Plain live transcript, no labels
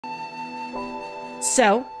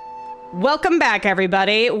So, welcome back,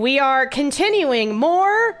 everybody. We are continuing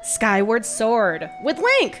more Skyward Sword with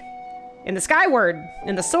Link. In the Skyward,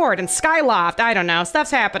 in the Sword, in Skyloft, I don't know,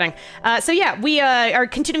 stuff's happening. So yeah, we are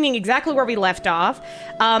continuing exactly where we left off.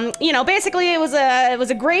 You know, basically it was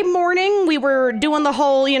a great morning. We were doing the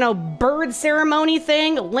whole, you know, bird ceremony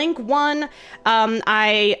thing. Link won.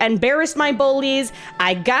 I embarrassed my bullies.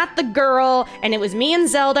 I got the girl, and it was me and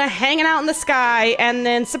Zelda hanging out in the sky, and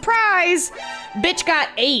then, surprise, bitch got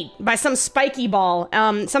ate by some spiky ball.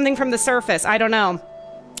 Something from the surface, I don't know.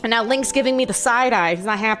 And now Link's giving me the side eye. He's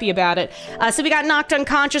not happy about it. So we got knocked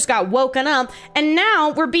unconscious, got woken up, and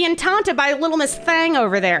now we're being taunted by little Miss Thang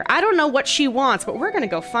over there. I don't know what she wants, but we're gonna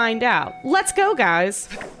go find out. Let's go, guys.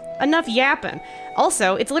 Enough yapping.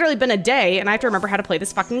 Also, it's literally been a day, and I have to remember how to play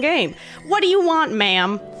this fucking game. What do you want,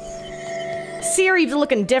 ma'am? Siri's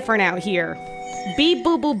looking different out here. Beep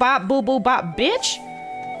boo boo bop, bitch?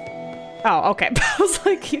 Oh, okay. I was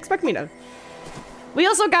like, you expect me to... We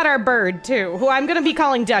also got our bird, too, who I'm gonna be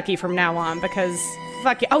calling Ducky from now on, because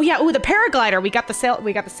fuck yeah. Oh yeah, ooh, the paraglider. We got the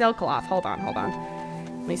sailcloth. Hold on.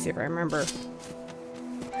 Let me see if I remember.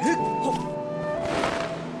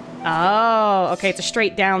 Oh, okay, it's a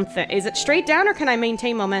straight down thing. Is it straight down, or can I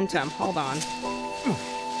maintain momentum? Hold on.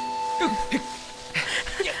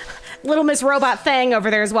 Little Miss Robot Thang over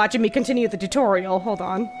there is watching me continue the tutorial. Hold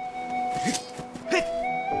on.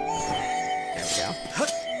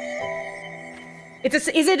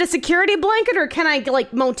 Is it a security blanket, or can I,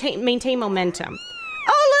 like, maintain momentum?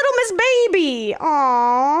 Oh, little Miss Baby!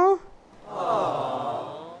 Aww.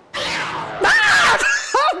 Ah!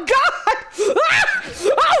 Oh, God! Ah!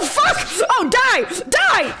 Oh, fuck! Oh, die!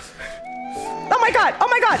 Oh, my God!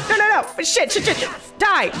 No! Shit!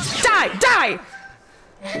 Die!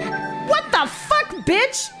 What the fuck,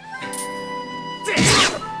 bitch?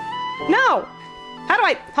 No! How do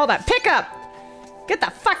I... Hold on. Pick up! Get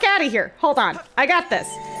the fuck out of here. Hold on. I got this.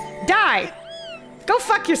 Die. Go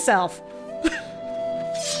fuck yourself.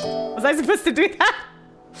 Was I supposed to do that?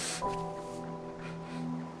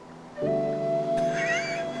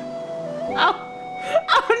 Oh no.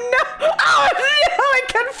 Oh no, I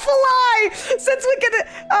can fly. Since we can...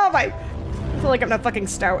 Oh my... I feel like I'm not fucking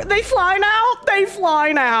Star Wars. They fly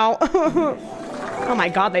now. Oh my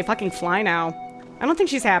God, they fucking fly now. I don't think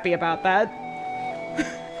she's happy about that.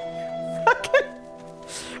 Fucking...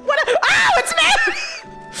 Oh, it's me!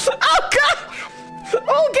 Oh, God!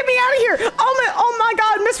 Oh, get me out of here! Oh my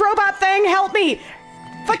God, Miss Robot Thing, help me!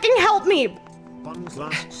 Fucking help me! Buns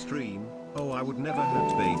last stream. Oh, I would never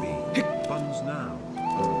hurt baby. Buns now.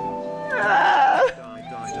 Die.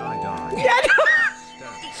 Yeah, no.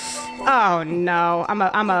 Oh, no.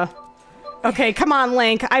 I'm a... Okay, come on,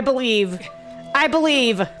 Link. I believe.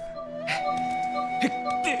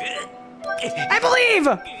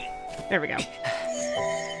 There we go.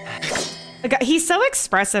 He's so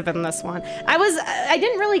expressive in this one. I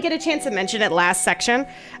didn't really get a chance to mention it last section,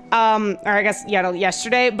 or I guess, yeah,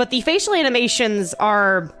 yesterday, but the facial animations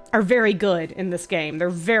are very good in this game. They're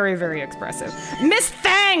very, very expressive. Miss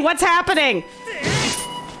Thang, what's happening?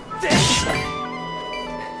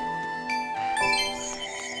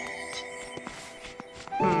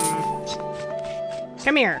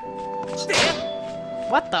 Come here.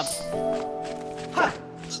 What the?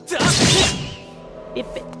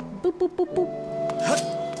 Boop, boop, boop, boop.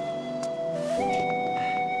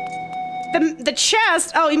 The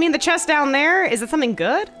chest? Oh, you mean the chest down there? Is it something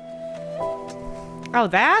good? Oh,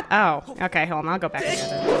 that? Oh, okay, hold on, I'll go back and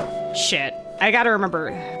get it. Shit, I gotta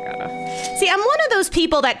remember. See, I'm one of those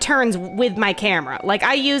people that turns with my camera. Like,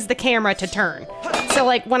 I use the camera to turn. So,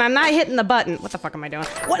 like, when I'm not hitting the button... What the fuck am I doing?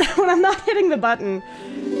 When I'm not hitting the button...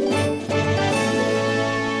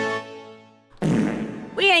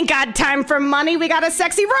 We ain't got time for money, we got a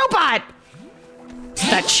sexy robot!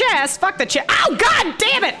 The chest? Fuck the chest. Oh, God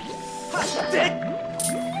damn it!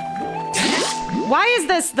 Why is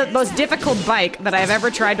this the most difficult bike that I've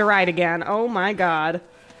ever tried to ride again? Oh my God.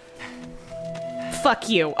 Fuck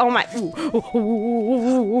you. Oh my...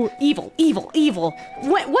 Ooh. Evil.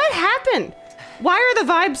 What happened? Why are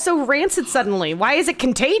the vibes so rancid suddenly? Why is it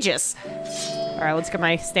contagious? Alright, let's get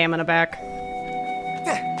my stamina back.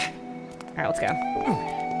 Alright, let's go.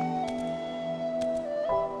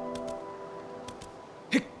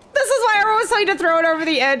 This is why I always tried to throw it over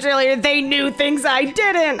the edge earlier. They knew things I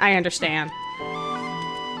didn't. I understand.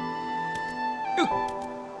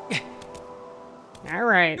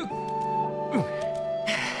 Alright.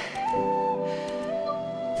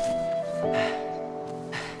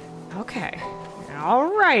 Okay.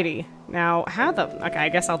 Alrighty. Now, how the... Okay, I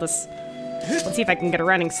guess I'll just... Let's see if I can get a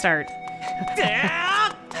running start.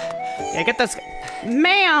 Yeah, get those...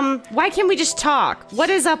 Ma'am, why can't we just talk? What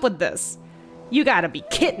is up with this? You gotta be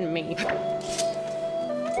kidding me.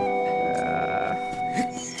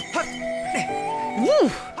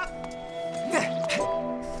 Woo.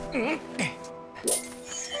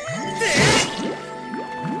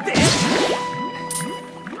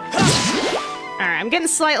 Alright, I'm getting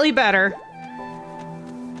slightly better.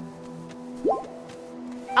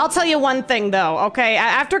 I'll tell you one thing though, okay?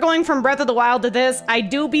 After going from Breath of the Wild to this, I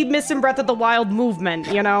do be missing Breath of the Wild movement,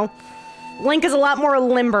 you know? Link is a lot more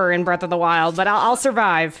limber in Breath of the Wild, but I'll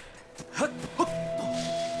survive.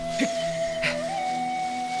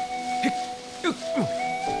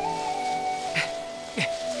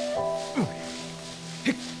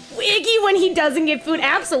 Iggy when he doesn't get food,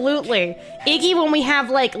 absolutely. Iggy when we have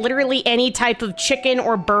like literally any type of chicken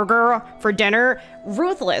or burger for dinner,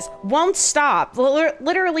 ruthless, won't stop.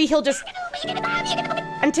 Literally he'll just,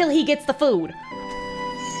 until he gets the food.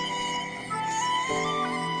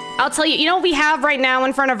 I'll tell you, you know what we have right now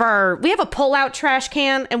in front of our, we have a pull-out trash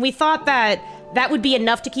can, and we thought that that would be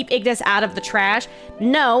enough to keep Ignis out of the trash.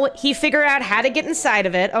 No, he figured out how to get inside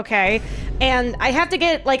of it, okay? And I have to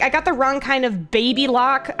get, like, I got the wrong kind of baby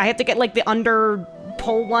lock. I have to get, like, the under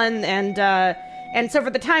pull one, and so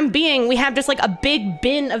for the time being, we have just, like, a big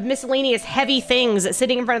bin of miscellaneous heavy things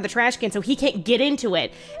sitting in front of the trash can, so he can't get into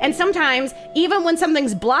it. And sometimes, even when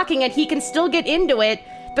something's blocking it, he can still get into it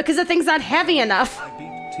because the thing's not heavy enough.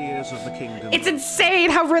 Tears of the kingdom. It's insane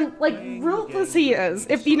how ruthless he is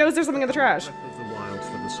if he knows there's something in the trash. Breath of the Wild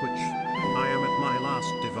for the Switch. I am at my last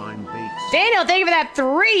divine beats. Daniel, thank you for that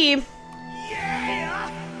 3.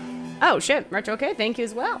 Oh shit, Retro, okay, thank you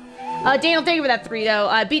as well. Daniel, thank you for that 3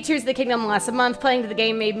 though. Beat Tears of the Kingdom last month. Playing the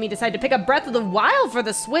game made me decide to pick up Breath of the Wild for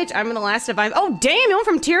the Switch. I'm in the last divine. Oh damn, you went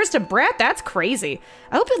from Tears to Breath? That's crazy.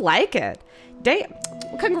 I hope you like it. Damn.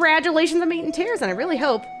 Well, congratulations on meeting Tears, and I really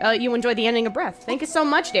hope you enjoy the ending of Breath. Thank you so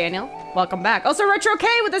much, Daniel. Welcome back. Also, Retro K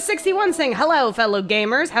with the 61 saying, hello, fellow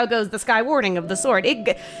gamers. How goes the skywarding of the sword?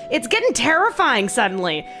 It's getting terrifying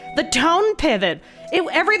suddenly. The tone pivot.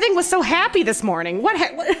 Everything was so happy this morning. What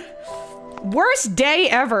worst day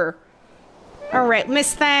ever. All right,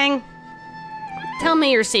 Miss Thang, tell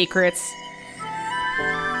me your secrets.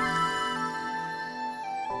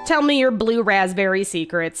 Tell me your blue raspberry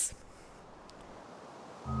secrets.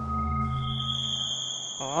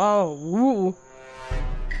 Oh, woo.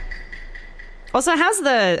 Also, how's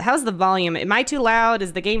the volume? Am I too loud?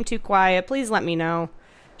 Is the game too quiet? Please let me know.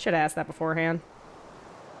 Should have asked that beforehand.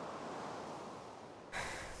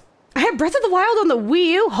 I have Breath of the Wild on the Wii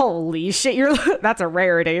U? Holy shit, that's a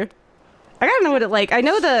rarity. I gotta know what it like. I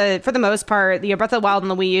know for the most part, the Breath of the Wild on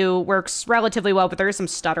the Wii U works relatively well, but there is some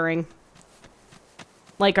stuttering.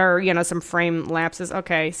 Like, you know, some frame lapses.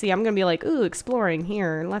 Okay, see, I'm gonna be like, ooh, exploring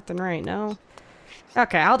here, left and right, no?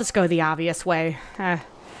 Okay, I'll just go the obvious way.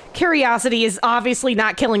 Curiosity is obviously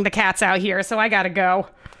not killing the cats out here, so I gotta go.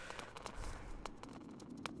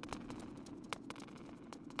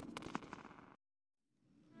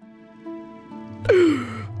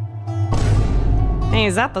 Hey,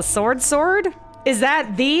 is that the sword? Is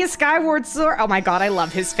that the Skyward Sword? Oh my god, I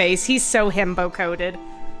love his face. He's so himbo-coded.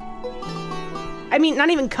 I mean, not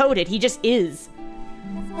even coded, he just is.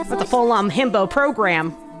 That's a full-on himbo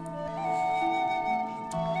program.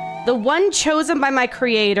 The one chosen by my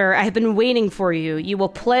creator, I have been waiting for you. You will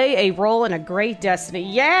play a role in a great destiny.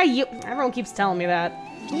 Yeah, everyone keeps telling me that.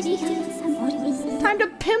 Time to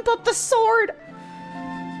pimp up the sword.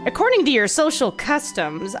 According to your social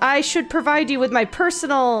customs, I should provide you with my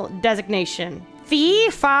personal designation.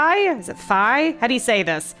 Fi? Is it Fi? How do you say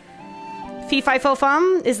this? Fee Fi Fo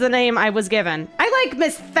Fum is the name I was given. I like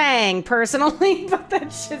Miss Thang personally, but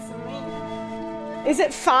that's just me. Is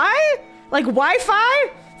it Fi? Like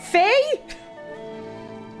Wi-Fi? Faye?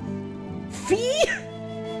 Fee?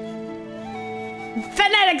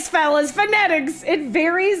 Phonetics, fellas, phonetics. It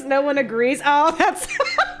varies, no one agrees. Oh, that's...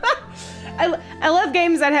 I love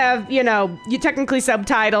games that have, you know, technically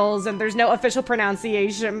subtitles and there's no official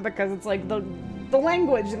pronunciation because it's like the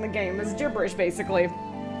language in the game is gibberish, basically.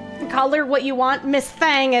 Color what you want, Miss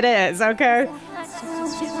Thang it is, okay?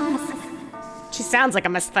 She sounds like a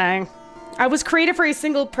Miss Thang. I was created for a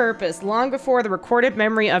single purpose, long before the recorded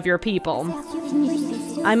memory of your people.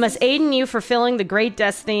 I must aid in you fulfilling the great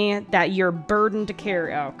destiny that you're burdened to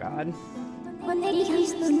carry. Oh, God.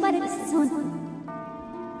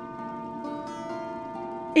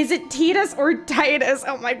 Is it Titus or Titus?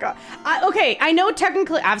 Oh, my God. Okay, I know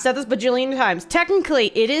technically, I've said this bajillion times, technically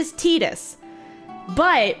it is Titus,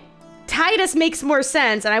 but Titus makes more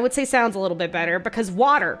sense, and I would say sounds a little bit better, because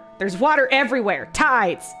water. There's water everywhere.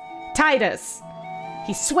 Tides. Titus.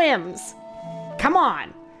 He swims. Come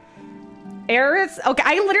on. Aerith? Okay,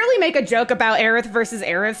 I literally make a joke about Aerith versus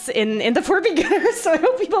Aeriths in the For Beginners, so I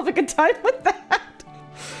hope people have a good time with that.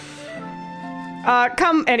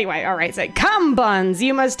 Anyway, alright, so come, Buns,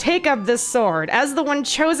 you must take up this sword. As the one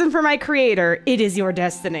chosen for my creator, it is your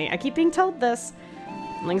destiny. I keep being told this.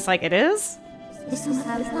 Link's like, it is?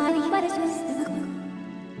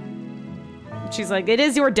 She's like, it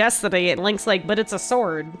is your destiny. And Link's like, but it's a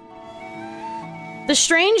sword. The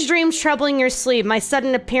strange dreams troubling your sleep, my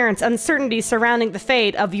sudden appearance, uncertainty surrounding the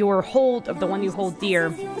fate of the one you hold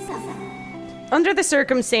dear. Under the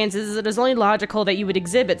circumstances, it is only logical that you would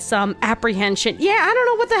exhibit some apprehension. Yeah, I don't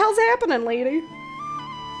know what the hell's happening, lady.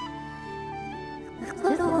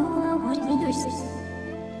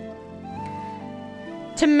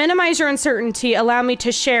 To minimize your uncertainty, allow me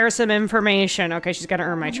to share some information. Okay, she's gotta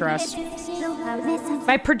earn my trust.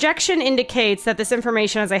 My projection indicates that this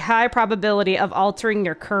information has a high probability of altering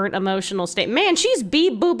your current emotional state. Man, she's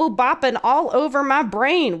beep-boo-boo-bopping all over my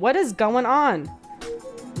brain. What is going on?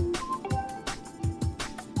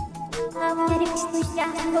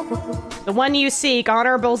 The one you seek,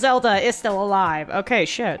 Honorable Zelda, is still alive. Okay,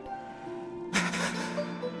 shit.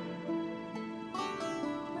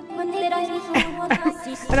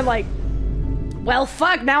 And I'm like, well,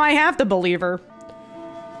 fuck, now I have to believe her.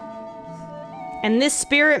 And this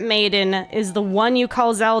spirit maiden is the one you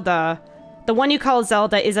call Zelda. The one you call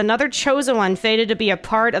Zelda is another chosen one fated to be a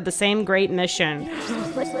part of the same great mission.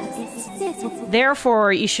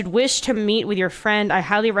 Therefore, you should wish to meet with your friend. I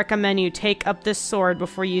highly recommend you take up this sword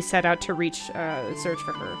before you set out to search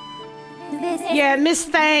for her. Yeah, Miss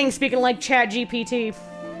Thang, speaking like ChatGPT.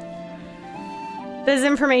 Does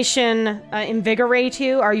information invigorate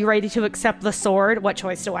you? Are you ready to accept the sword? What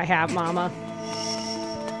choice do I have, Mama?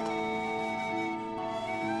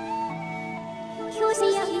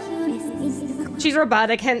 She's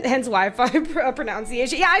robotic, hence Wi-Fi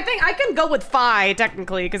pronunciation. Yeah, I think I can go with Fi,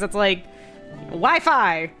 technically, because it's like,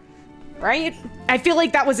 Wi-Fi, right? I feel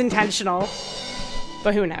like that was intentional,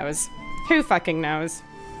 but who knows? Who fucking knows?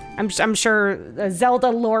 I'm sure Zelda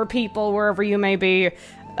lore people, wherever you may be,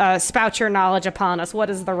 spout your knowledge upon us. What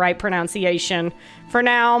is the right pronunciation? For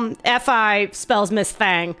now, F-I spells Miss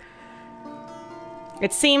Thang.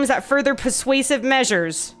 It seems that further persuasive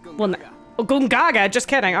measures will... Oh, Gungaga, just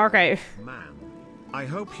kidding, okay. Man, I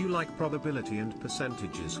hope you like probability and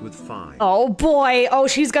percentages with 5. Oh boy, oh,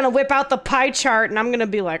 she's gonna whip out the pie chart and I'm gonna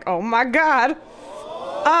be like, oh my god.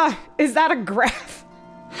 Is that a graph?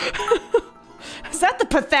 Is that the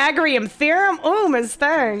Pythagorean theorem? Oh, Miss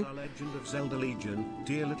Thang. Our Legend of Zelda Legion.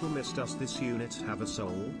 Dear little miss, does this unit have a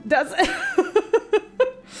soul? Does it?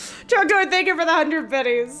 Jojo, thank you for the 100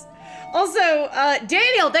 biddies. Also,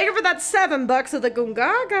 Daniel, thank you for that $7 of the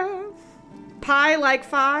Gungaga. Pi like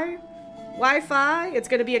Fi? Wi-Fi? It's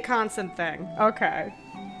gonna be a constant thing. Okay.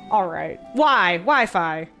 Alright. Why?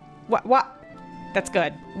 Wi-Fi. What? That's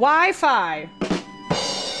good. Wi-Fi.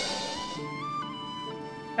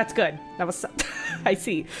 That's good. That was I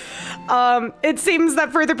see. It seems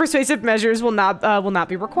that further persuasive measures will not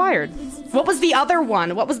be required. What was the other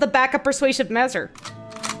one? What was the backup persuasive measure?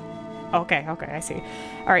 Okay, I see.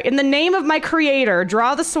 Alright, in the name of my creator,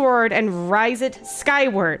 draw the sword and rise it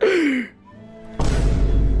skyward.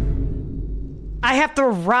 I have to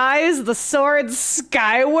rise the sword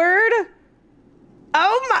skyward?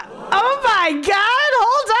 Oh my god,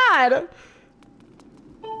 hold on!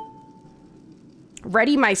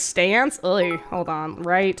 Ready my stance? Ugh, hold on,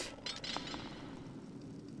 right.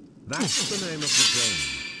 That's the name of the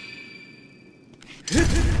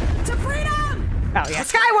game. To freedom! Oh yeah,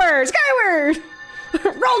 skyward, skyward!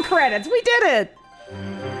 Roll credits, we did it!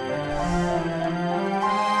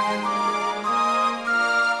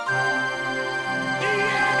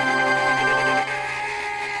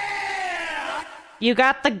 You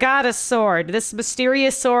got the goddess sword. This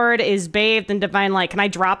mysterious sword is bathed in divine light. Can I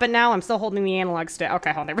drop it now? I'm still holding the analog stick.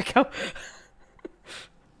 Okay, hold on, there we go.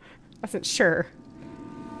 Wasn't sure.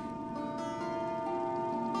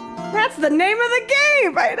 That's the name of the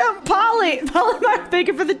game! I know, Polly! Thank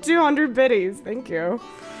you for the 200 biddies. Thank you.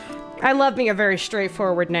 I love me a very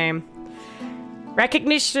straightforward name.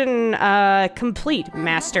 Recognition complete,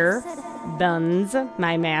 master. Buns,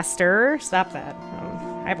 my master. Stop that.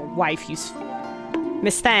 I have a wife who's...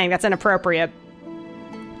 Miss Thang, that's inappropriate.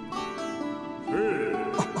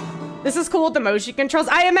 This is cool with the motion controls.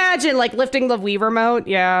 I imagine, like, lifting the Wii remote,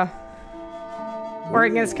 yeah. Or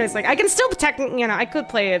in this case, like, I can still technically, you know, I could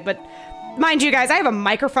play it, but mind you guys, I have a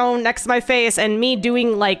microphone next to my face, and me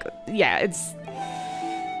doing, like, yeah, it's...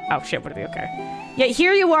 Oh, shit, would it be okay? Yet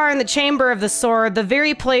here you are in the chamber of the sword, the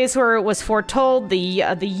very place where it was foretold the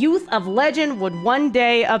youth of legend would one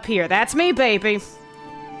day appear. That's me, baby.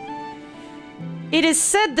 It is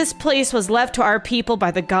said this place was left to our people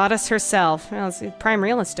by the goddess herself. Well, it's prime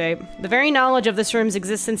real estate. The very knowledge of this room's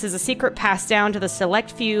existence is a secret passed down to the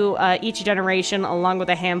select few each generation, along with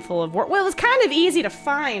a handful of well, it was kind of easy to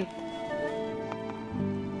find.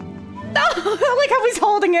 Oh, like how he's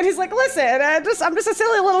holding it. He's like, listen, I'm just a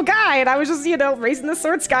silly little guy, and I was just, you know, raising the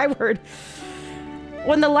sword skyward.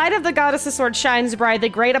 When the light of the goddess's sword shines bright, the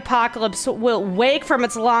great apocalypse will wake from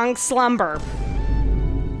its long slumber.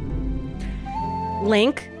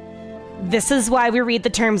 Link, this is why we read the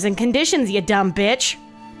terms and conditions, you dumb bitch.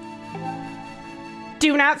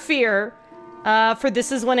 Do not fear, for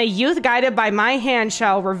this is when a youth guided by my hand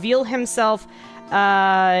shall reveal himself in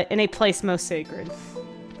a place most sacred.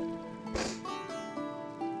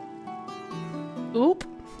 Oop.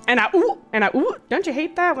 And I ooh. Don't you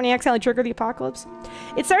hate that when you accidentally trigger the apocalypse?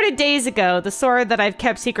 It started days ago, the sword that I've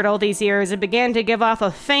kept secret all these years. It began to give off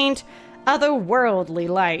a faint, otherworldly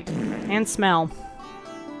light and smell.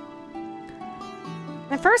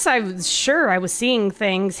 At first, I was sure I was seeing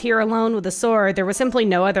things here alone with the sword. There was simply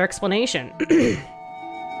no other explanation.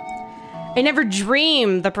 I never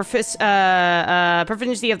dreamed the prophecy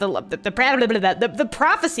of the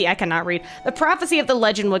prophecy. I cannot read. The prophecy of the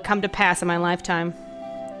legend would come to pass in my lifetime.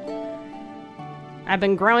 I've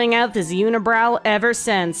been growing out this unibrow ever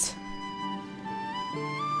since.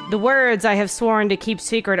 The words I have sworn to keep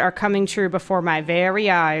secret are coming true before my very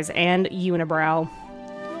eyes and unibrow.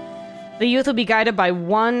 The youth will be guided by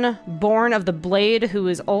one born of the blade who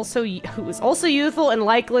is also youthful and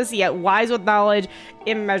likeless, yet wise with knowledge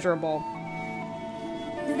immeasurable.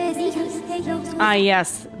 Ah,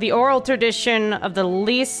 yes, the oral tradition of the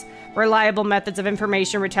least reliable methods of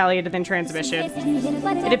information retaliated than transmission.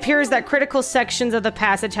 It appears that critical sections of the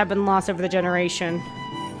passage have been lost over the generation.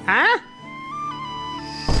 Huh?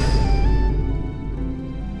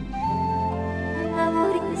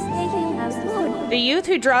 The youth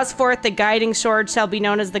who draws forth the guiding sword shall be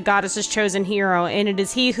known as the goddess's chosen hero, and it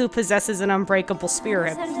is he who possesses an unbreakable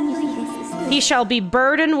spirit. He shall be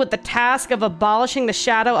burdened with the task of abolishing the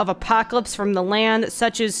shadow of apocalypse from the land,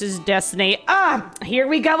 such is his destiny. Ah, here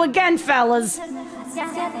we go again, fellas!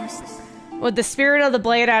 With the spirit of the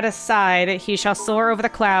blade at his side, he shall soar over the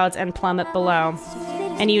clouds and plummet below.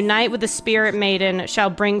 And unite with the spirit maiden shall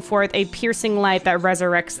bring forth a piercing light that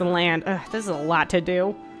resurrects the land. Ugh, this is a lot to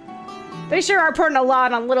do. They sure are putting a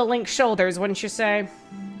lot on Little Link's shoulders, wouldn't you say?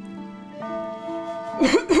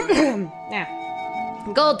 Yeah.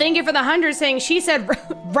 Gold, thank you for the 100 saying she said,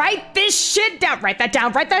 write this shit down. Write that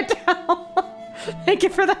down. Write that down. Thank you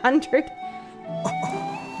for the 100.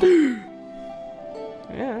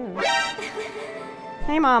 Yeah.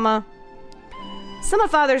 Hey, Mama. Some of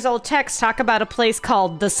Father's old texts talk about a place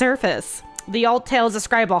called the Surface. The old tales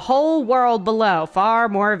describe a whole world below, far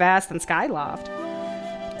more vast than Skyloft.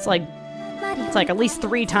 It's like at least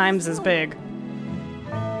 3 times as big.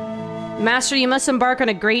 Master, you must embark on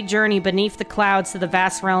a great journey beneath the clouds to the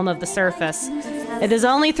vast realm of the surface. It is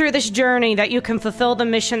only through this journey that you can fulfill the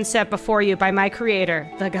mission set before you by my creator,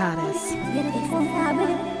 the goddess.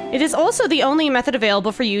 It is also the only method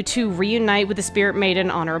available for you to reunite with the spirit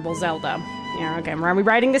maiden, Honorable Zelda. Yeah, okay, are we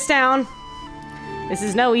writing this down? This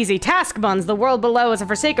is no easy task, Buns. The world below is a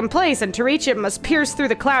forsaken place, and to reach it must pierce through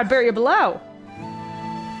the cloud barrier below.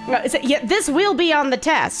 Yeah, this will be on the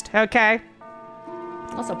test, okay?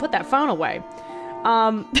 Also, put that phone away.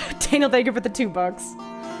 Daniel, thank you for the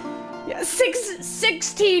 $2. Yeah,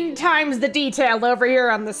 16 times the detail over here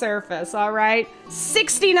on the surface, all right?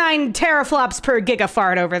 69 teraflops per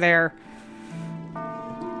gigafart over there.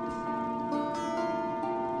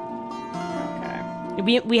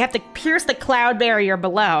 Okay. We have to pierce the cloud barrier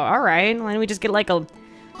below. All right, why don't we just get like a...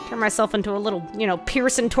 turn myself into a little, you know,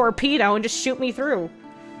 piercing torpedo and just shoot me through.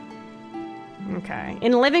 Okay.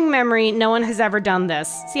 In living memory, no one has ever done this.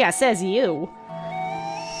 So yeah, says you.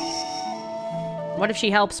 What if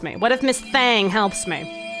she helps me? What if Miss Thang helps me?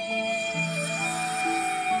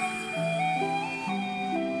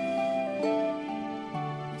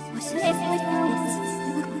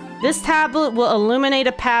 This tablet will illuminate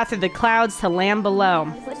a path through the clouds to land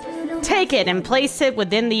below. Take it and place it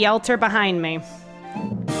within the altar behind me.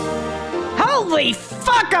 Holy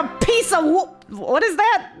fuck, a piece of what is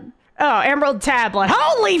that? Oh, emerald tablet.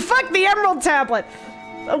 Holy fuck, the emerald tablet!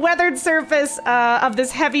 The weathered surface of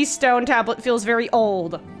this heavy stone tablet feels very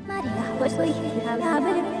old.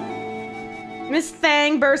 Miss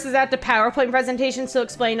Thang bursts out to PowerPoint presentations to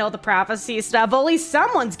explain all the prophecy stuff. Only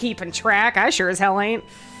someone's keeping track. I sure as hell ain't.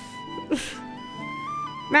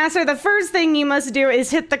 Master, the first thing you must do is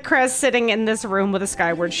hit the crest sitting in this room with a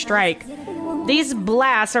skyward strike. These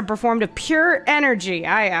blasts are performed of pure energy.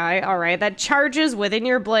 Aye, alright. That charges within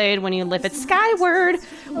your blade when you lift it skyward.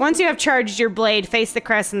 Once you have charged your blade, face the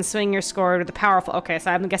crest and swing your sword with a powerful... Okay, so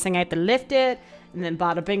I'm guessing I have to lift it, and then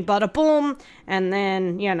bada bing, bada boom, and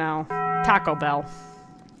then, you know, Taco Bell.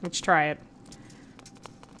 Let's try it.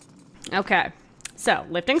 Okay. So,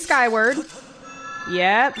 lifting skyward.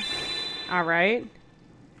 Yep. Alright.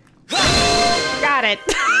 Got it.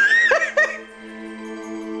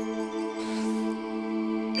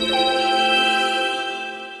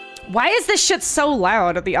 Why is this shit so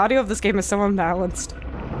loud? The audio of this game is so unbalanced.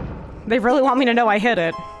 They really want me to know I hit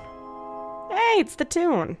it. Hey, it's the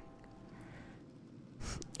tune.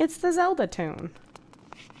 It's the Zelda tune.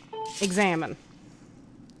 Examine.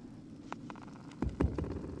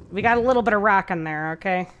 We got a little bit of rock in there,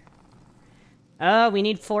 okay? Oh, we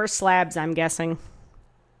need 4 slabs, I'm guessing.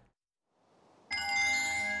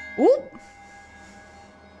 Ooh!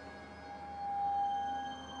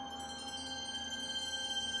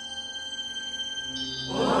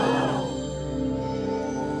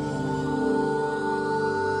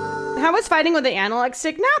 How was fighting with the analog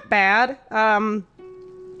stick? Not bad.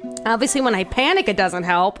 Obviously when I panic it doesn't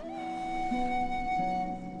help.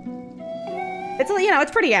 It's, you know,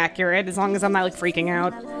 it's pretty accurate as long as I'm not like freaking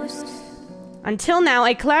out. Until now,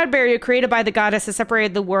 a cloud barrier created by the goddess has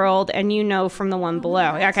separated the world and you know from the one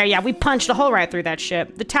below. Okay, yeah, we punched a hole right through that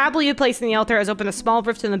shit. The tablet you placed in the altar has opened a small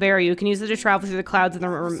rift in the barrier. You can use it to travel through the clouds in the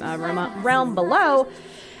realm below.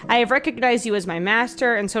 I have recognized you as my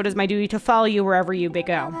master, and so it is my duty to follow you wherever you may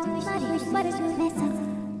go.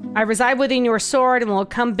 I reside within your sword and will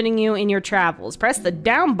accompany you in your travels. Press the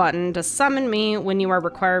down button to summon me when you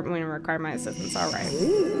require my assistance. All right.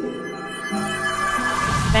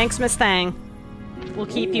 Thanks, Miss Thang. We'll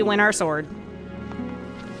keep you in our sword.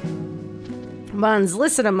 Buns,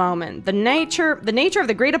 listen a moment. The nature of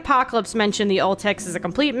the great apocalypse mentioned in the old text is a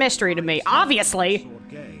complete mystery to me. Obviously.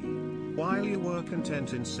 While you were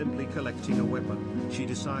content in simply collecting a weapon, she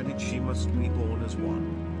decided she must be born as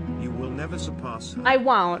one. You will never surpass her. I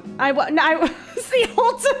won't. It's the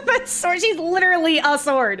ultimate sword. She's literally a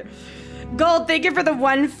sword. Gold, thank you for the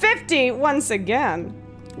 150 once again.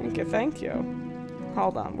 Thank you.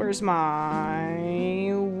 Hold on, where's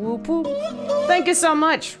my whoop whoop? Thank you so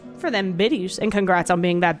much for them biddies, and congrats on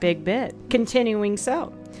being that big bit. Continuing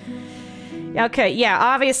so. Okay, yeah,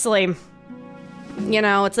 obviously. You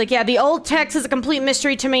know, it's like, yeah, the old text is a complete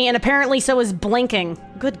mystery to me, and apparently so is blinking.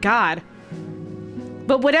 Good God.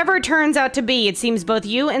 But whatever it turns out to be, it seems both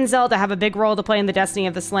you and Zelda have a big role to play in the destiny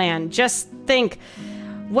of this land. Just think,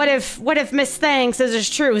 what if Miss Thang says it's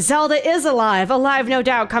true? Zelda is alive no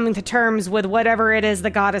doubt, coming to terms with whatever it is the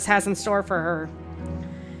goddess has in store for her.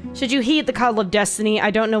 Should you heed the call of destiny,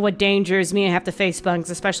 I don't know what dangers me have to face, Bunks,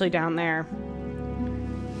 especially down there.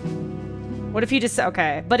 What if you just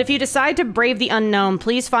okay? But if you decide to brave the unknown,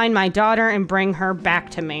 please find my daughter and bring her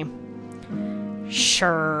back to me.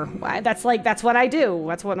 Sure, that's what I do.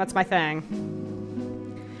 That's my thing.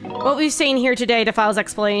 What we've seen here today defiles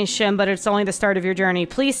explanation, but it's only the start of your journey.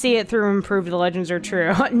 Please see it through and prove the legends are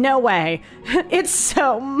true. No way. It's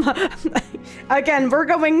so. Again, we're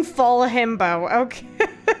going full himbo. Okay.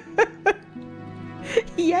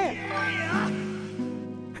 Yeah.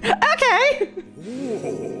 Okay.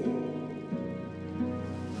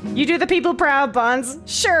 You do the people proud, Buns?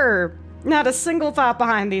 Sure. Not a single thought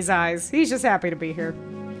behind these eyes. He's just happy to be here.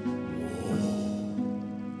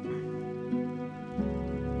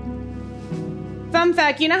 Fun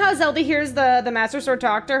fact, you know how Zelda hears the Master Sword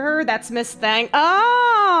talk to her? That's Miss Thang.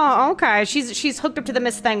 Oh, okay. She's hooked up to the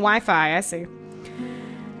Miss Thang Wi-Fi. I see.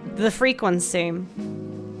 The frequency.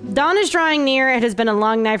 Dawn is drawing near. It has been a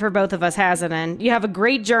long night for both of us, hasn't it? You have a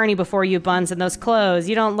great journey before you, Buns, and those clothes.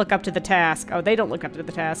 You don't look up to the task. Oh, they don't look up to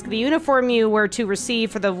the task. The uniform you were to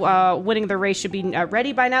receive for the winning the race should be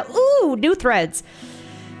ready by now. Ooh, new threads.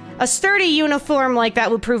 A sturdy uniform like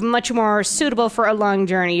that would prove much more suitable for a long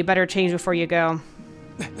journey. You better change before you go.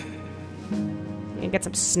 You get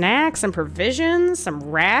some snacks, some provisions, some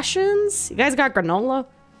rations. You guys got granola?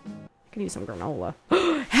 I could use some granola.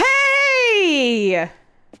 Hey!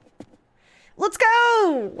 Let's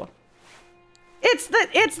go! It's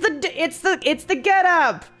the get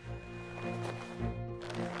up.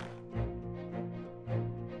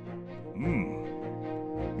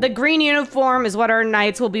 The green uniform is what our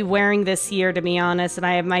knights will be wearing this year, to be honest, and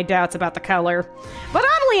I have my doubts about the color. But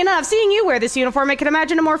oddly enough, seeing you wear this uniform, I can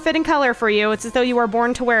imagine a more fitting color for you. It's as though you were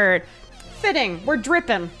born to wear it. Fitting. We're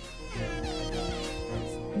dripping.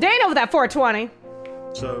 Dane over that 420.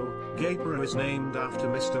 So, Gabora is named after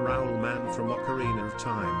Mr. Owlman from Ocarina of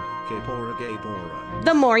Time. Gabora.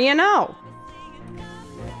 The more you know.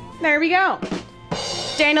 There we go.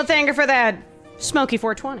 Daniel, thank you for that. Smoky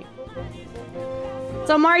 420.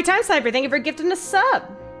 So Mari Time Sniper, thank you for gifting a sub.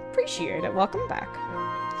 Appreciate it. Welcome back.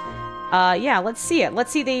 Yeah, let's see it.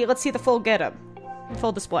 Let's see the full getup.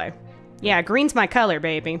 Full display. Yeah, green's my color,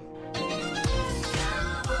 baby.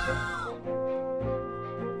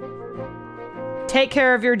 Take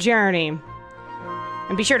care of your journey.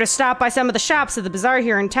 And be sure to stop by some of the shops at the bazaar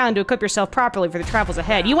here in town to equip yourself properly for the travels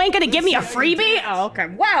ahead. You ain't gonna give me a freebie? Oh, okay.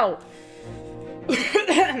 Whoa!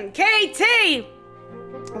 KT!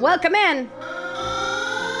 Welcome in.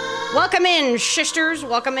 Welcome in, sisters.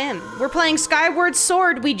 Welcome in. We're playing Skyward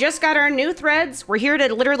Sword. We just got our new threads. We're here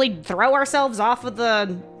to literally throw ourselves off of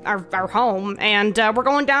our home, and we're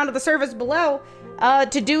going down to the surface below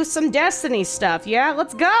to do some Destiny stuff. Yeah,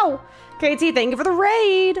 let's go. KT, thank you for the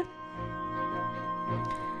raid.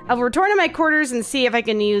 I will return to my quarters and see if I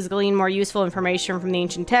can glean more useful information from the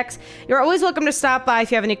ancient texts. You're always welcome to stop by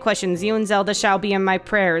if you have any questions. You and Zelda shall be in my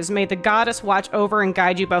prayers. May the goddess watch over and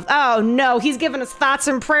guide you both. Oh no, he's giving us thoughts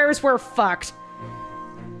and prayers. We're fucked.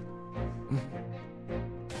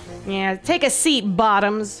 Yeah, take a seat,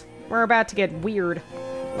 bottoms. We're about to get weird.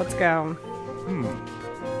 Let's go.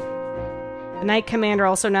 The Knight Commander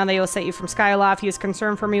also, now that he will set you from Skyloft, he is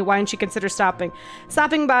concerned for me. Why don't you consider stopping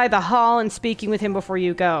by the hall and speaking with him before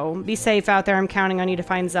you go? Be safe out there. I'm counting on you to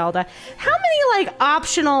find Zelda. How many, like,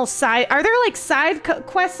 optional side... Are there, like, side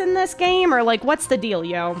quests in this game? Or, like, what's the deal,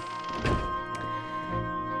 yo?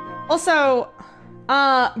 Also,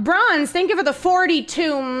 Bronze, thank you for the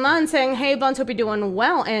 42 months. Saying, hey, Buns, hope you're doing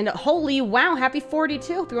well. And holy wow, happy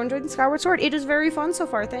 42. Hope you're enjoying Skyward Sword. It is very fun so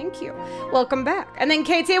far. Thank you. Welcome back. And then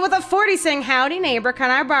KT with a 40 saying, howdy, neighbor. Can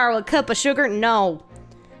I borrow a cup of sugar? No.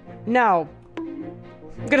 No.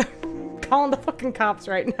 I'm gonna call the fucking cops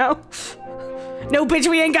right now. No, bitch,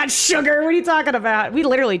 we ain't got sugar. What are you talking about? We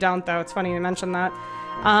literally don't, though. It's funny you mention that.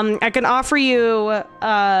 I can offer you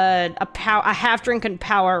a half-drinking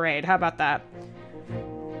Powerade. How about that?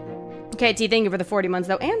 KT, thank you for the 40 months,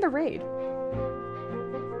 though, and the raid.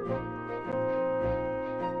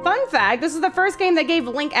 Fun fact, this is the first game that gave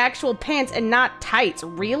Link actual pants and not tights.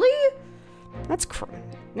 Really? That's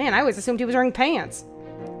man, I always assumed he was wearing pants.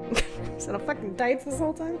 Instead of fucking tights this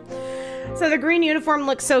whole time. So the green uniform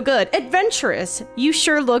looks so good. Adventurous. You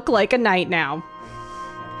sure look like a knight now.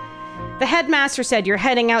 The headmaster said you're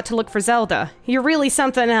heading out to look for Zelda. You're really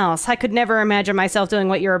something else. I could never imagine myself doing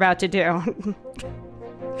what you're about to do.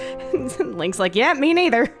 Link's like, yeah, me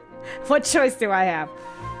neither. What choice do I have?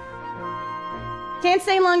 Can't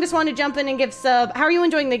stay long, just want to jump in and give sub. How are you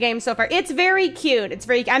enjoying the game so far? It's very cute.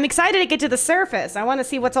 I'm excited to get to the surface. I want to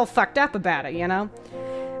see what's all fucked up about it, you know?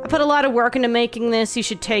 I put a lot of work into making this. You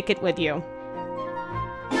should take it with you.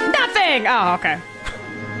 Nothing! Oh, okay.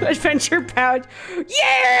 Adventure pouch.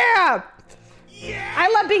 Yeah! Yeah!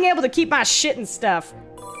 I love being able to keep my shit and stuff.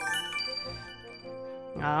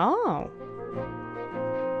 Oh.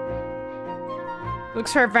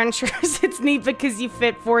 Looks for adventures. It's neat because you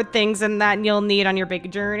fit 4 things in that you'll need on your big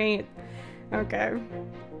journey. Okay.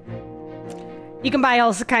 You can buy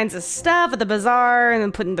all kinds of stuff at the bazaar and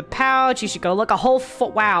then put in the pouch. You should go look. A whole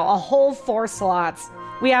 4 slots.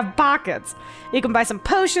 We have pockets. You can buy some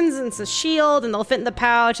potions and some shield and they'll fit in the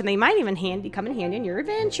pouch and they might even come in handy in your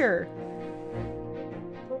adventure.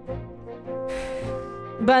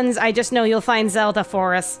 Buns, I just know you'll find Zelda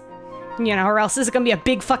for us. You know, or else this is gonna be a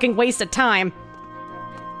big fucking waste of time.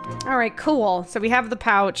 Alright, cool. So we have the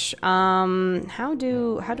pouch. How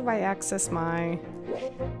do I access my...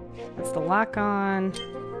 That's the lock on.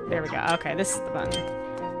 There we go. Okay, this is the button.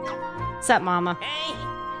 What's up, mama? Hey.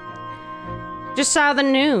 Just saw the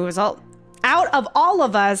news. Out of all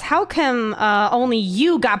of us, how come only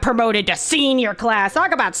you got promoted to senior class?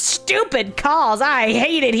 Talk about stupid calls. I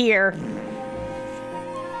hate it here.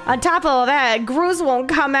 On top of that, Gruz won't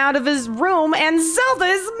come out of his room and Zelda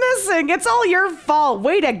is missing. It's all your fault.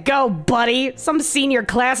 Way to go, buddy. Some senior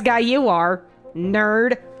class guy you are.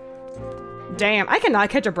 Nerd. Damn, I cannot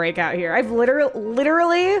catch a break out here. I've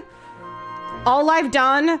literally, all I've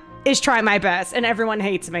done is try my best and everyone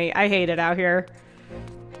hates me. I hate it out here.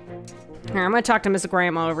 Here, I'm gonna talk to Miss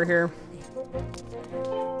Grandma over here.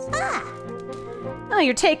 Oh,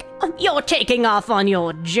 you're taking off on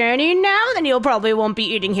your journey now? Then you probably won't be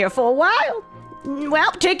eating here for a while.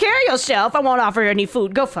 Well, take care of yourself. I won't offer you any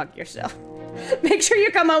food. Go fuck yourself. Make sure you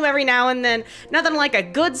come home every now and then. Nothing like a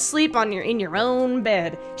good sleep in your own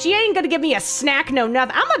bed. She ain't gonna give me a snack, no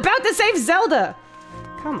nothing. I'm about to save Zelda.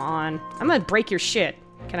 Come on. I'm gonna break your shit.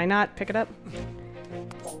 Can I not pick it up?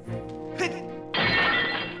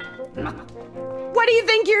 What do you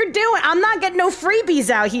think you're doing? I'm not getting no freebies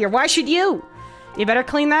out here. Why should you? You better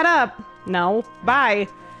clean that up. No. Bye.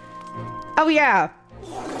 Oh, yeah.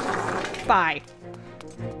 Bye.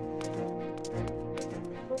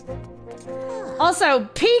 Also,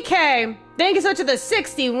 PK, thank you so much for the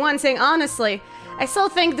 61 saying, honestly, I still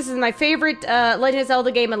think this is my favorite Legend of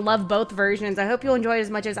Zelda game and love both versions. I hope you'll enjoy it as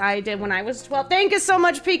much as I did when I was 12. Thank you so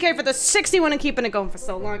much, PK, for the 61 and keeping it going for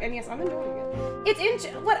so long. And yes, I'm enjoying it. It's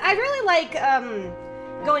what I really like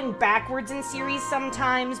going backwards in series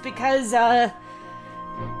sometimes because,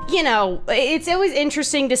 you know, it's always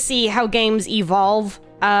interesting to see how games evolve.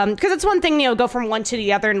 Because it's one thing, you know, go from one to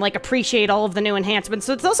the other and, like, appreciate all of the new enhancements.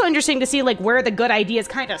 So it's also interesting to see, like, where the good ideas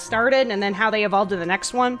kind of started and then how they evolved to the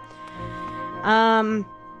next one.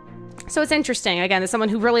 So it's interesting. Again, as someone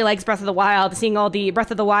who really likes Breath of the Wild, seeing all the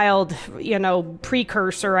Breath of the Wild, you know,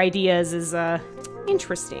 precursor ideas is,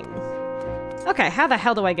 interesting. Okay, how the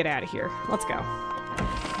hell do I get out of here? Let's go.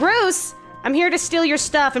 Bruce! I'm here to steal your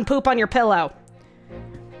stuff and poop on your pillow.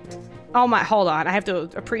 Oh my, hold on, I have to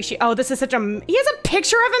appreciate, oh, this is such a, he has a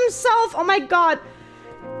picture of himself, oh my god.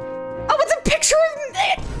 Oh, it's a picture of,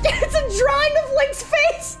 it's a drawing of Link's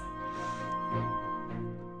face.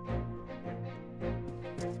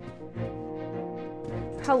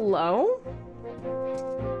 Hello?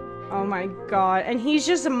 Oh my god, and he's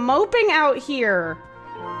just moping out here.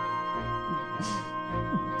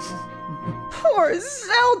 Poor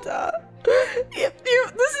Zelda.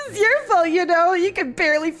 This is your fault, you know. You can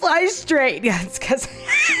barely fly straight. Yeah, it's because...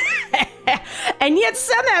 and yet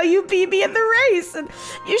somehow you beat me in the race. And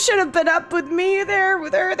you should have been up with me there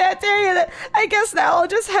with her that day. And I guess now I'll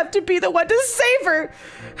just have to be the one to save her.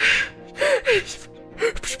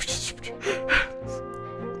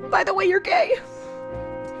 By the way, you're gay.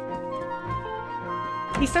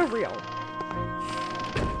 He's so real.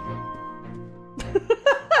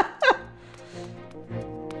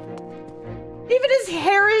 Even his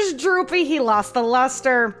hair is droopy. He lost the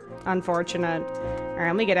luster. Unfortunate. All right,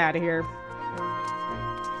 let me get out of here.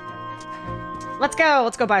 Let's go.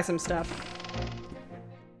 Let's go buy some stuff.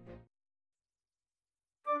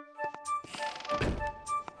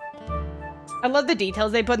 I love the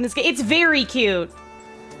details they put in this game. It's very cute.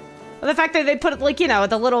 The fact that they put, like, you know,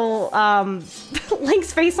 the little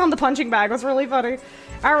Link's face on the punching bag was really funny.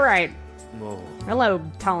 All right. Whoa. Hello,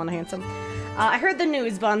 tall and handsome. I heard the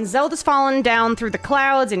news, Bun. Zelda's fallen down through the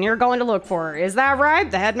clouds, and you're going to look for her. Is that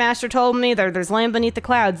right? The headmaster told me there's land beneath the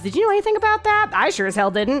clouds. Did you know anything about that? I sure as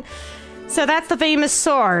hell didn't. So that's the famous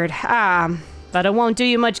sword. But it won't do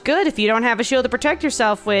you much good if you don't have a shield to protect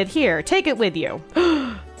yourself with. Here, take it with you.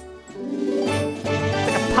 It's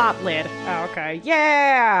like a pop lid. Oh, okay.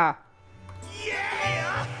 Yeah!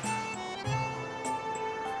 Yeah!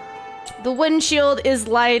 The wooden shield is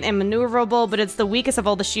light and maneuverable, but it's the weakest of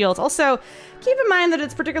all the shields. Also, keep in mind that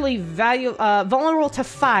it's particularly vulnerable to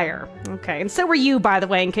fire. Okay, and so were you, by the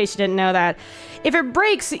way, in case you didn't know that. If it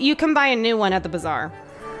breaks, you can buy a new one at the bazaar.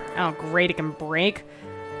 Oh, great, it can break.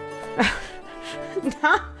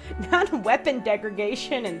 not weapon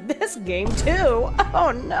degradation in this game, too.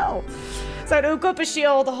 Oh, no. So to equip a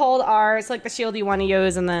shield, hold R, select the shield you want to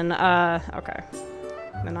use, and then, okay.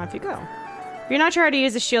 Then off you go. If you're not sure how to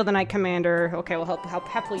use the shield, the Knight Commander, okay, we'll help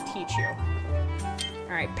happily teach you.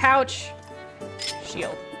 Alright, pouch,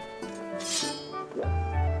 shield.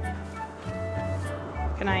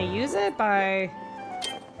 Can I use it by...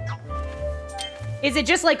 Is it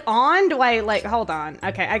just, like, on? Do I, like, hold on.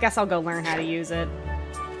 Okay, I guess I'll go learn how to use it.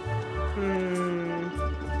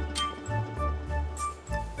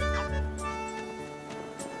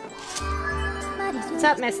 What's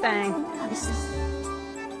up, Miss Thing?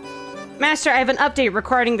 Master, I have an update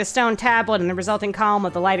recording the stone tablet and the resulting column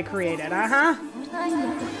of the light it created. Uh-huh.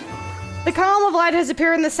 The column of light has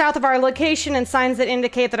appeared in the south of our location and signs that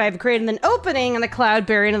indicate that I have created an opening in the cloud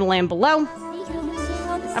buried in the land below.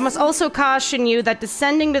 I must also caution you that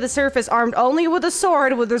descending to the surface armed only with a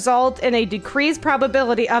sword would result in a decreased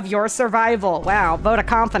probability of your survival. Wow, vote of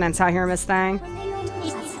confidence out here, Miss Thang.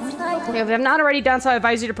 If you have not already done so, I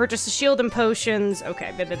advise you to purchase the shield and potions. Okay,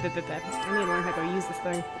 I need to learn how to use this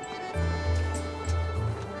thing.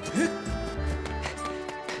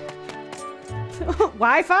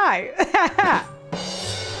 Wi-Fi.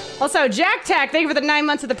 Also, Jack Tack, thank you for the 9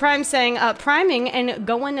 months of the Prime saying, priming and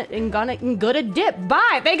going and gonna dip.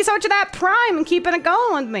 Bye. Thank you so much for that Prime and keeping it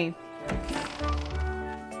going with me.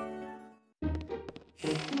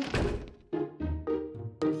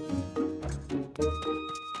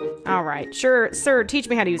 All right, sure, sir, teach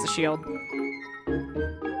me how to use the shield.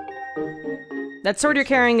 That sword you're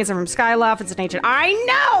carrying is from Skyloft. It's an ancient. I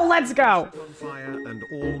know. Let's go. On fire, and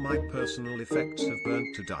all my personal effects have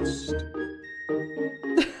burnt to dust.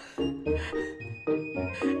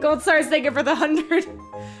 Gold stars, thank you for the 100.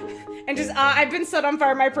 And just, I've been set on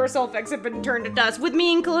fire, my personal effects have been turned to dust, with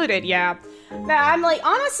me included, yeah. Now, I'm like,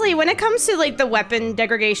 honestly, when it comes to like the weapon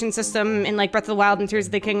degradation system in like Breath of the Wild and Tears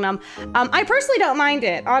of the Kingdom, I personally don't mind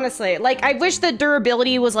it, honestly. Like, I wish the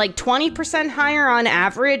durability was like 20% higher on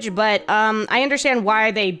average, but I understand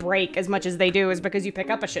why they break as much as they do is because you pick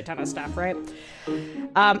up a shit ton of stuff, right?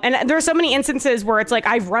 And there are so many instances where it's like,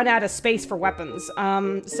 I've run out of space for weapons.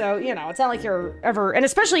 So, you know, it's not like you're ever, and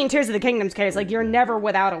especially in Tears of the Kingdom's case, like you're never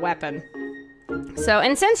without a weapon. So,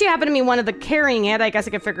 and since you happen to be one of the carrying it, I guess I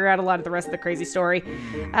could figure out a lot of the rest of the crazy story.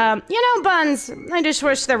 You know, Buns, I just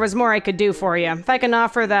wish there was more I could do for you. If I can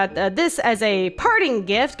offer that this as a parting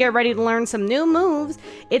gift, get ready to learn some new moves.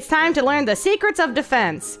 It's time to learn the secrets of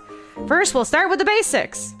defense. First, we'll start with the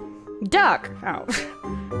basics. Duck. Oh.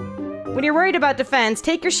 When you're worried about defense,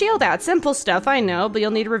 take your shield out. Simple stuff, I know, but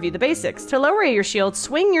you'll need to review the basics. To lower your shield,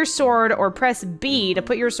 swing your sword or press B to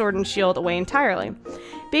put your sword and shield away entirely.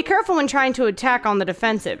 Be careful when trying to attack on the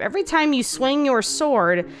defensive. Every time you swing your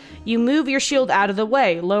sword, you move your shield out of the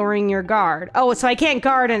way, lowering your guard. Oh, so I can't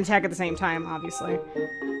guard and attack at the same time, obviously.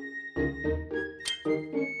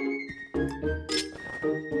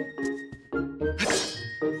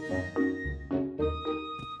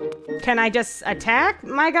 Can I just attack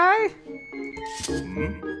my guy?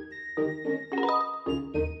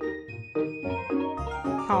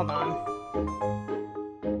 Hold on.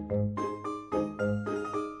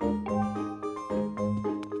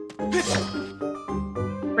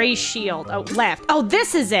 Raise shield. Oh, left. Oh,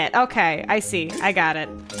 this is it. Okay, I see. I got it.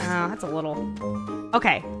 Oh, that's a little...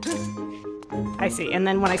 Okay. I see. And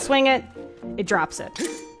then when I swing it, it drops it.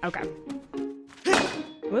 Okay.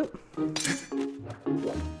 Whoop.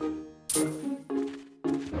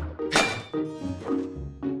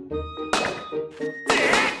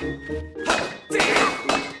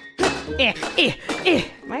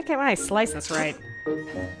 Why can't I slice this right?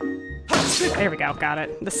 There we go, got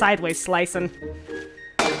it. The sideways slicing.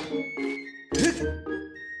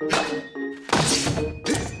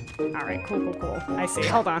 Alright, cool. I see.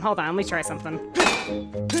 Hold on. Let me try something.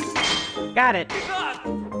 Got it. Ah!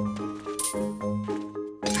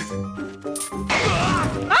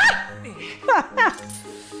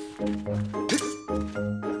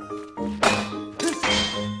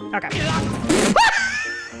 Okay.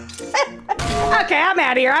 Okay, I'm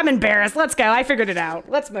out of here. I'm embarrassed. Let's go. I figured it out.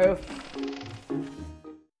 Let's move.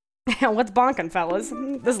 What's bonking, fellas?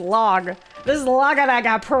 This log and I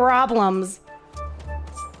got problems.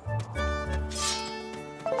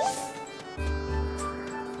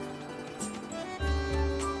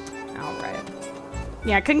 Alright.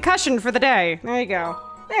 Yeah, concussion for the day. There you go.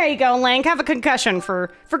 There you go, Link. Have a concussion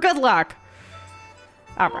for good luck.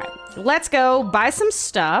 Alright. Let's go buy some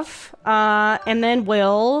stuff. And then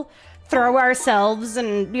we'll throw ourselves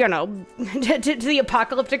and, you know, to the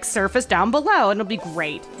apocalyptic surface down below, and it'll be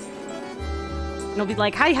great. And it'll be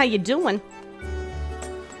like, hi, how you doing?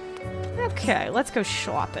 Okay, let's go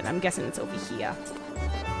shopping. I'm guessing it's over here.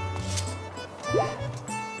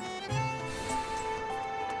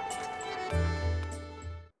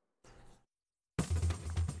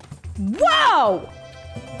 Whoa!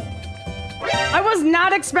 I was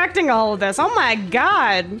not expecting all of this. Oh my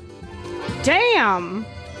god. Damn.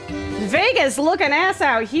 Vegas looking ass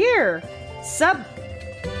out here. Oh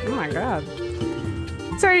my god.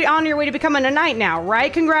 So you're on your way to becoming a knight now,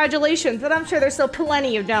 right? Congratulations, but I'm sure there's still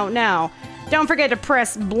plenty you don't know. Don't forget to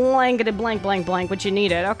press blankety blank blank blank when you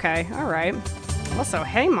need it. Okay, alright. Also,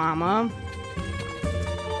 hey mama.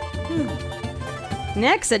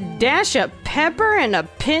 Next, a dash of pepper and a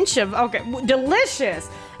pinch of, okay, delicious.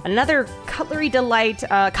 Another culinary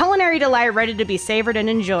delight ready to be savored and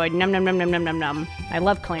enjoyed. Num num num num num num num. I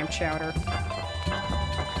love clam chowder.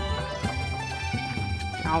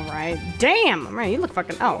 All right, damn, man, you look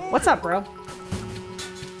fucking. Oh, what's up, bro?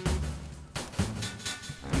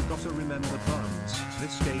 You gotta remember, Buns.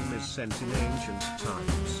 This game is set in ancient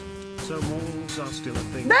times, so malls are still a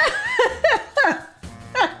thing.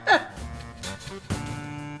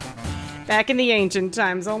 Back in the ancient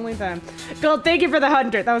times, only then. Gold, thank you for the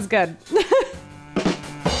 100. That was good.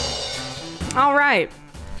 All right.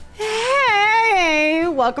 Hey,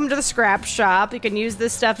 welcome to the scrap shop. You can use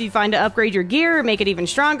this stuff you find to upgrade your gear or make it even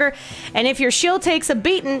stronger. And if your shield takes a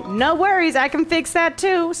beating, no worries, I can fix that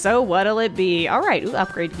too. So what'll it be? All right, ooh,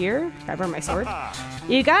 upgrade gear. Can I burn my sword?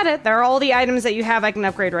 You got it. There are all the items that you have I can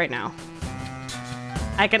upgrade right now.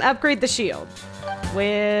 I can upgrade the shield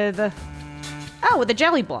with, oh, with a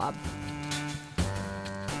jelly blob.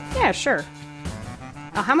 Yeah, sure.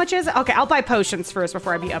 Oh, how much is it? Okay, I'll buy potions first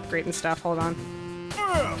before I be upgrading stuff. Hold on.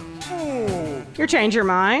 You change your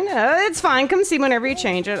mind? It's fine. Come see whenever you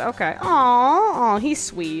change it. Okay. Aw, he's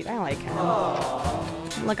sweet. I like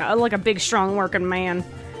him. Like a big, strong working man.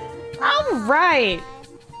 All right.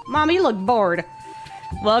 Mom, you look bored.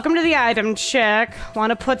 Welcome to the item check. Want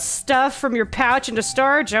to put stuff from your pouch into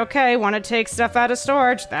storage? Okay. Want to take stuff out of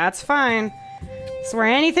storage? That's fine. Is there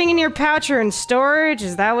anything in your pouch or in storage?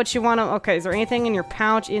 Is that what you want to... Okay, is there anything in your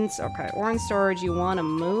pouch okay, or in storage you want to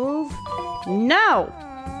move? No!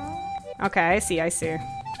 Okay, I see.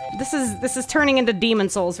 This is turning into Demon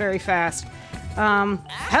Souls very fast.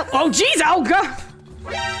 Oh, jeez! Oh, God!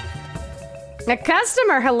 A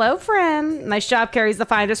customer! Hello, friend. My shop carries the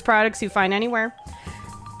finest products you find anywhere.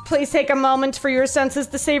 Please take a moment for your senses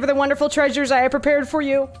to savor the wonderful treasures I have prepared for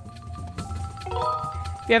you.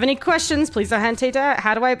 If you have any questions, please don't hesitate to...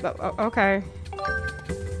 How do I... Okay.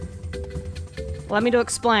 Let me to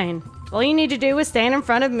explain. All you need to do is stand in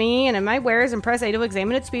front of me and in my wares and press A to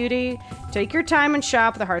examine its beauty. Take your time and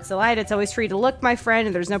shop. The heart's delight. It's always free to look, my friend,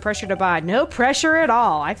 and there's no pressure to buy. No pressure at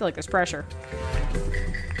all. I feel like there's pressure.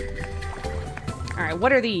 All right,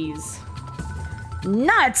 what are these?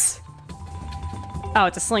 Nuts! Oh,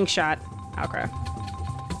 it's a slingshot. Okay.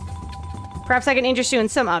 Perhaps I can interest you in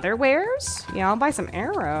some other wares? Yeah, I'll buy some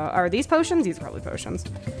arrow. Are these potions? These are probably potions.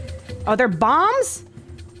 Oh, they're bombs?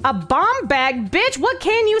 A bomb bag? Bitch, what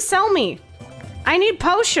can you sell me? I need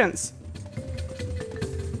potions.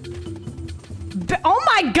 Oh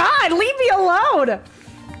my God, leave me alone.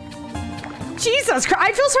 Jesus Christ,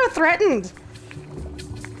 I feel so threatened.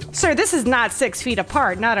 Sir, this is not 6 feet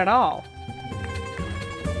apart, not at all.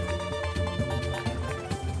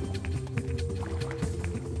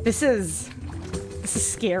 This is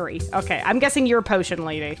scary. Okay, I'm guessing you're a potion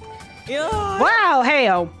lady. Yeah. Wow,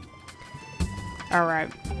 hey-o. All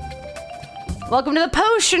right. Welcome to the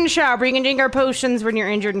potion shop where you can drink our potions when you're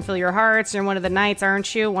injured and fill your hearts. You're one of the knights,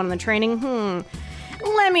 aren't you? One of the training?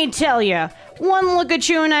 Let me tell you. One look at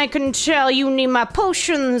you and I can tell you need my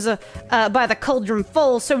potions by the cauldron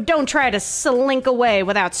full, so don't try to slink away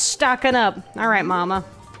without stocking up. All right, mama.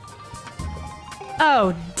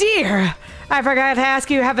 Oh, dear. I forgot to ask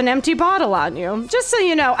you have an empty bottle on you. Just so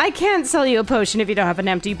you know, I can't sell you a potion if you don't have an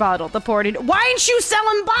empty bottle. The ported. Why ain't you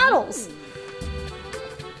selling bottles?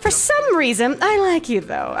 For some reason, I like you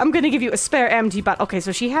though. I'm gonna give you a spare empty bottle. Okay,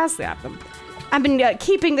 so she has that. I've been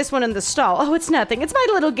keeping this one in the stall. Oh, it's nothing. It's my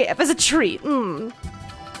little gift as a treat. You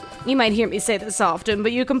might hear me say this often,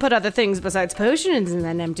 but you can put other things besides potions in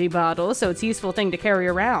that empty bottle, so it's a useful thing to carry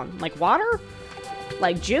around. Like water?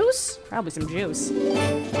 Like juice? Probably some juice.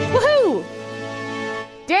 Woohoo!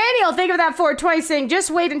 Daniel, think of that 420 saying, just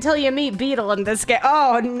wait until you meet Beetle in this game.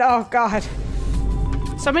 Oh, no, God.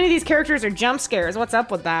 So many of these characters are jump scares. What's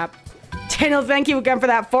up with that? Daniel, thank you again for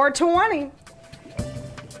that 420.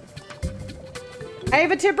 I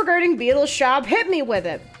have a tip regarding Beetle's shop. Hit me with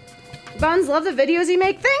it. Buns, love the videos you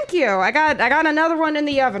make. Thank you. I got another one in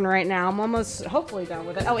the oven right now. I'm almost, hopefully done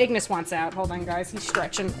with it. Oh, Ignis wants out. Hold on, guys. He's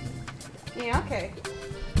stretching. Yeah, okay.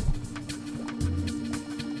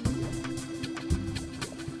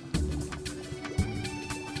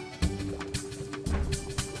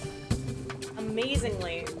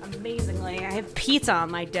 Amazingly, I have pizza on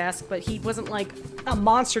my desk, but he wasn't like a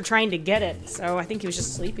monster trying to get it, so I think he was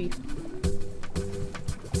just sleepy.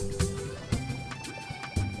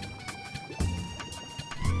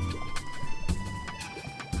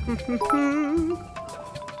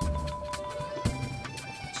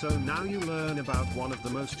 So now you learn about one of the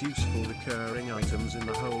most useful recurring items in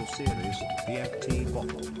the whole series, the empty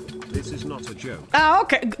bottle. This is not a joke. Oh,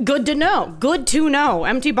 okay. Good to know. Good to know.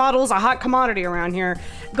 Empty bottles, a hot commodity around here.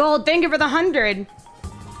 Gold, thank you for the 100.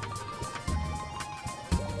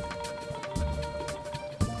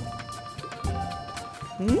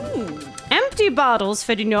 Empty bottles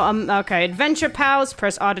fit in your, okay. Adventure pals,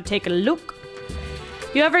 press R to take a look.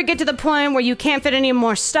 If you ever get to the point where you can't fit any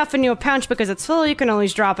more stuff in your pouch because it's full, you can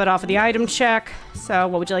always drop it off of the item check. So,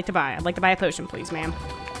 what would you like to buy? I'd like to buy a potion, please, ma'am.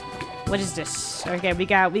 What is this? Okay, we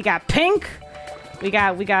got pink.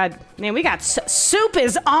 Man, soup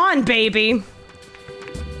is on, baby.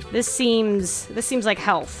 This seems like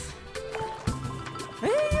health.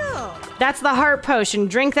 That's the heart potion.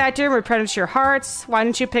 Drink that to replenish your hearts. Why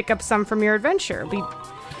don't you pick up some from your adventure?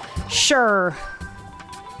 Sure.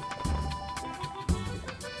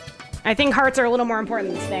 I think hearts are a little more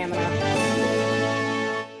important than stamina.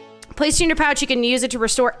 Placed in your pouch, you can use it to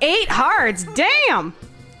restore 8 hearts. Damn!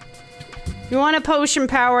 If you want a potion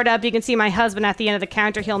powered up, you can see my husband at the end of the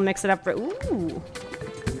counter. He'll mix it up for... Ooh.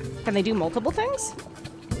 Can they do multiple things?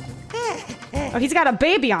 Oh, he's got a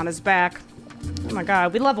baby on his back. Oh my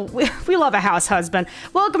God, we love a house husband.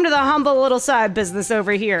 Welcome to the humble little side business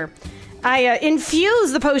over here. I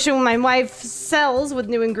infuse the potion my wife sells with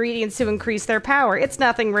new ingredients to increase their power. It's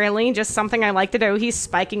nothing really, just something I like to do. He's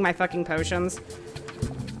spiking my fucking potions.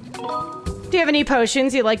 Do you have any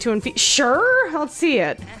potions you'd like to infuse? Sure, let's see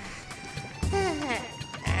it.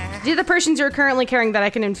 Do the potions you're currently carrying that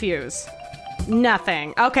I can infuse?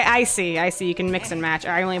 Nothing. Okay, I see. I see. You can mix and match.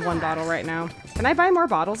 I only have one bottle right now. Can I buy more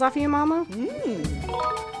bottles off of you, Mama?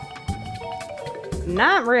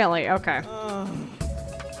 Not really. Okay.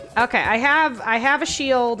 Okay, I have a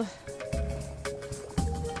shield.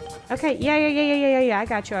 Okay, yeah. I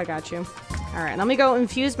got you. All right, let me go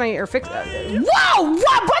infuse my or fix. Whoa!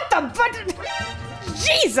 What the?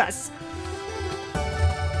 Jesus!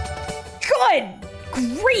 Good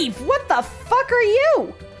grief! What the fuck are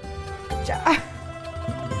you?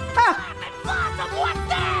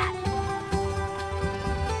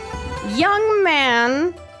 Young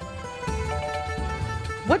man.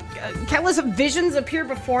 What? Countless visions appear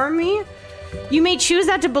before me? You may choose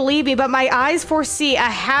not to believe me, but my eyes foresee a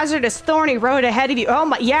hazardous, thorny road ahead of you. Oh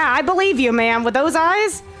my, yeah, I believe you, man. With those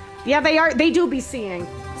eyes? Yeah, they do be seeing.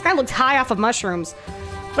 This guy looks high off of mushrooms.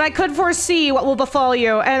 But I could foresee what will befall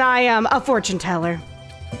you, and I am a fortune teller.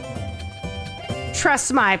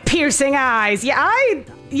 Trust my piercing eyes.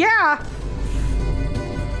 Yeah.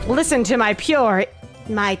 Listen to my pure,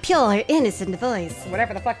 innocent voice.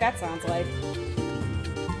 Whatever the fuck that sounds like.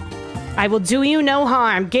 I will do you no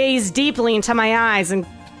harm. Gaze deeply into my eyes and...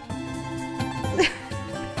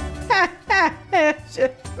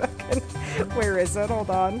 Where is it? Hold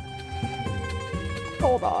on.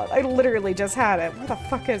 I literally just had it. Where the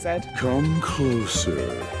fuck is it? Come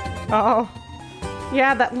closer. Oh.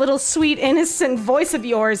 Yeah, that little sweet innocent voice of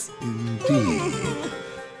yours. Indeed.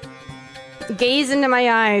 Gaze into my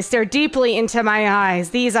eyes. Stare deeply into my eyes.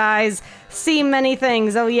 These eyes see many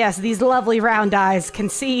things. Oh yes, these lovely round eyes can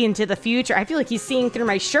see into the future. I feel like he's seeing through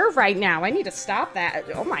my shirt right now. I need to stop that.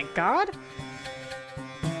 Oh my god.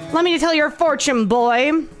 Let me tell your fortune,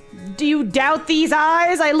 boy. Do you doubt these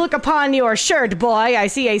eyes? I look upon your shirt, boy. I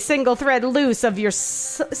see a single thread loose of your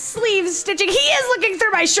sleeve stitching. He is looking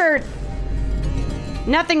through my shirt.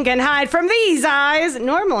 Nothing can hide from these eyes.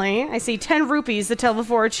 Normally, I see 10 rupees to tell the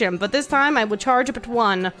fortune, but this time I will charge but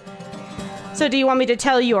 1. So do you want me to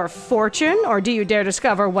tell your fortune, or do you dare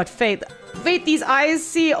discover what fate these eyes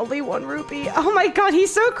see? Only 1 rupee. Oh my god,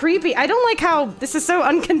 he's so creepy. I don't like how this is so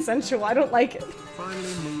unconsensual. I don't like it.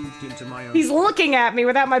 Finally moved into my own. He's looking at me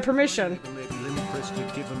without my permission.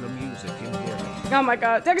 Oh my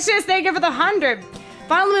god. Dexterous, thank you for the 100.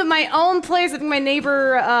 Finally moved my own place. I think my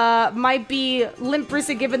neighbor might be Limp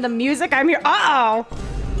Bizkit given the music. I'm here. Uh-oh.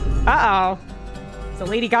 So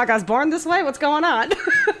Lady Gaga's born this way? What's going on?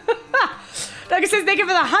 Like I said, thank you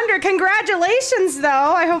for the 100. Congratulations, though.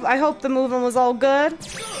 I hope the movement was all good.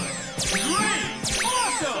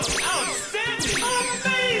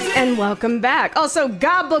 And welcome back. Also,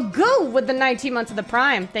 Gabagoo with the 19 months of the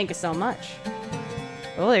Prime. Thank you so much.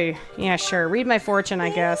 Really? Yeah, sure. Read my fortune,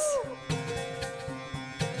 I guess.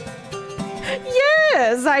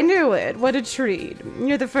 Yes, I knew it. What a treat.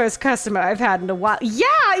 You're the first customer I've had in a while. Yeah,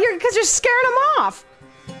 because you're scaring them off.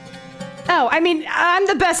 Oh, I mean, I'm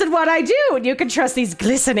the best at what I do, and you can trust these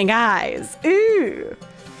glistening eyes. Ooh.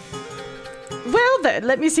 Well then,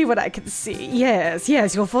 let me see what I can see. Yes,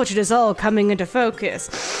 your fortune is all coming into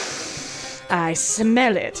focus. I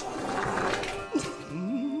smell it.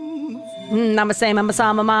 Mama say, mama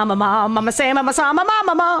sa, mama, mama say, mama sa,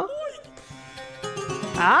 mama.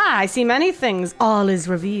 Ah, I see many things. All is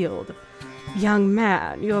revealed. Young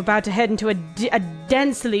man, you're about to head into a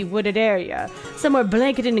densely wooded area. Somewhere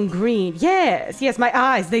blanketed in green. Yes, my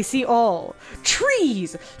eyes, they see all.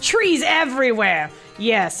 Trees everywhere.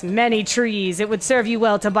 Yes, many trees. It would serve you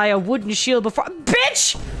well to buy a wooden shield before—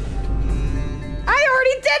 Bitch! I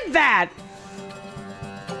already did that!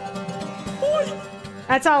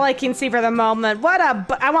 That's all I can see for the moment.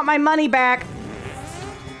 I want my money back.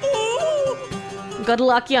 Good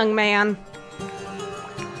luck, young man.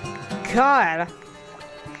 God.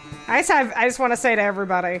 I just want to say to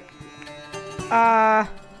everybody. Oh,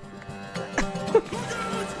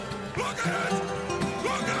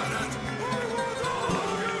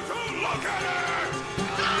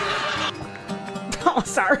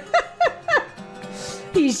 sorry.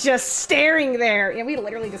 He's just staring there. Yeah, we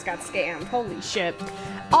literally just got scammed. Holy shit.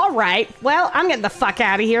 All right. Well, I'm getting the fuck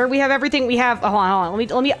out of here. We have everything we have. Oh, hold on.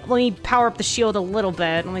 Let me power up the shield a little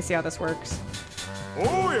bit. Let me see how this works.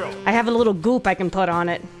 Oh, yeah. I have a little goop I can put on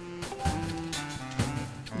it.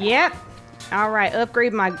 Yep. All right.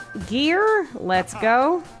 Upgrade my gear. Let's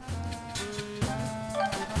go.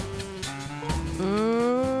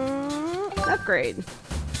 Upgrade.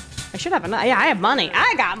 should have enough. Yeah, I have money.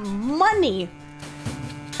 I got money.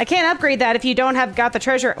 I can't upgrade that if you don't have got the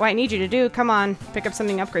treasure. What I need you to do, come on, pick up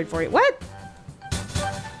something to upgrade for you. What?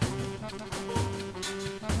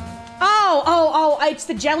 Oh, it's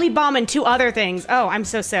the jelly bomb and 2 other things. Oh, I'm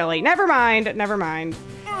so silly. Never mind, never mind.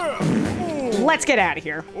 Let's get out of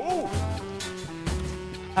here.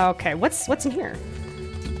 Okay, what's in here?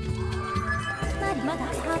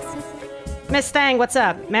 Miss Thang, what's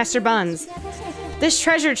up? Master Buns. This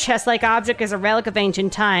treasure chest-like object is a relic of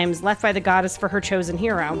ancient times, left by the goddess for her chosen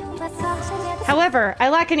hero. However, I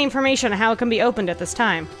lack any information on how it can be opened at this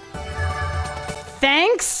time.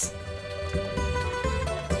 Thanks?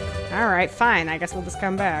 Alright, fine. I guess we'll just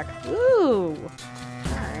come back. Ooh!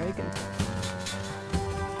 Alright, we can...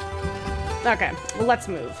 Okay, well, let's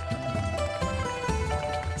move.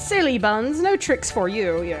 Silly Buns, no tricks for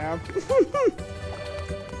you, yeah.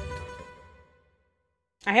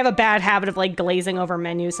 I have a bad habit of, like, glazing over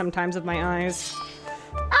menus sometimes with my eyes.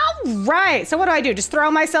 Alright, so what do I do? Just throw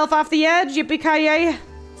myself off the edge? Yippee-ki-yay?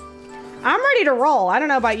 I'm ready to roll. I don't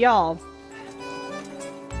know about y'all.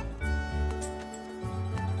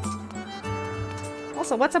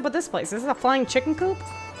 Also, what's up with this place? Is this a flying chicken coop?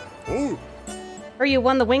 Oh. Or you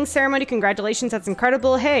won the wing ceremony? Congratulations, that's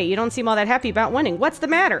incredible. Hey, you don't seem all that happy about winning. What's the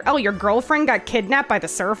matter? Oh, your girlfriend got kidnapped by the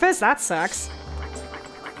surface? That sucks.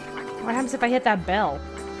 What happens if I hit that bell?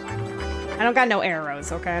 I don't got no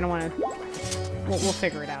arrows, okay? I don't want to... We'll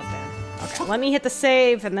figure it out then. Okay, let me hit the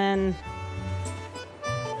save, and then...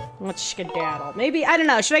 Let's skedaddle. Maybe, I don't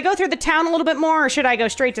know, should I go through the town a little bit more, or should I go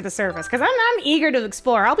straight to the surface? Because I'm eager to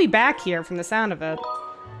explore. I'll be back here from the sound of it.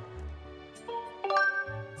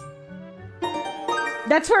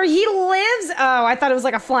 That's where he lives? Oh, I thought it was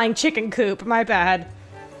like a flying chicken coop. My bad.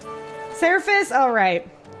 Surface? All right.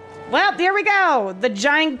 Well, there we go. The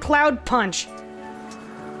giant cloud punch.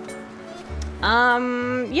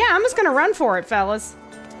 Yeah, I'm just gonna run for it, fellas.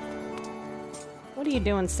 What are you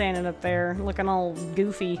doing standing up there, looking all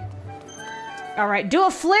goofy? All right, do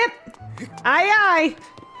a flip. Aye, aye.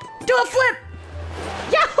 Do a flip.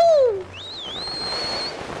 Yahoo!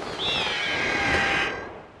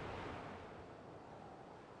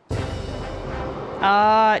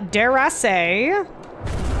 Dare I say? To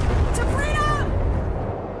freedom!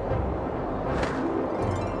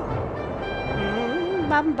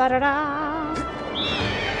 Ba-da-da.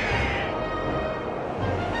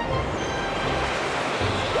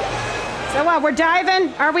 So what, we're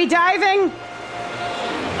diving? Are we diving?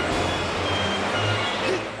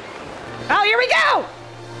 Oh, here we go!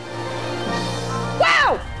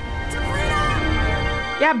 Wow! To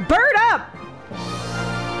freedom! Yeah, bird up!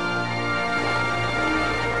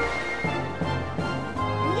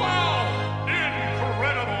 Wow!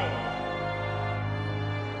 Incredible!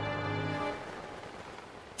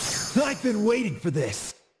 I've been waiting for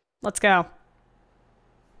this. Let's go.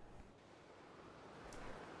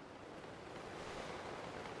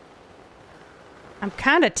 I'm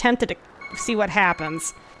kind of tempted to see what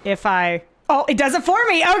happens if I... Oh, it does it for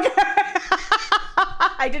me! Okay!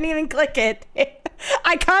 I didn't even click it.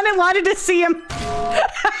 I kind of wanted to see him.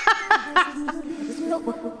 I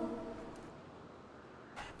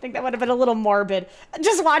think that would have been a little morbid.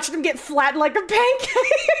 Just watched him get flattened like a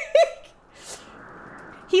pancake.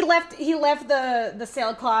 He left the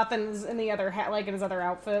sailcloth in the other hat, like in his other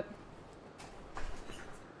outfit.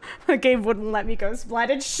 The game wouldn't let me go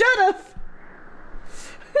splat. It should have.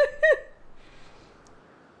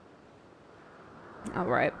 All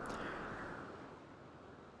right.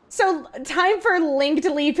 So, time for Link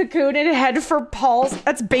to leave Cocoon and head for Paul's.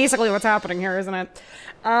 That's basically what's happening here, isn't it?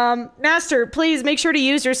 Master, please make sure to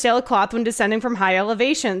use your sailcloth when descending from high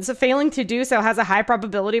elevations. Failing to do so has a high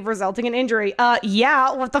probability of resulting in injury.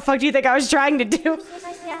 Yeah, what the fuck do you think I was trying to do?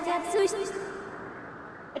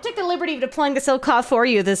 I took the liberty of deploying the sailcloth for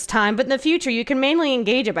you this time, but in the future you can mainly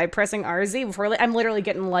engage it by pressing RZ before I'm literally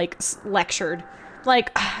getting, like, lectured.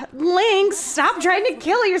 Like, Link, stop trying to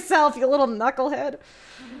kill yourself, you little knucklehead.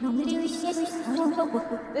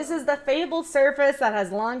 This is the fabled surface that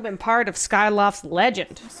has long been part of Skyloft's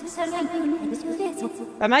legend.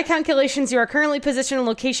 By my calculations, you are currently positioned in a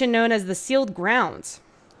location known as the Sealed Grounds.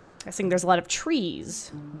 I think there's a lot of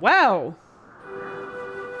trees. Wow!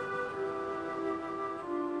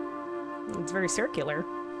 It's very circular.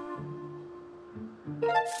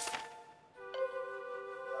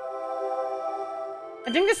 I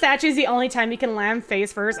think the statue is the only time you can land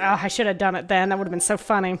face first. Oh, I should have done it then. That would have been so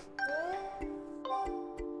funny.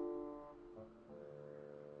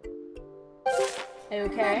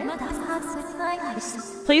 Okay.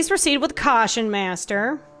 Please proceed with caution,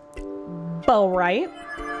 Master. Bow right.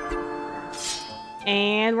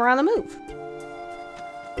 And we're on the move.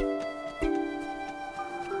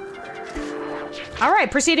 All right,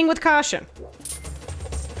 proceeding with caution.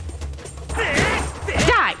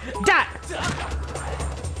 Die! Die!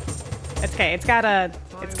 It's okay, it's got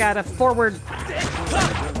a forward...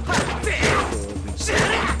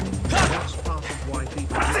 That's part of why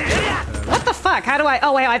people What the fuck? How do I...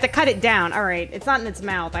 Oh, wait, I have to cut it down. All right, it's not in its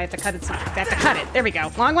mouth. I have to cut it. I have to cut it. There we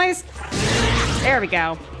go. Long ways? There we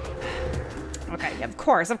go. Okay, of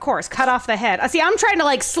course. Cut off the head. See, I'm trying to,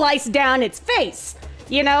 like, slice down its face.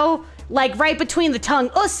 You know? Like, right between the tongue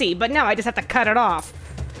ussy. But no, I just have to cut it off.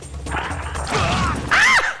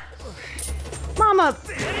 Ah! Mama.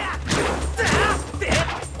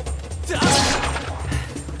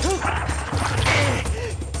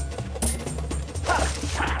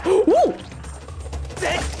 Woo!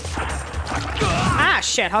 Ah,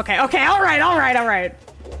 shit. Okay, all right.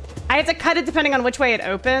 I have to cut it depending on which way it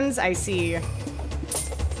opens. I see.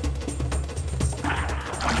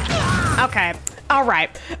 Okay. All right.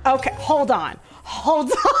 Okay, hold on.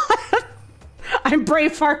 I'm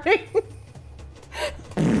bravehearting.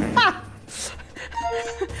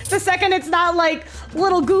 The second it's not like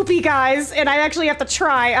little goopy guys and I actually have to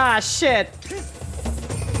try. Ah, shit.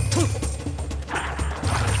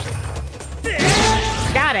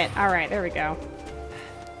 Got it. All right, there we go.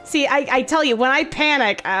 See, I tell you, when I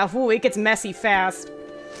panic, it gets messy fast.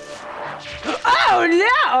 Oh,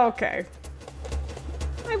 no! Okay.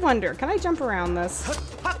 I wonder, can I jump around this?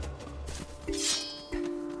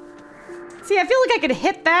 See, I feel like I could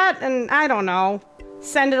hit that and, I don't know,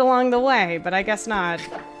 send it along the way, but I guess not.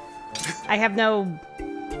 I have no...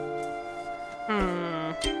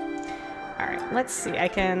 Alright, let's see, I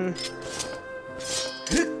can...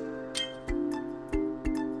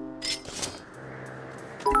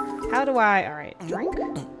 How do I... Alright, drink?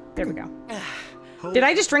 There we go. Did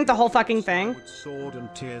I just drink the whole fucking thing? Sword and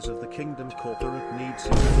Tears of the Kingdom Corporate needs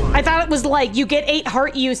I thought it was like, you get 8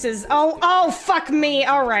 heart uses. Oh, fuck me.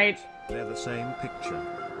 Alright. They're the same picture.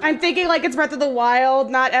 I'm thinking like it's Breath of the Wild,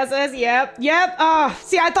 not SS. Yep. Oh,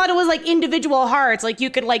 see, I thought it was like individual hearts. Like you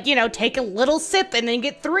could like, you know, take a little sip and then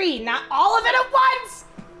get 3, not all of it at once.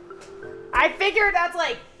 I figured that's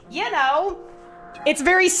like, you know, it's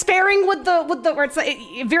very sparing with the, or it's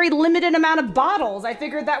a very limited amount of bottles. I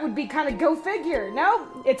figured that would be kind of go figure. No,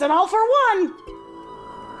 it's an all for one.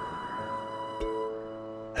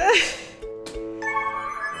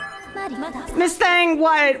 Miss Thang,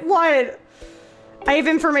 what? I have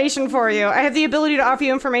information for you. I have the ability to offer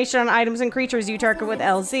you information on items and creatures you target with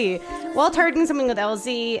LZ. While targeting something with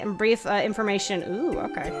LZ and brief information. Ooh,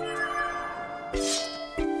 okay.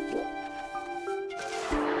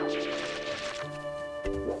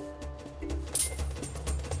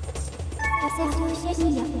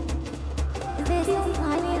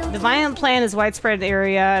 The violent plant is widespread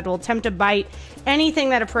area. It will attempt to bite anything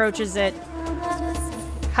that approaches it.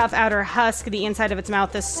 Tough outer husk, the inside of its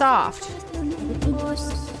mouth is soft.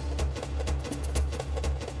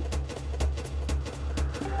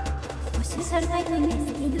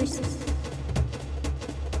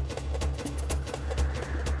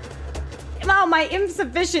 Oh, my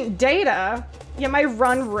insufficient data. Yeah, my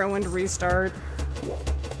run ruined restart.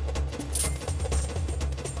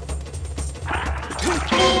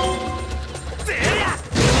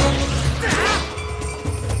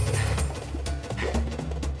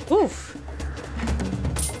 Oof.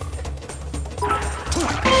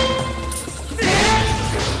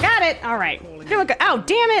 Got it. All right. Doing good. Oh,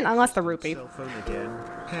 damn it. Unless the rupee. Cell phone again.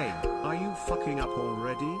 Hey, are you fucking up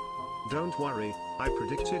already? Don't worry. I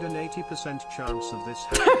predicted an 80% chance of this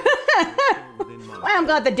happening. Well, I'm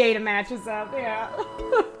glad the data matches up. Yeah.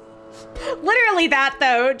 Literally that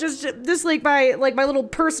though, just like my little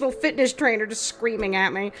personal fitness trainer just screaming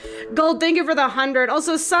at me. Gold, thank you for the 100.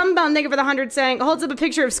 Also, Sunbound, thank you for the 100, saying holds up a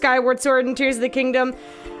picture of Skyward Sword and Tears of the Kingdom.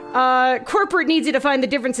 Corporate needs you to find the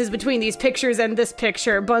differences between these pictures and this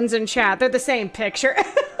picture. Buns in chat, they're the same picture.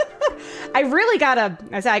 I really gotta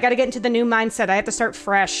get into the new mindset. I have to start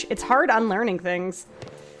fresh. It's hard unlearning things.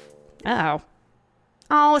 Uh-oh.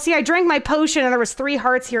 Oh, see, I drank my potion and there was 3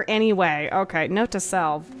 hearts here anyway. Okay, note to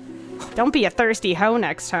self. Don't be a thirsty hoe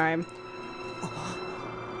next time.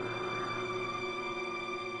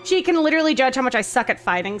 She can literally judge how much I suck at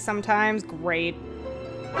fighting sometimes. Great.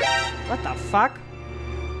 What the fuck?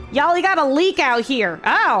 Y'all, you got a leak out here.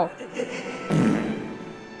 Oh.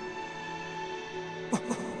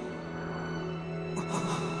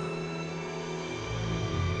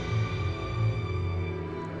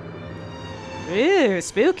 Ooh,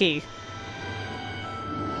 spooky.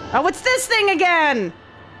 Oh, what's this thing again?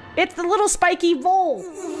 It's the little spiky vole.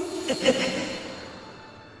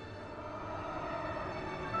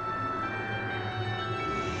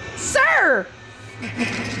 Sir!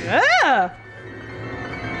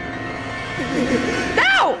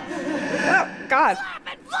 No! Oh, God.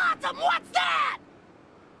 What's that?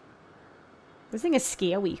 This thing is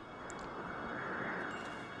scary.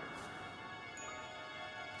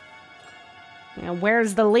 Yeah,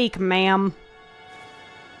 where's the leak, ma'am?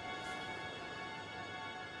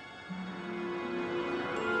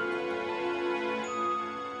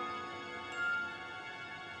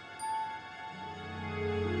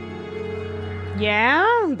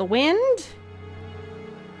 Yeah, the wind?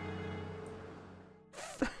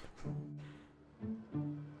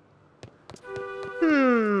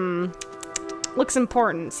 Looks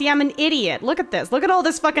important. See, I'm an idiot. Look at this. Look at all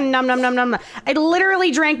this fucking num num num num. I literally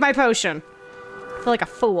drank my potion. I feel like a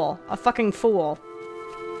fool. A fucking fool.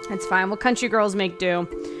 It's fine. Well, country girls make do.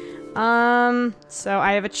 So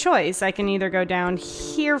I have a choice. I can either go down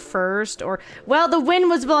here first or... Well, the wind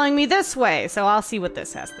was blowing me this way, so I'll see what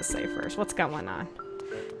this has to say first. What's going on?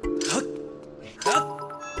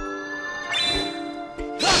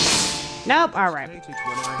 Nope. All right.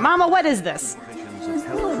 Mama, what is this? Visions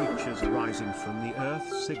of hell creatures arising from the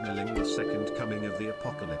earth, signaling the second coming of the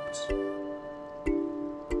apocalypse.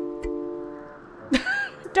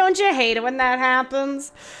 Don't you hate it when that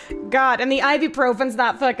happens? God, and the ibuprofen's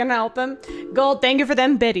not fucking helping. Gold, thank you for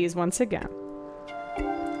them biddies once again.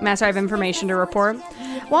 Master, I have information to report.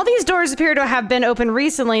 While these doors appear to have been opened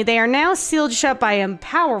recently, they are now sealed shut by a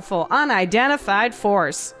powerful, unidentified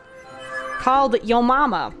force. Called Yo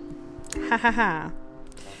Mama. Ha ha ha.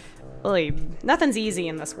 Really, nothing's easy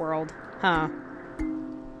in this world, huh?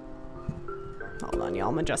 Hold on, y'all,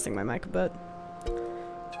 I'm adjusting my mic a bit.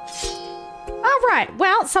 Alright,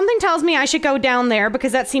 well, something tells me I should go down there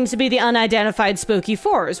because that seems to be the unidentified spooky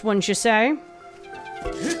force, wouldn't you say?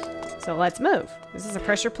 So let's move. Is this a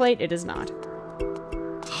pressure plate? It is not.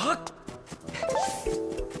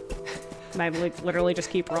 Can I literally just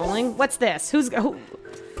keep rolling? What's this? Who?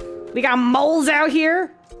 We got moles out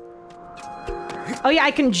here? Oh yeah,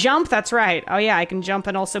 I can jump, that's right. Oh yeah, I can jump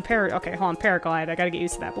and also okay, hold on, paraglide. I gotta get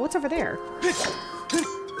used to that. But what's over there?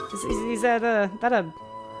 Is that a...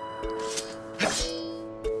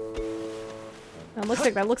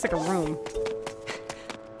 That looks like a room.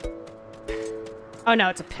 Oh no,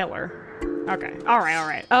 it's a pillar. Okay. Alright,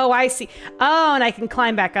 alright. Oh, I see. Oh, and I can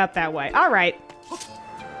climb back up that way. Alright.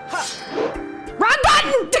 Wrong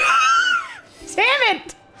button! Damn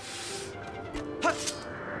it!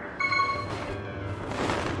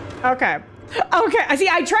 Okay. Okay. I see,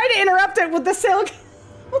 I tried to interrupt it with the silk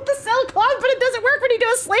cloth, but it doesn't work when you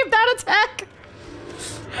do a slave down attack.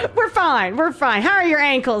 We're fine. We're fine. How are your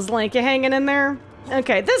ankles, Link? You hanging in there?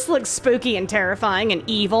 Okay, this looks spooky and terrifying and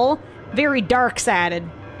evil. Very dark-sided.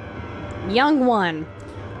 Young one.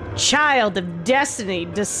 Child of destiny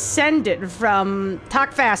descended from...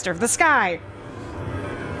 Talk faster. The sky.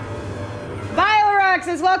 Violarox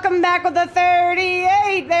is welcome back with the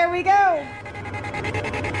 38. There we go.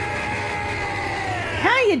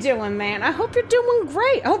 How you doing, man? I hope you're doing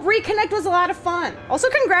great. I hope Reconnect was a lot of fun. Also,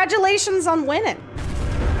 congratulations on winning.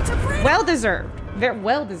 Well deserved. Very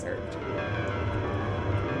well deserved.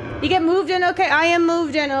 You get moved in okay? I am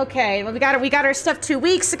moved in okay. Well, we got our stuff 2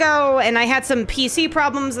 weeks ago, and I had some PC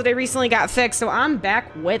problems that I recently got fixed, so I'm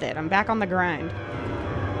back with it. I'm back on the grind.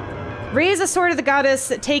 Raise the sword of the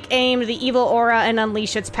goddess, take aim to the evil aura, and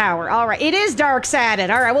unleash its power. Alright, it is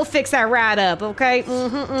dark-sided. Alright, we'll fix that right up, okay?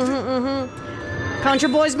 Country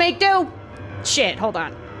boys make do. Shit, hold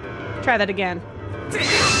on. Try that again.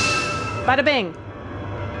 Bada bing.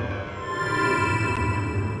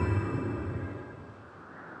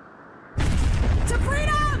 To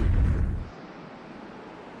freedom!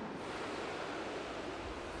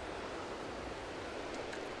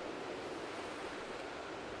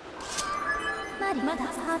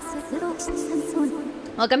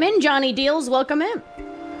 Welcome in, Johnny Deals. Welcome in.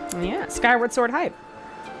 Yeah, Skyward Sword hype.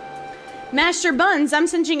 Master Buns, I'm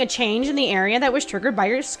sensing a change in the area that was triggered by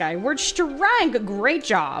your Skyward Strike. Great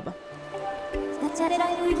job.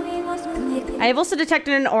 I have also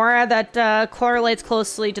detected an aura that correlates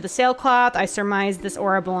closely to the sailcloth. I surmise this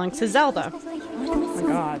aura belongs to Zelda. Oh my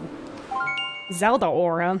god. Zelda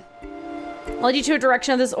aura. I'll lead you to a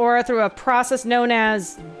direction of this aura through a process known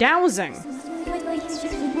as dowsing.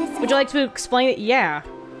 Would you like to explain it? Yeah.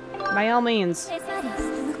 By all means.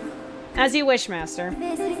 As you wish, Master.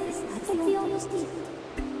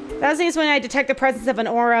 Dowsing is when I detect the presence of an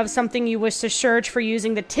aura of something you wish to search for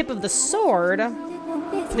using the tip of the sword.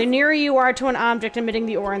 The nearer you are to an object emitting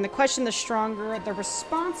the aura in the question, the stronger the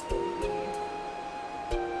response will be.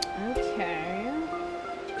 Okay.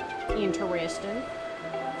 Interesting.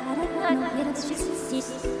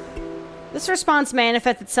 This response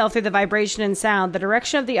manifests itself through the vibration and sound. The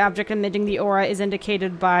direction of the object emitting the aura is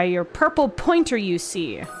indicated by your purple pointer you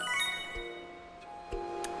see.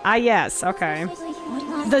 Ah, yes, okay.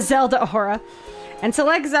 The Zelda aura. And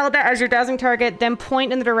select Zelda as your dowsing target, then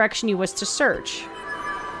point in the direction you wish to search.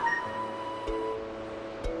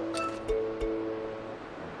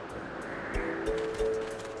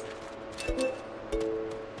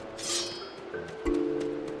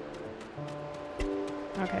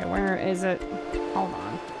 Okay, where is it? Hold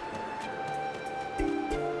on.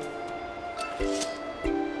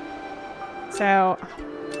 So,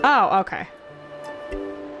 oh, okay.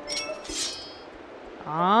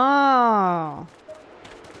 Oh.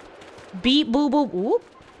 Beep, boo, boo, whoop.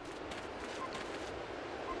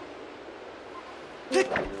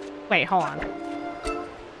 Wait, hold on.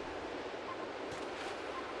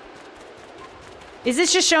 Is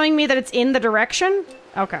this just showing me that it's in the direction?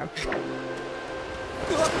 Okay.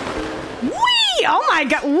 Whee! Oh my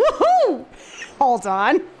god! Woohoo! Hold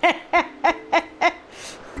on.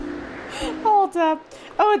 Hold up.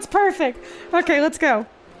 Oh, it's perfect. Okay, let's go.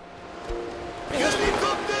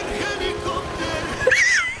 Helicopter, helicopter.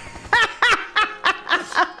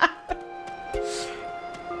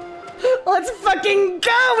 Let's fucking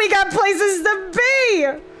go! We got places to be!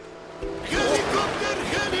 Helicopter,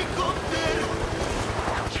 helicopter.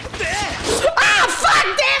 Ah, fuck!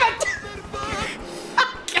 Damn it!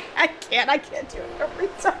 I can't do it every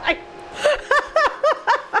time.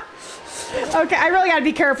 Okay, I really gotta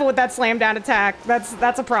be careful with that slam down attack.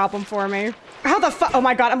 That's a problem for me. How the fuck? Oh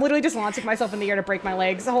my god, I'm literally just launching myself in the air to break my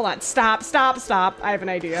legs. Hold on, stop, stop, stop. I have an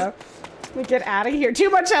idea. Let me get out of here.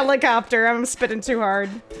 Too much helicopter. I'm spitting too hard.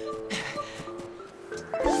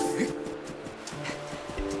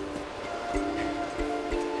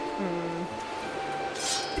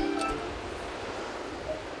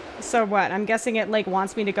 So what? I'm guessing it, like,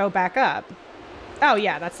 wants me to go back up. Oh,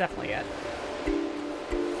 yeah, that's definitely it.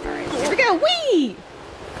 Alright, here we go. Whee!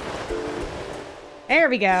 There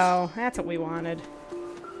we go. That's what we wanted.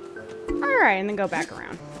 Alright, and then go back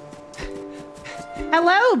around.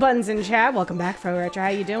 Hello, Buns in chat. Welcome back, Fro Retro. How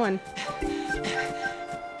you doing?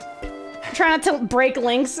 Try not to break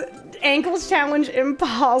Link's ankles challenge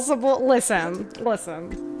impossible. Listen.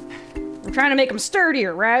 I'm trying to make them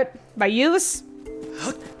sturdier, right? By use?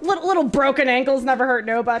 Little broken ankles never hurt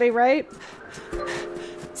nobody, right?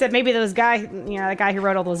 Except maybe those guy, you know, the guy who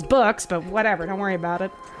wrote all those books, but whatever, don't worry about it.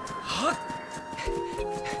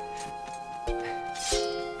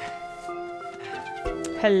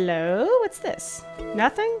 Hello? What's this?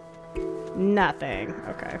 Nothing? Nothing.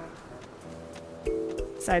 Okay.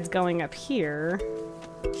 Besides going up here.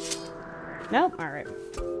 Nope. Alright.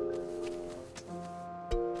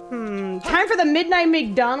 Time for the Midnight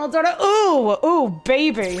McDonald's order. Ooh! Ooh,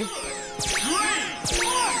 baby.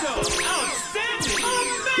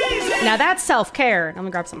 Now that's self-care. I'm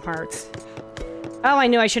gonna grab some hearts. Oh, I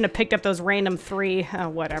knew I shouldn't have picked up those random 3. Oh,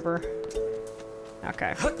 whatever.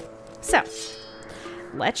 Okay. So,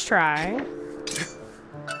 let's try.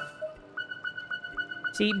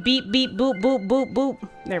 See, beep, beep, boop, boop, boop, boop.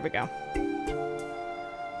 There we go.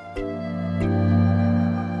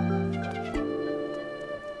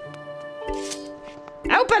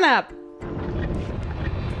 Open up!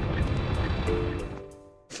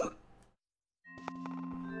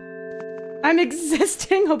 I'm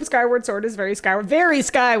existing. Hope Skyward Sword is very Skyward. Very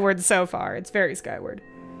Skyward so far. It's very Skyward.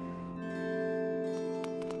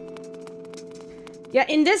 Yeah,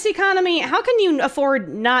 in this economy, how can you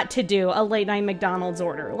afford not to do a late night McDonald's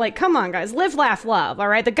order? Like, come on, guys. Live, laugh, love, all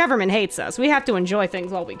right? The government hates us. We have to enjoy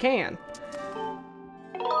things while we can.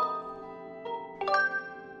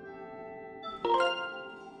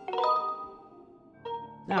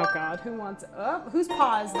 Oh god, who wants... Oh, whose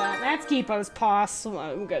paw is that? That's Kipo's paw.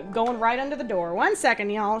 Going right under the door. 1 second,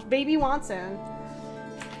 y'all. Baby wants in.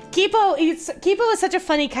 Kipo is such a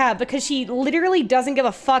funny cat because she literally doesn't give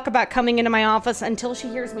a fuck about coming into my office until she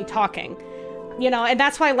hears me talking. You know, and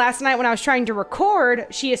that's why last night when I was trying to record,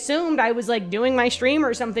 she assumed I was like doing my stream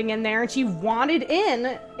or something in there and she wanted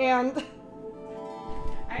in and...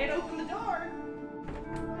 I had opened the door.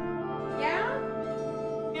 Yeah?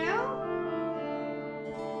 Yeah?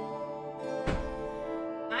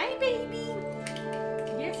 Hi, baby.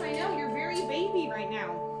 Yes, I know. You're very baby right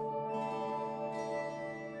now.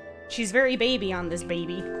 She's very baby on this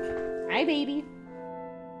baby. Hi, baby.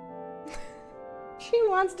 She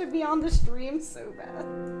wants to be on the stream so bad.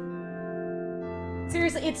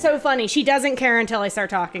 Seriously, it's so funny. She doesn't care until I start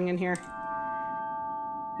talking in here.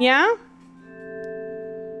 Yeah?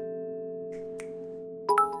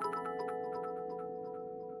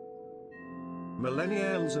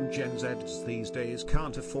 Millennials and Gen Zs these days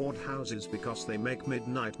can't afford houses because they make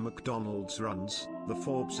midnight McDonald's runs, the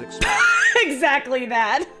Forbes explained. Exactly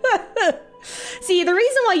that. See, the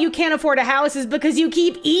reason why you can't afford a house is because you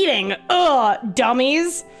keep eating. Ugh,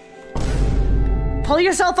 dummies. Pull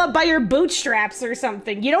yourself up by your bootstraps or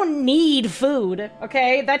something. You don't need food,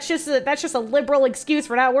 okay? That's just a liberal excuse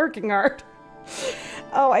for not working hard.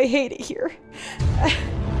 Oh, I hate it here.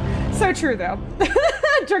 So true, though.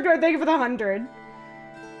 Drugdor, thank you for the 100.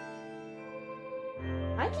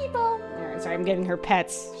 Hi, Kipo. Alright, sorry, I'm getting her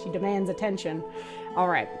pets. She demands attention.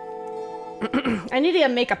 Alright. I need to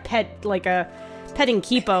make a pet, like a petting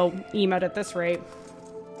Kipo emote at this rate.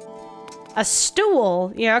 A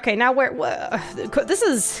stool? Yeah, okay, now where... this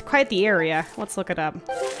is quite the area. Let's look it up.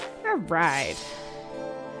 Alright.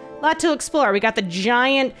 Lot to explore. We got the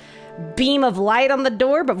giant beam of light on the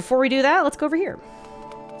door, but before we do that, let's go over here.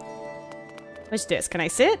 What's this? Can I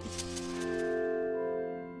sit?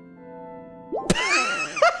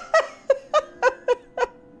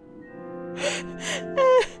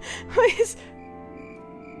 Please.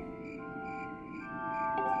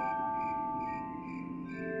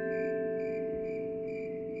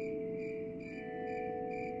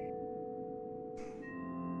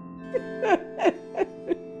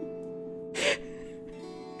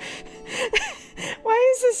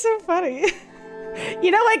 Why is this so funny?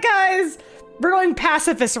 You know what, guys? We're going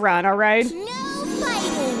pacifist run, all right? No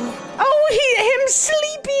fighting. Oh, him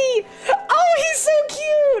sleepy. Oh, he's so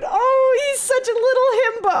cute. Oh, he's such a little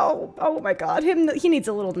himbo. Oh my God, he needs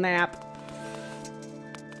a little nap.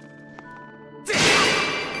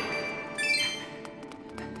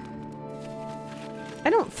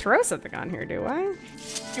 I don't throw something on here, do I?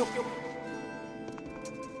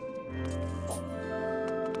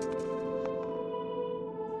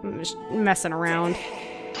 I'm just messing around.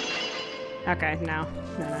 Okay, no.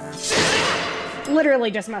 Literally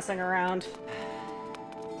just messing around.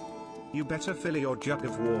 You better fill your jug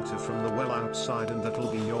of water from the well outside and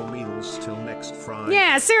that'll be your meals till next Friday.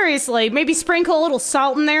 Yeah, seriously. Maybe sprinkle a little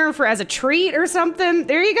salt in there as a treat or something.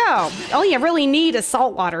 There you go. All you really need is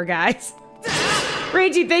salt water, guys.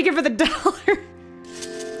 Reggie, thank you for the $1.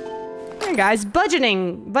 Hey guys,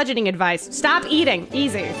 budgeting advice. Stop eating.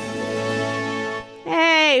 Easy.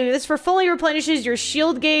 Hey, this for fully replenishes your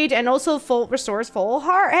shield gauge and also restores full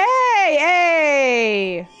heart.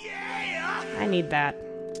 Hey! I need that.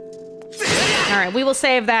 Alright, we will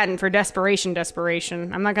save that and for desperation.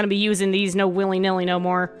 I'm not gonna be using these no willy-nilly no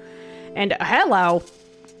more. And hello.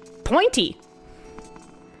 Pointy.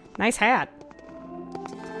 Nice hat.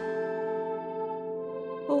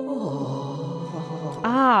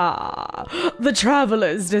 Ah, the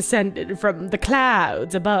travelers descended from the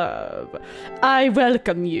clouds above. I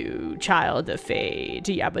welcome you, child of fate.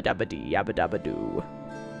 Yabba dabba dee, yabba dabba doo.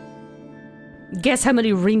 Guess how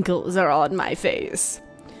many wrinkles are on my face?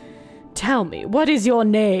 Tell me, what is your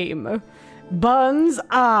name? Buns?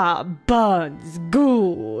 Ah, Buns.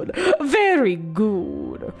 Good. Very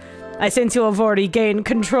good. I sense you have already gained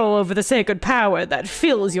control over the sacred power that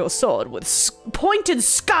fills your sword with pointed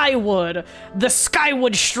skyward. The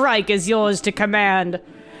skyward strike is yours to command.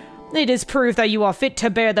 It is proof that you are fit to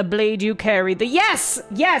bear the blade you carry. Yes,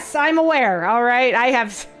 I'm aware, all right? I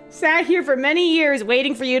have sat here for many years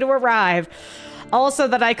waiting for you to arrive. Also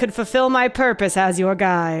that I could fulfill my purpose as your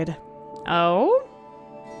guide. Oh?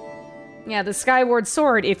 Yeah, the skyward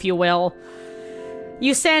sword, if you will.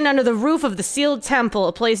 You stand under the roof of the sealed temple,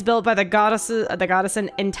 a place built by the goddess an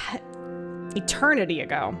eternity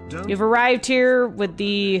ago. You've arrived here with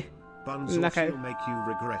the... Buns will make you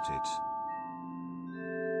regret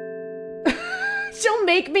it. She'll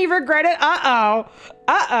make me regret it? Uh-oh.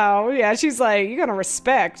 Uh-oh. Yeah, she's like, you gotta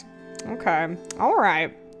respect. Okay.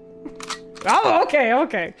 Alright. Oh,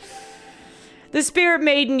 okay. The spirit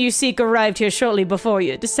maiden you seek arrived here shortly before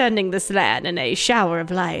you, descending this land in a shower of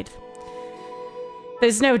light.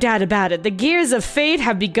 There's no doubt about it. The gears of fate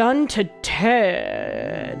have begun to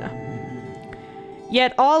turn.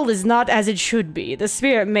 Yet all is not as it should be. The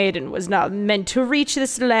spirit maiden was not meant to reach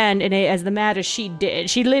this land as the matter she did.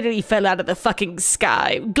 She literally fell out of the fucking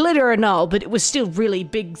sky. Glitter and all, but it was still really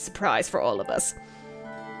big surprise for all of us.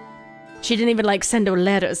 She didn't even, like, send a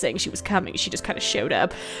letter saying she was coming. She just kind of showed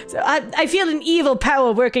up. So I feel an evil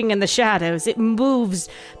power working in the shadows. It moves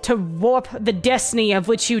to warp the destiny of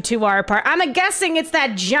which you two are a part. I'm guessing it's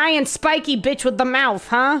that giant spiky bitch with the mouth,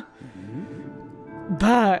 huh?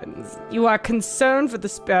 Buns, you are concerned for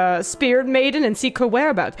the spirit maiden and seek her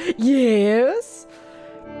whereabouts. Yes?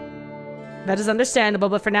 That is understandable,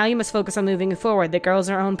 but for now you must focus on moving forward. The girl's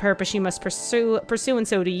her own purpose she must pursue and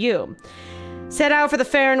so do you. Set out for the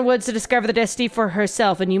Faron Woods to discover the destiny for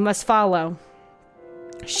herself, and you must follow.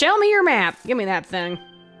 Show me your map. Give me that thing.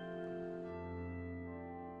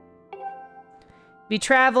 Be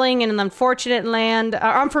traveling in an unfortunate land,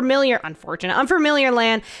 unfamiliar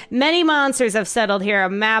land. Many monsters have settled here. A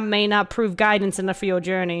map may not prove guidance enough for your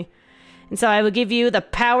journey. And so I will give you the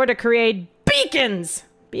power to create beacons.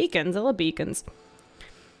 Beacons, I love beacons.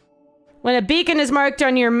 When a beacon is marked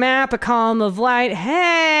on your map, a column of light.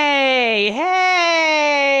 Hey,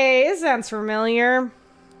 hey, this sounds familiar.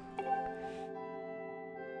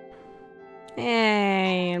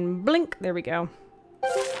 And blink, there we go.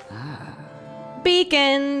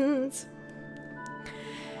 Beacons.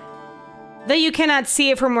 Though you cannot see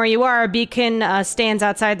it from where you are, a beacon stands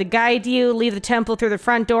outside to guide you. Leave the temple through the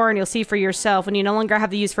front door and you'll see for yourself. When you no longer have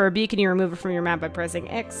the use for a beacon, you remove it from your map by pressing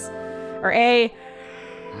X or A.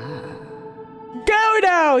 Go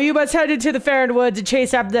now! You must head into the Faron Woods and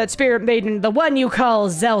chase after that spirit maiden, the one you call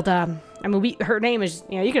Zelda. I mean, her name is,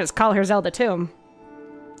 you know, you can just call her Zelda too.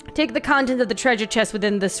 Take the contents of the treasure chest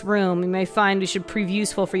within this room. You may find we should prove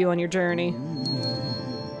useful for you on your journey.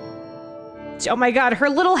 Oh my god, her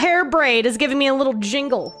little hair braid is giving me a little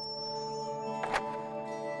jingle.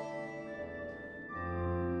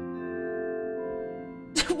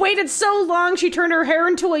 Waited so long, she turned her hair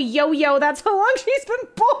into a yo-yo. That's how long she's been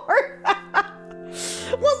bored.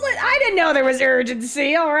 Well, I didn't know there was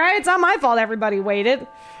urgency, alright? It's not my fault everybody waited.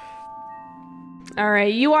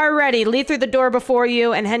 Alright, you are ready. Lead through the door before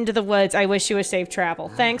you and head into the woods. I wish you a safe travel.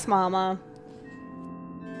 Thanks, Mama.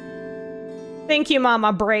 Thank you,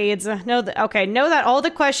 Mama Braids. Know that all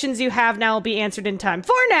the questions you have now will be answered in time.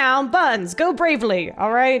 For now, Buns, go bravely,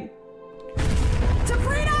 alright?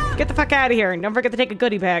 Get the fuck out of here, and don't forget to take a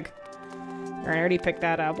goodie bag. Alright, I already picked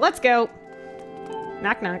that up. Let's go.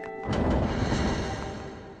 Knock, knock.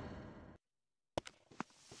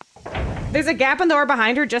 There's a gap in the door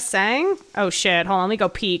behind her, just saying? Oh shit, hold on, let me go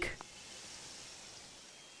peek.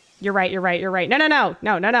 You're right, you're right, you're right. No, no, no,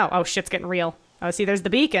 no, no, no. Oh, shit's getting real. Oh, see, there's the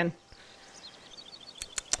beacon.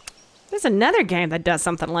 There's another game that does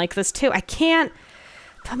something like this, too. I can't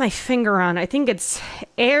put my finger on it. I think it's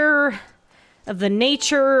Air of the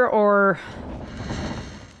Nature or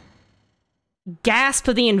Gasp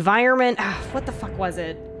of the Environment. Ah, what the fuck was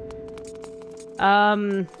it?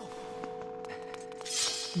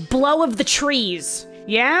 Blow of the Trees.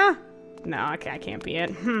 Yeah? No, okay, I can't be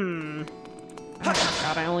it. Oh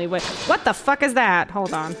god, I only wait. What the fuck is that?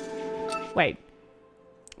 Hold on. Wait.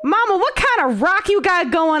 Mama, what kind of rock you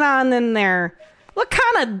got going on in there? What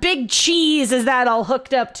kind of big cheese is that all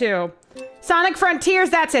hooked up to? Sonic Frontiers,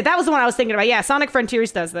 that's it. That was the one I was thinking about. Yeah, Sonic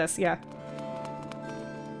Frontiers does this, yeah.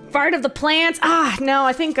 Fart of the Plants. Ah, no,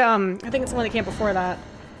 I think it's the one that came before that.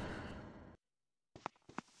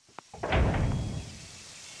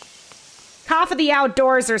 Cough of the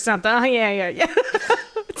Outdoors or something. Oh, yeah.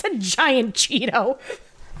 It's a giant Cheeto.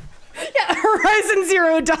 Yeah, Horizon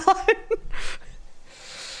Zero Dawn.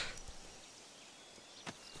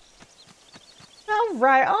 All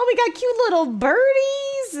right. Oh, we got cute little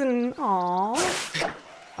birdies and aw.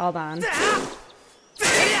 Hold on.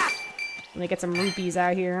 Let me get some rupees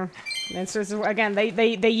out here. And it's just, again, they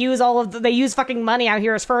use they use fucking money out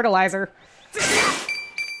here as fertilizer.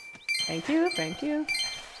 Thank you, thank you.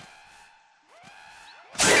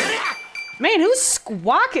 Man, who's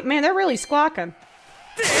squawking? Man, they're really squawking.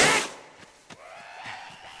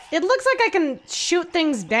 It looks like I can shoot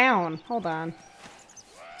things down. Hold on.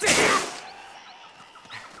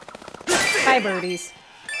 Hi, birdies.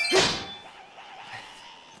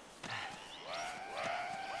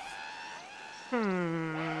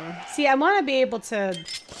 See, I want to be able to...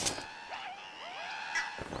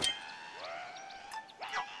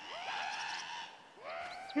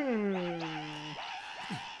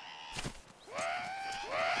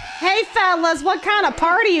 Hey, fellas, what kind of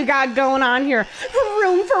party you got going on here?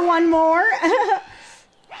 Room for one more?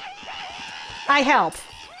 I help.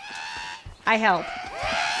 I help.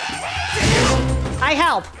 I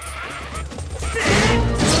help.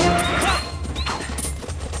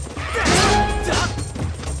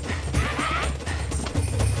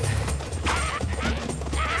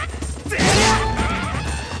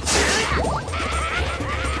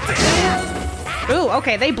 Ooh,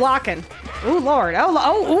 okay, they blocking. Ooh, Lord.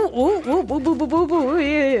 Ooh,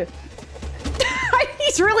 yeah.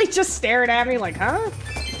 He's really just staring at me like, huh?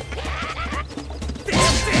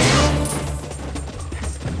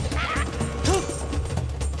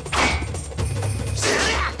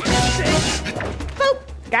 Boop.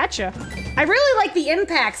 Gotcha. I really like the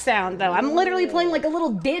impact sound, though. I'm literally playing like a little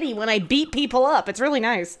ditty when I beat people up. It's really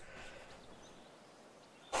nice.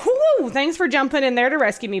 Whew, thanks for jumping in there to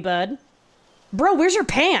rescue me, bud. Bro, where's your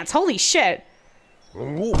pants? Holy shit.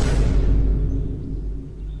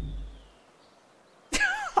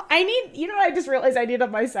 I need, you know what I just realized I need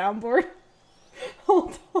on my soundboard?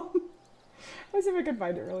 Hold on. Let's see if I can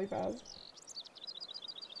find it really fast.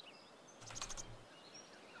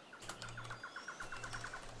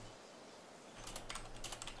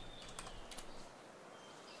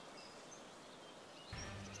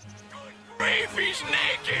 Baby's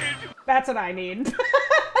naked! That's what I need.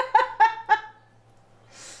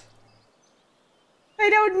 They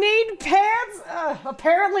don't need pants?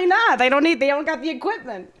 Apparently not. They don't got the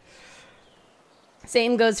equipment.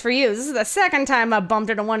 Same goes for you. This is the second time I bumped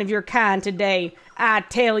into one of your kind today. I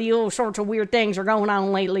tell you, all sorts of weird things are going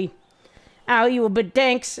on lately. Oh, you a bit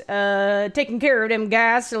thanks, taking care of them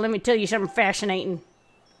guys, so let me tell you something fascinating.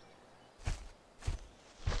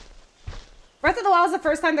 Breath of the Wild was the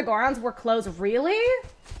first time the Gorons were closed. Really?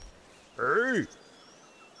 Hey!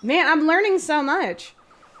 Man, I'm learning so much.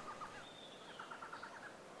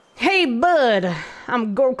 Hey, bud.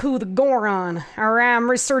 I'm Goku the Goron.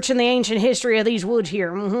 I'm researching the ancient history of these woods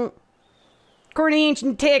here. According to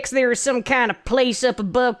ancient texts, there is some kind of place up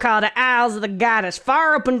above called the Isles of the Goddess,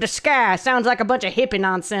 far up in the sky. Sounds like a bunch of hippie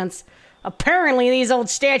nonsense. Apparently, these old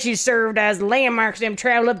statues served as landmarks for them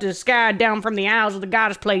travel up to the sky down from the Isles of the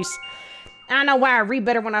Goddess place. I don't know why I read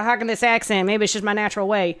better when I talk in this accent. Maybe it's just my natural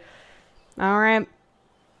way. Alright.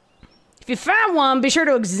 If you find one, be sure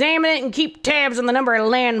to examine it and keep tabs on the number of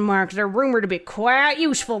landmarks. They're rumored to be quite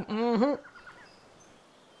useful.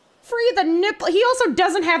 Free the nipple. He also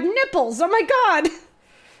doesn't have nipples. Oh my god.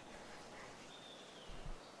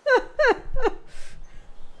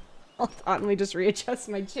 Hold on, let me just readjust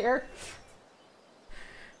my chair.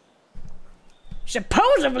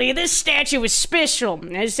 Supposedly, this statue is special.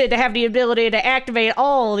 It's said to have the ability to activate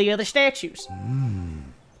all the other statues.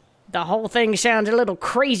 The whole thing sounds a little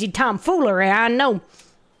crazy tomfoolery, I know.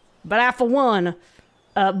 But I, for one,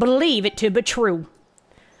 believe it to be true.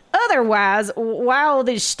 Otherwise, why will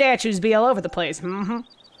these statues be all over the place?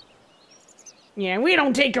 Yeah, we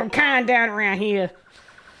don't take our kind down around here.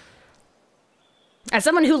 As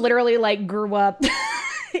someone who literally, like, grew up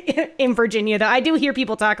in Virginia, though, I do hear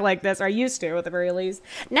people talk like this, or I used to, at the very least.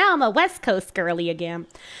 Now I'm a West Coast girly again.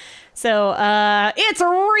 So, it's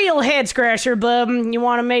a real head-scratcher, bub. You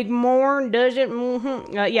want to make more, does it?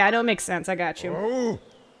 Yeah, I know it makes sense. I got you. Oh.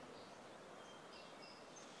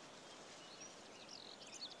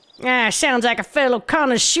 Sounds like a fellow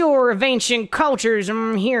connoisseur of ancient cultures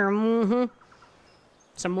here.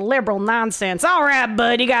 Some liberal nonsense. All right,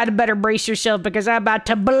 bud, you gotta better brace yourself because I'm about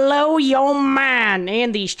to blow your mind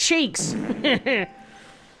and these cheeks.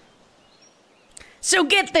 So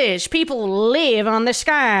get this, people live on the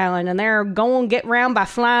Sky Island and they're going to get around by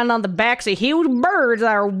flying on the backs of huge birds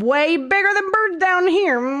that are way bigger than birds down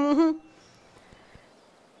here.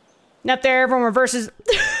 Up there, everyone reverses...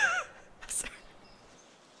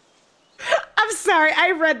 I'm sorry,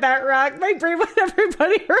 I read that wrong. My brain when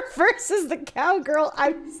everybody reverses the cowgirl.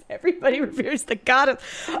 Everybody reveres the goddess.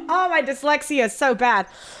 Oh, my dyslexia is so bad.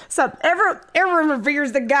 So everyone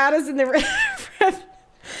reveres the goddess and the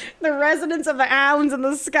residents of the islands in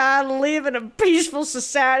the sky live in a peaceful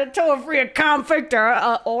society, totally free of conflict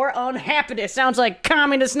or unhappiness. Sounds like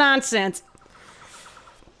communist nonsense.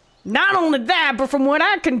 Not only that, but from what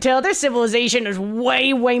I can tell, their civilization is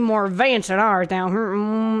way, way more advanced than ours down here.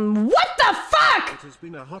 What the fuck? It has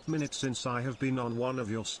been a hot minute since I have been on one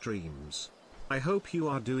of your streams. I hope you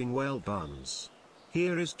are doing well, Buns.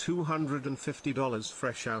 Here is $250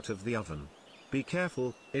 fresh out of the oven. Be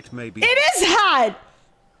careful, it may be... It is hot!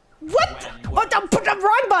 What? What the? Put the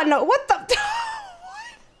wrong button. What the?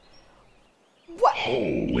 What?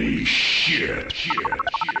 Holy shit.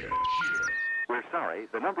 We're sorry,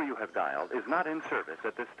 the number you have dialed is not in service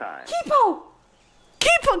at this time. Kipo!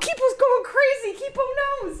 Kipo's going crazy! Kipo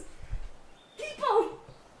knows! Kipo!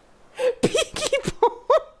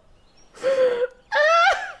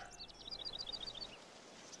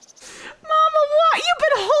 Mama, what? You've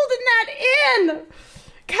been holding that in!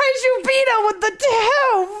 Kaiju Vito with the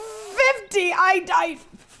 250!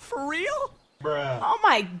 For real? Bruh. Oh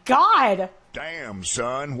my god! Damn,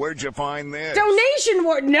 son, where'd you find this? Donation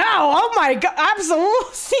war? No! Oh my god!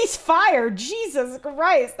 Absolute ceasefire! Jesus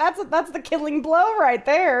Christ! That's the killing blow right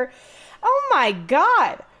there. Oh my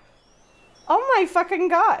god! Oh my fucking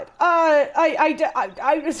god! I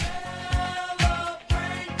just.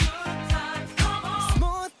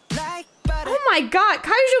 Oh my god,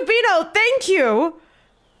 Kaiju Bino, thank you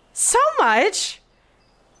so much.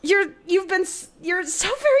 You're so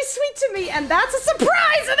very sweet to me, and that's a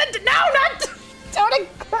surprise. And then, don't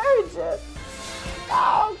encourage it.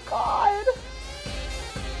 Oh god.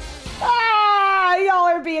 Y'all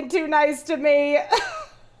are being too nice to me.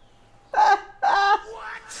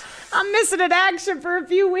 What? I'm missing in action for a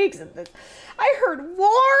few weeks. I heard war.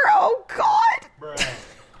 Oh, God.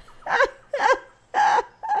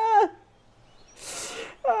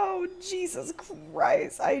 Oh, Jesus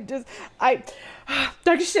Christ.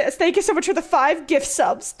 Dr. Shiz, thank you so much for the 5 gift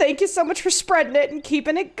subs. Thank you so much for spreading it and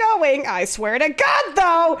keeping it going. I swear to God,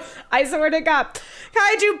 though. I swear to God.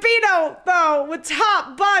 Kaiju Pino, though, with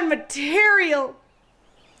top bun material.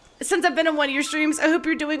 Since I've been in one of your streams, I hope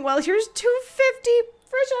you're doing well. Here's 250.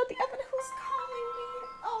 Fresh out the oven. Who's calling me?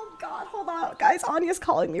 Oh, God. Hold on. Guys, Anya's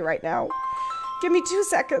calling me right now. Give me 2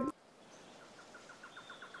 seconds.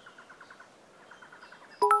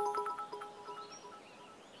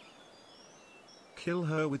 Kill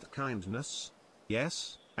her with kindness.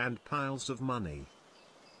 Yes, and piles of money.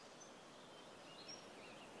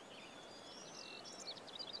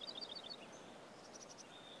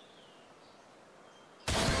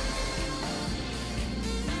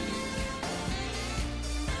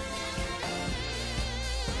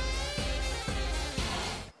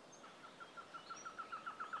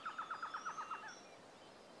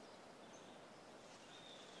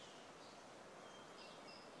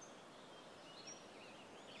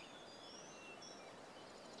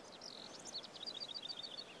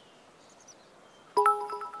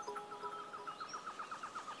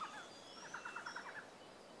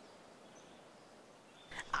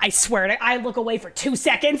 I swear to I look away for 2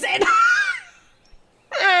 seconds and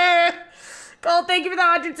Cole, thank you for the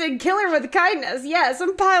 100 and kill her with kindness. Yes,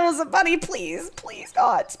 some piles of money, please. Please,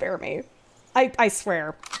 God, spare me. I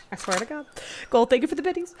swear. I swear to God. Gold, thank you for the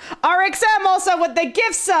biddies. RXM also with the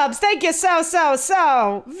gift subs. Thank you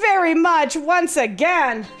so very much once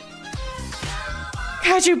again.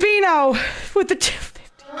 Kajubino with the 250.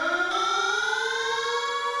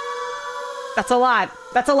 That's a lot.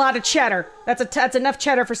 That's a lot of cheddar. That's enough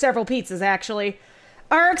cheddar for several pizzas, actually.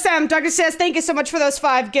 RXM, Dr. says, thank you so much for those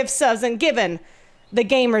 5 gift subs and giving the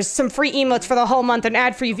gamers some free emotes for the whole month and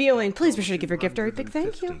ad-free viewing. Please be sure to give your gifter a big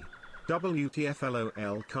thank you.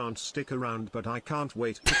 WTFLOL can't stick around, but I can't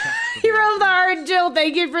wait to catch the Hero Lard, Jill,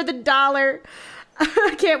 thank you for the $1.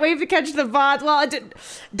 I can't wait to catch the VOD. Well,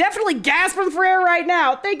 definitely gasping for air right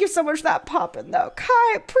now. Thank you so much for that popping, though.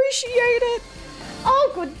 Kai, appreciate it.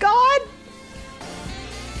 Oh, good God.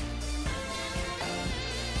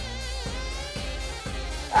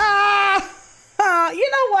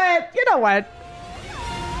 You know what?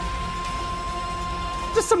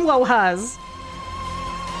 Just some low huzz.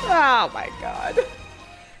 Oh my God.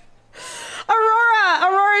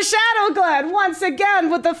 Aurora Shadowglen, once again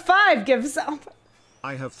with the 5 gives.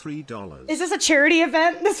 I have $3. Is this a charity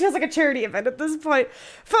event? This feels like a charity event at this point.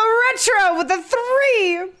 For Retro with the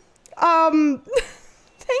 3.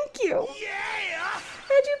 Thank you. Yeah.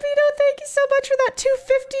 Edupino, thank you so much for that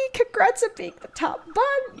 250. Congrats on being the top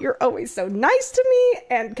bun. You're always so nice to me.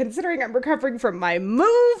 And considering I'm recovering from my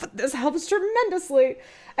move, this helps tremendously.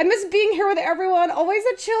 I miss being here with everyone. Always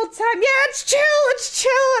a chill time. Yeah, it's chill.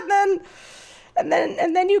 And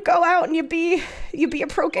then you go out and you be a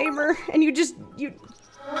pro gamer and you.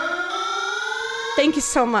 Thank you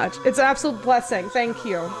so much. It's an absolute blessing. Thank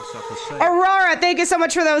you. Aurora, thank you so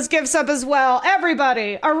much for those gifts up as well.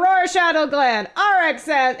 Everybody, Aurora Shadowglen,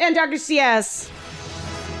 RXN, and Dr. CS.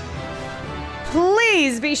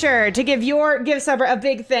 Please be sure to give your gift subber a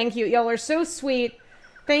big thank you. Y'all are so sweet.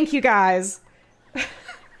 Thank you, guys.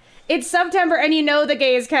 It's September, and you know the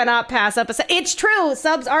gays cannot pass up a It's true.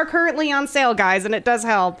 Subs are currently on sale, guys, and it does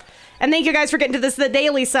help. And thank you guys for getting to the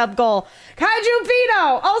daily sub goal. Kaiju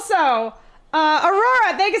Pino, also...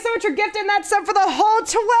 Aurora, thank you so much for gifting that sub for the whole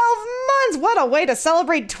 12 months. What a way to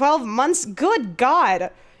celebrate 12 months. Good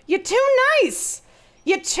God. You're too nice.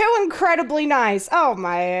 You're too incredibly nice. Oh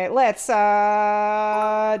my, let's, do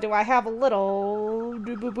I have a little,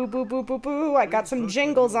 boo. I got some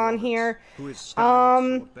jingles on here. Here we go.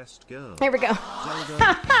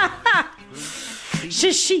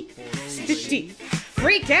 Shishi.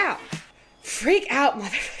 Freak out,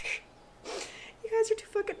 motherfucker. You guys are too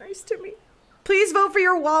fucking nice to me. Please vote for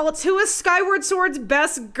your wallets. Who is Skyward Sword's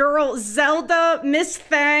best girl? Zelda, Miss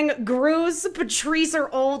Thang, Groose, Patrice,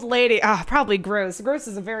 or Old Lady? Ah, probably Groose. Groose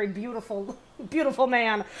is a very beautiful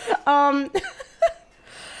man. Also,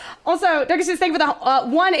 Dr. Says, thank you for the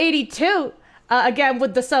 182. Again,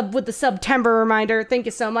 with the September reminder. Thank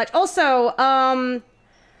you so much. Also, Smangy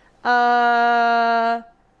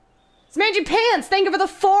Pants, thank you for the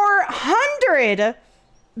 400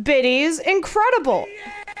 biddies. Incredible.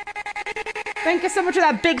 Thank you so much for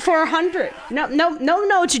that big 400.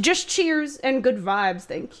 No, just cheers and good vibes.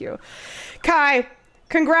 Thank you. Kai,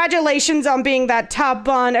 congratulations on being that top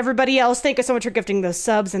bun. Everybody else, thank you so much for gifting those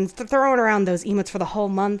subs and throwing around those emotes for the whole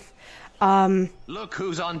month. Look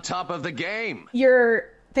who's on top of the game.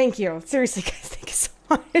 Thank you. Seriously, guys, thank you so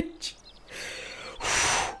much.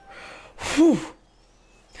 All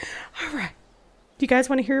right. Do you guys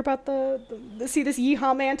want to hear about see this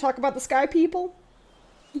yeehaw man talk about the sky people?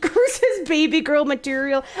 Bruce's baby girl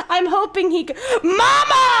material. I'm hoping he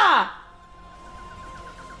Mama!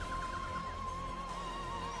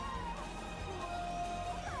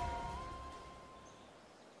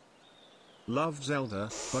 Love Zelda,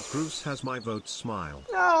 but Bruce has my vote. Smile.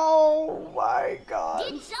 Oh my god.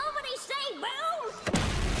 Did somebody say boom?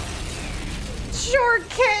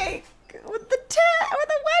 Shortcake with the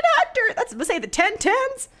 100. That's say the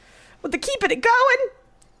 10/10s with the keeping it going,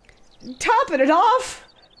 topping it off.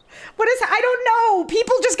 What is? I don't know.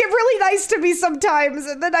 People just get really nice to me sometimes,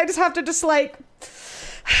 and then I just have to just like.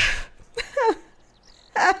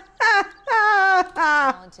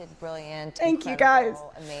 Talented, brilliant, thank you guys.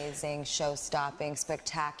 Amazing, show-stopping,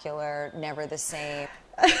 spectacular, never the same.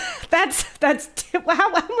 That's how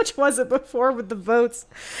much was it before with the votes?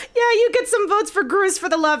 Yeah, you get some votes for Gruce for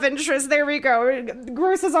the love interest. There we go.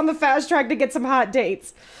 Gruce is on the fast track to get some hot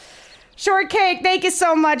dates. Shortcake, thank you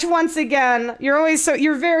so much once again.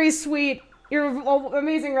 You're very sweet. You're an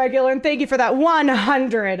amazing regular, and thank you for that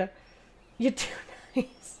 100. You're too nice.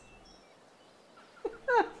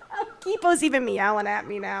 Kipo's even meowing at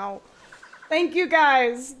me now. Thank you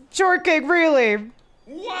guys. Shortcake, really.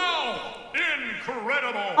 Wow!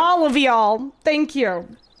 Incredible! All of y'all. Thank you.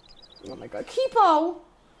 Oh my god. Kipo!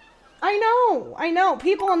 I know.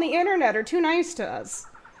 People on the internet are too nice to us.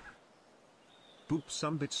 Boop,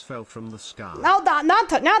 some bits fell from the sky. Now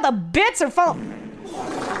the bits are falling.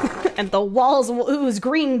 And the walls will ooze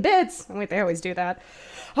green bits. Wait, they always do that.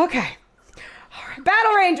 Okay. All right.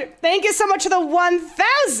 Battle Ranger, thank you so much for the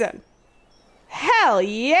 1,000. Hell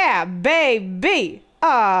yeah, baby.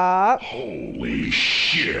 Holy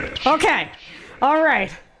shit. Okay. All right.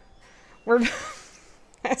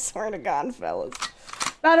 I swear to God, fellas.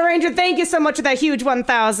 Battle Ranger, thank you so much for that huge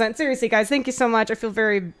 1,000. Seriously, guys, thank you so much. I feel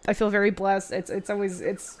very blessed.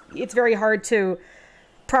 It's very hard to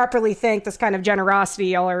properly thank this kind of generosity.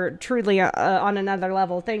 Y'all are truly on another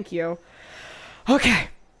level. Thank you. Okay.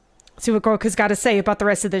 Let's see what Gorka's got to say about the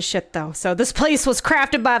rest of this shit, though. So this place was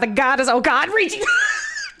crafted by the goddess. Oh God, reaching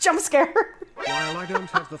jump scare. While I don't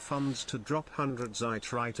have the funds to drop hundreds, I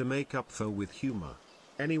try to make up for with humor.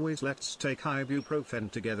 Anyways, let's take ibuprofen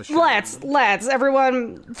together. Let's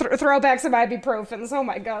everyone throw back some ibuprofens. Oh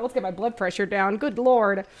my God, let's get my blood pressure down. Good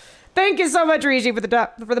Lord. Thank you so much, Rigi, for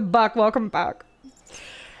the buck. Welcome back.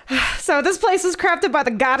 So this place was crafted by the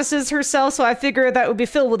goddesses herself, so I figured that would be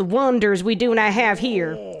filled with wonders we do not have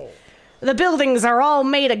here. The buildings are all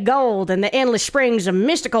made of gold, and the endless springs of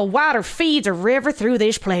mystical water feeds a river through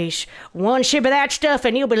this place. One sip of that stuff,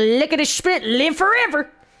 and you'll be lickety split, live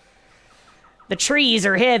forever. The trees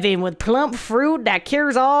are heavy with plump fruit that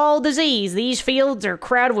cures all disease. These fields are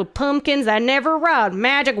crowded with pumpkins that never rot.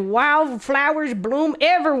 Magic wildflowers bloom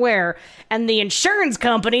everywhere, and the insurance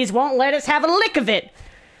companies won't let us have a lick of it.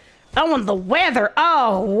 Oh, and the weather.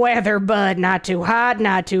 Oh, weather, bud. Not too hot,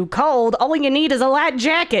 not too cold. All you need is a light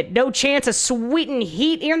jacket. No chance of sweeting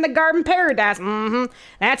heat in the garden paradise.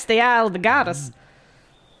 That's the Isle of the Goddess.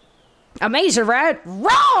 Amazing, right?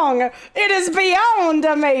 Wrong! It is beyond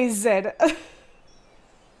amazing.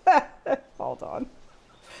 Hold on.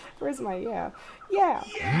 Where's my yeah?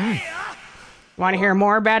 Want to hear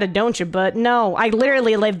more about it, don't you? But no, I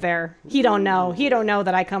literally live there. He don't know. He don't know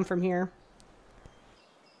that I come from here.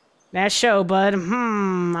 That show, bud.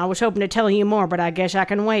 I was hoping to tell you more, but I guess I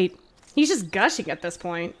can wait. He's just gushing at this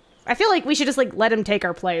point. I feel like we should just, like, let him take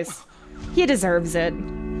our place. He deserves it.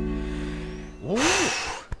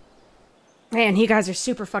 Man, you guys are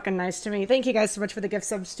super fucking nice to me. Thank you guys so much for the gift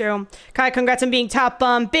subs, too. Kai, congrats on being top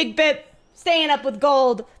bum. Big Bit, staying up with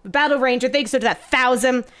gold. The Battle Ranger, thanks to that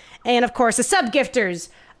 1,000. And, of course, the sub-gifters.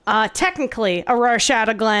 Technically, Aurora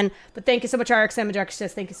Shadow Glen. But thank you so much, RXM and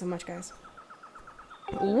Justice. Thank you so much, guys.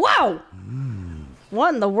 Whoa!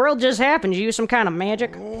 What in the world just happened? Did you use some kind of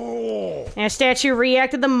magic? And a statue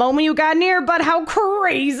reacted the moment you got near, but how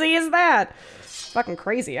crazy is that? Fucking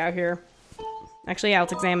crazy out here. Actually, yeah,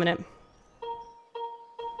 let's examine it.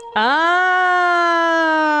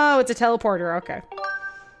 Oh, it's a teleporter, okay.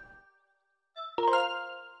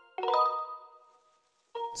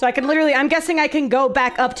 So I can literally, I'm guessing I can go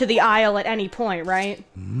back up to the aisle at any point, right?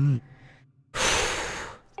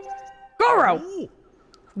 Goro!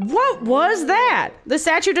 What was that? The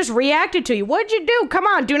statue just reacted to you. What'd you do? Come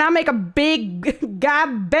on, do not make a big guy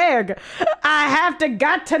beg. I have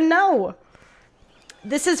got to know.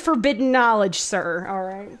 This is forbidden knowledge, sir. All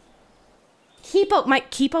right.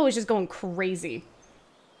 Kipo is just going crazy.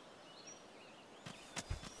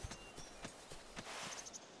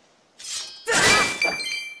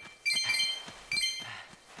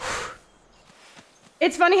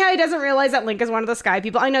 It's funny how he doesn't realize that Link is one of the sky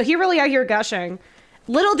people. I know, he really out here gushing.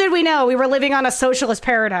 Little did we know we were living on a socialist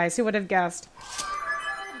paradise. Who would have guessed?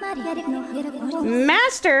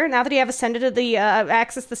 Master, now that you have ascended to the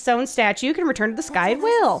access the stone statue, you can return to the sky at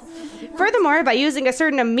will. Furthermore, by using a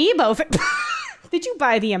certain amiibo, did you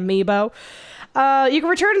buy the amiibo? You can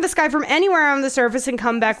return to the sky from anywhere on the surface and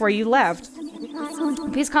come back where you left.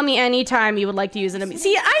 Please call me anytime you would like to use an amiibo.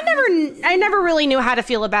 See, I never really knew how to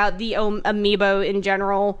feel about the amiibo in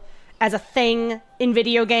general as a thing in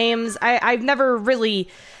video games. I've never really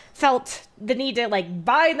felt the need to like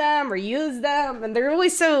buy them or use them, and they're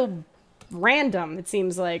always so random. It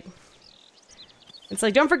seems like it's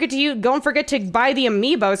like don't forget to buy the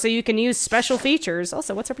amiibo so you can use special features.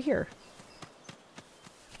 Also, what's over here?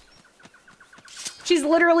 She's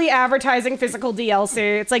literally advertising physical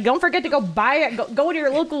DLC. It's like don't forget to go buy it. Go to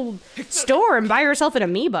your local store and buy yourself an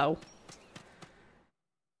amiibo.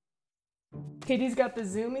 Katie's got the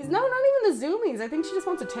zoomies. No, not even the zoomies. I think she just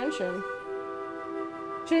wants attention.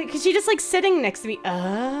 Cause she just like sitting next to me.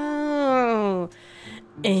 Oh.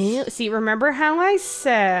 Ew. See, remember how I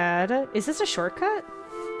said, is this a shortcut?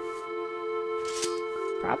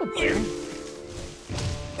 Probably.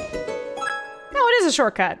 No, it is a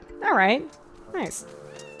shortcut. All right. Nice.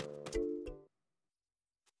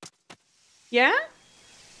 Yeah?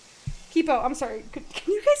 Kipo, I'm sorry. Can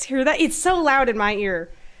you guys hear that? It's so loud in my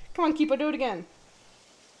ear. Come on, Kipo, do it again.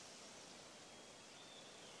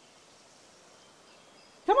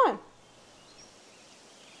 Come on.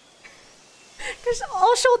 Because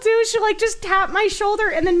all she'll do is she'll like just tap my shoulder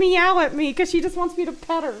and then meow at me because she just wants me to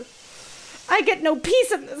pet her. I get no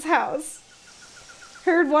peace in this house.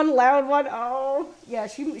 Heard one loud one. Oh, yeah,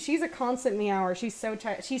 she's a constant meower. She's such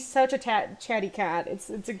a chatty cat. It's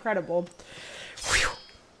incredible.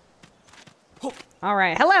 Whew. All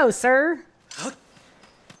right, hello, sir.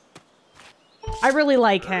 I really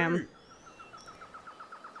like him.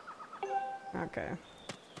 Okay.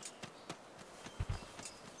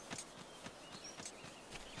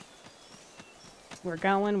 We're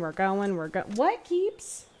going. What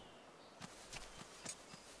keeps?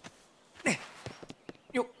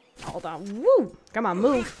 Hold on. Woo! Come on,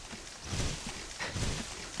 move.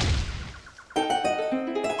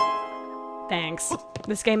 Thanks.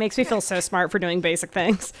 This game makes me feel so smart for doing basic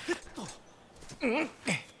things.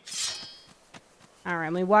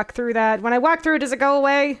 Alright, we walk through that. When I walk through, does it go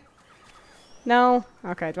away? No?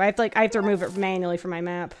 Okay, do I have to remove it manually from my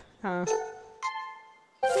map? Huh.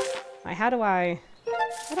 How do I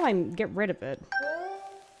get rid of it?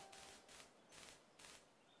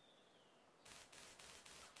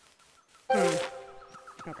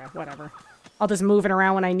 Okay, whatever. I'll just move it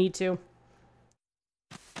around when I need to.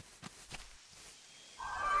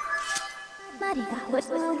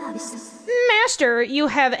 Master, you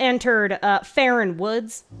have entered Farron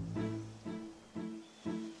Woods.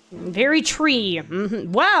 Very tree.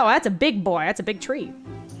 Mm-hmm. Wow, that's a big boy. That's a big tree.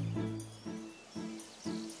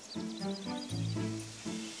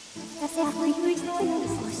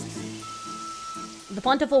 The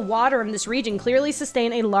plentiful water in this region clearly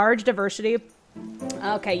sustain a large diversity of...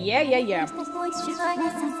 Okay, yeah.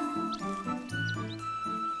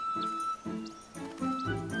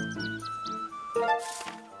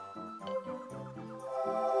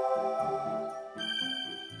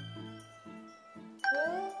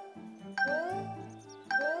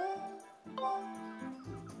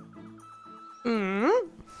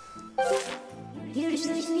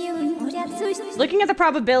 Looking at the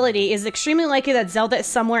probability, is extremely likely that Zelda is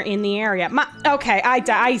somewhere in the area. Okay,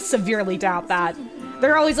 I severely doubt that.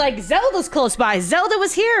 They're always like, Zelda's close by, Zelda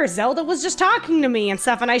was here, Zelda was just talking to me and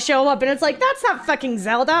stuff, and I show up and it's like, that's not fucking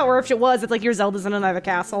Zelda, or if it was, it's like your Zelda's in another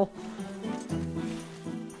castle.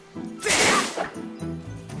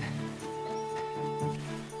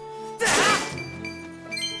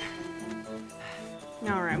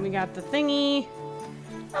 Alright, we got the thingy.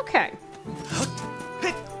 Okay.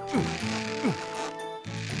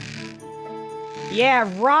 Yeah,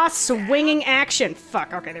 raw swinging action.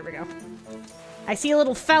 Fuck, okay, there we go. I see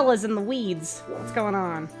little fellas in the weeds. What's going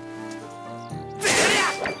on?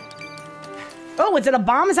 Oh, is it a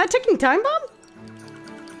bomb? Is that a ticking time bomb?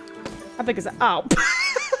 How big is it? Oh.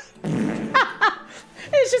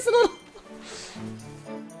 It's just a little...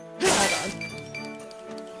 Hold on.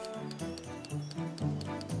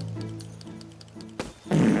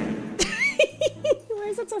 Why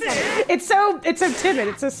is it so funny? It's so timid.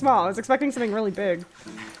 It's so small. I was expecting something really big.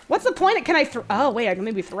 What's the point? Can I throw? Oh wait, I can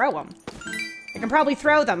maybe throw them. I can probably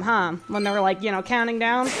throw them, huh? When they were like, you know, counting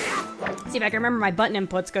down. See if I can remember my button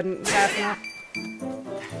inputs couldn't fast enough.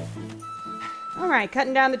 All right,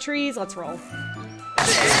 cutting down the trees. Let's roll.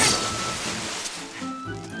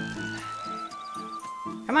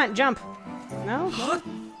 Come on, jump. No?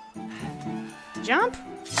 Jump?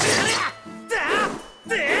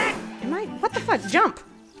 Am I? What the fuck? Jump!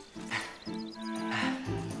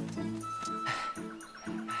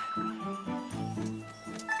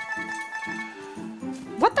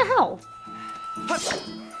 What the hell?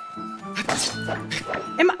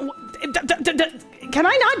 Am I? Can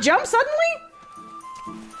I not jump suddenly?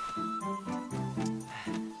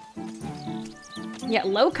 Yeah,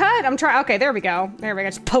 low cut? I'm trying. Okay, there we go. There we go.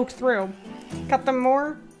 Just poked through. Cut them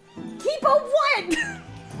more. Keep a what?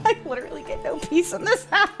 I literally get no peace in this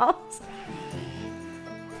house.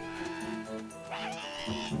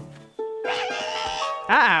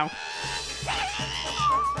 Uh-oh.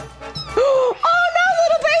 Oh no,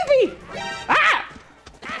 little baby! Ah!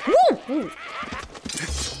 Woo! Ooh.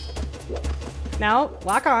 No,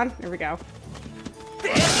 lock on. There we go.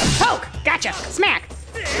 Poke! Gotcha! Smack!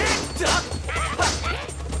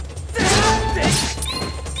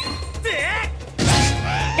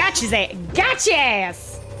 Gotcha, Zay! Gotcha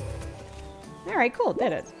ass! Alright, cool,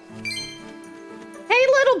 did it. Hey,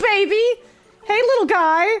 little baby! Hey, little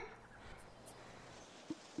guy!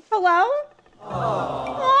 Hello?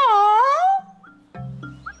 Aww.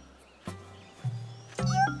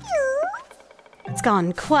 It's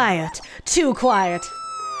gone quiet. Too quiet.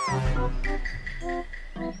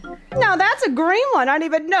 Now that's a green one. I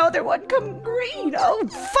didn't even know there would come green. Oh,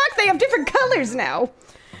 fuck, they have different colors now.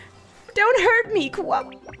 Don't hurt me,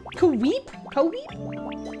 Kaweep?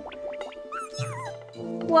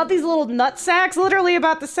 Love these little nut sacks. Literally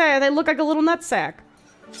about to say, they look like a little nut sack.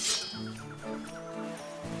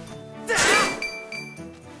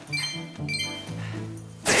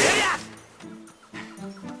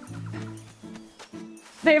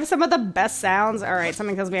 They have some of the best sounds. All right,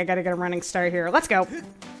 something tells me I gotta get a running start here. Let's go.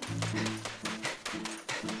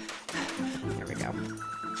 There we go.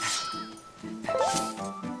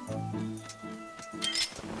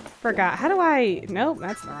 Forgot. How do I... Nope,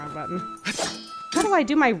 that's the wrong button. How do I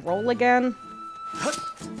do my roll again?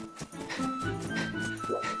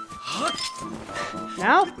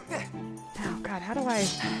 Nope. Oh, God, how do I...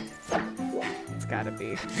 It's gotta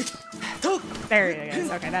be... There it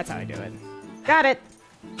is. Okay, that's how I do it. Got it.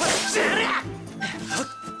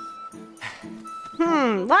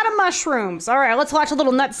 A lot of mushrooms. All right, let's watch a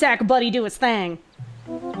little nutsack buddy do his thing.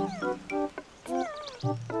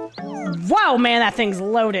 Whoa, man, that thing's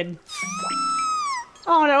loaded.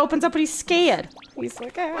 Oh, and it opens up and he's scared. He's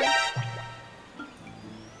like, ah.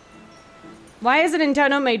 Why hasn't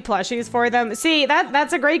Nintendo made plushies for them? See,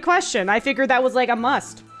 that's a great question. I figured that was like a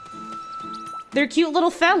must. They're cute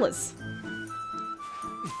little fellas.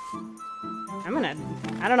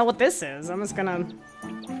 I don't know what this is. I'm just gonna...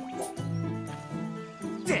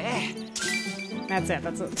 That's it,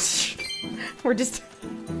 that's it. We're just...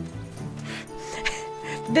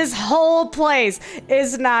 This whole place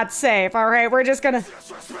is not safe, alright? We're just gonna...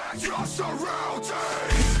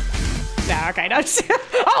 No, okay, no.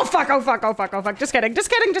 Oh fuck, oh fuck, oh fuck, oh fuck. Just kidding, just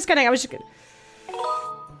kidding, just kidding. I was just kidding.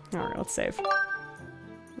 Alright, let's save.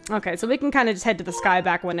 Okay, so we can kind of just head to the sky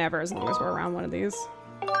back whenever, as long as we're around one of these.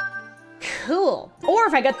 Cool. Or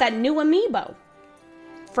if I got that new amiibo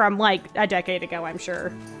from like a decade ago, I'm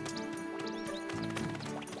sure.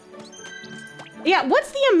 Yeah,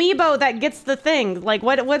 what's the amiibo that gets the thing? Like,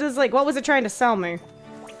 what is like, what was it trying to sell me?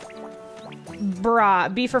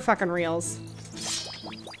 Bruh, be for fucking reals.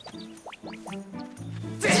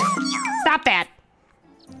 Stop that.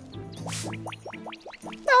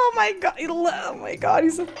 Oh my god, oh my god,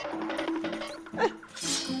 he's a...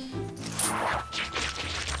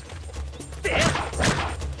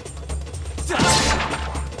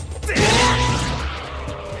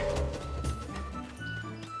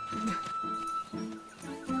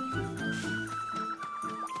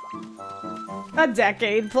 A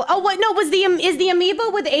decade. Oh, what? No, is the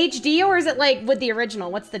amiibo with HD or is it like with the original?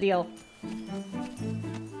 What's the deal?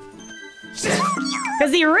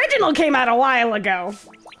 Because the original came out a while ago.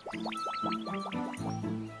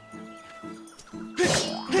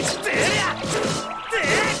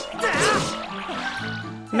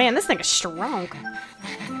 Man, this thing is strong.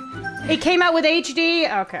 It came out with HD?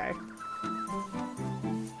 Okay.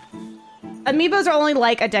 Amiibos are only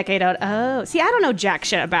like a decade out. Oh, see, I don't know jack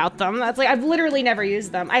shit about them. That's like, I've literally never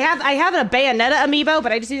used them. I have a Bayonetta amiibo,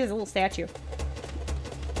 but I just use it as a little statue.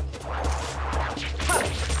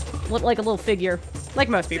 Look like a little figure. Like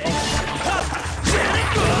most people.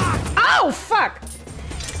 Oh, fuck!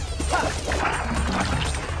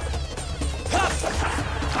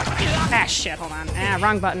 Ah, shit, hold on. Ah,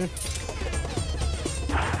 wrong button.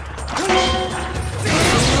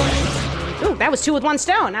 Ooh, that was 2 with 1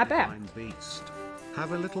 stone. Not bad.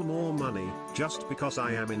 Have a little more money, just because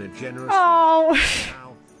I am in a generous Oh.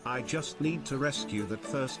 Now, I just need to rescue that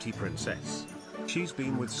thirsty princess. She's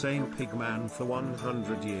been with same pigman for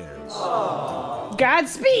 100 years.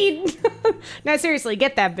 Godspeed. No, seriously,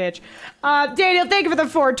 get that bitch. Daniel, thank you for the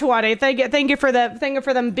 420. Thank you for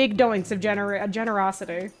them big doinks of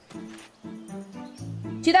generosity.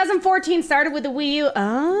 2014 started with the Wii U.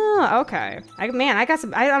 Oh, okay. I don't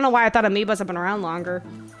know why I thought Amiibos have been around longer.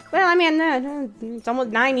 Well, I mean, it's almost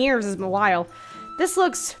 9 years is a while. This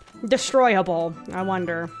looks destroyable. I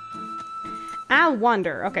wonder.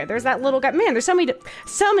 Okay, there's that little guy. Man, there's so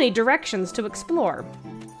many directions to explore.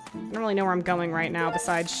 I don't really know where I'm going right now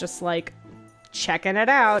besides just, like, checking it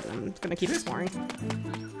out. I'm just gonna keep exploring.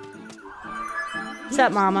 What's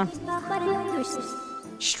up, Mama?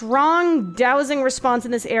 Strong dowsing response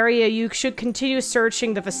in this area. You should continue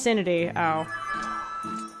searching the vicinity. Oh.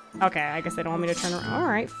 Okay, I guess they don't want me to turn around.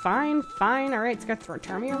 Alright, fine. Alright, it's gonna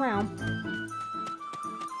turn me around.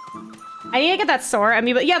 I need to get that Sora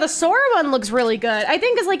amiibo. Yeah, the Sora one looks really good. I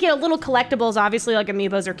think it's like, you know, little collectibles. Obviously, like,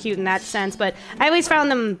 amiibos are cute in that sense, but I always found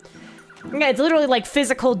them... Yeah, it's literally like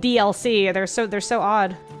physical DLC. They're so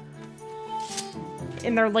odd.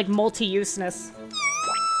 In their, like, multi-useness.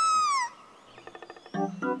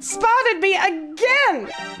 Spotted me again!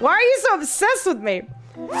 Why are you so obsessed with me?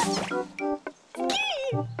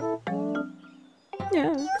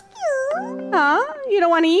 Yeah. Huh? You don't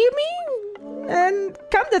want to eat me? And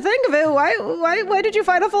come to think of it, why did you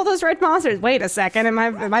fight off all those red monsters? Wait a second, am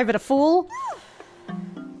I a bit a fool?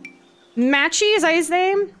 Matchy, is that his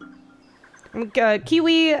name?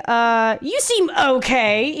 Kiwi, you seem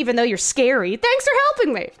okay, even though you're scary. Thanks for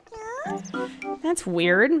helping me. That's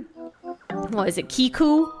weird. What is it,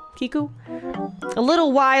 Kiku? Kiku? A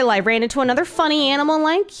little while I ran into another funny animal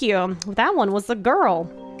like you. That one was the girl.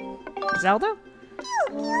 Zelda?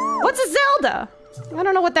 What's a Zelda? I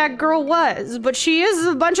don't know what that girl was, but she is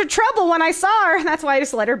a bunch of trouble when I saw her. That's why I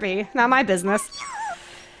just let her be. Not my business.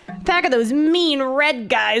 A pack of those mean red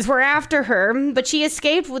guys were after her, but she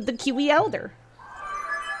escaped with the Kiwi Elder.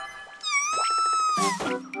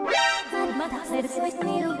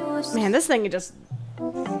 Man, this thing just...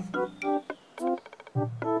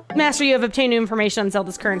 Master, you have obtained new information on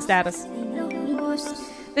Zelda's current status.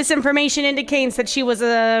 This information indicates that she was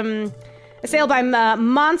assailed by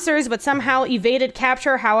monsters, but somehow evaded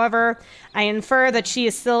capture. However, I infer that she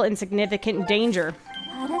is still in significant danger.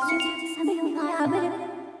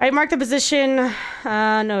 I marked the position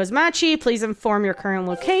known as Machi. Please inform your current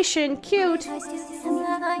location. Cute.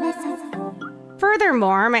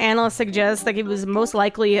 Furthermore, my analyst suggests that it was most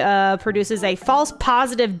likely produces a false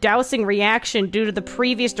positive dowsing reaction due to the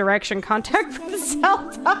previous direction contact with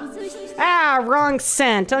Zelda. Ah, wrong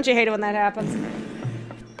scent. Don't you hate it when that happens?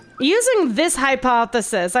 Using this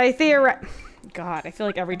hypothesis, God, I feel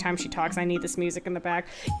like every time she talks, I need this music in the back.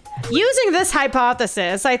 Using this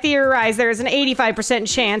hypothesis, I theorize there is an 85%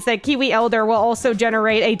 chance that Kiwi Elder will also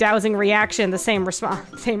generate a dowsing reaction, the same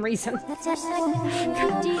reason.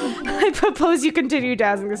 I propose you continue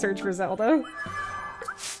dowsing the search for Zelda.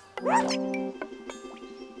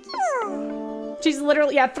 She's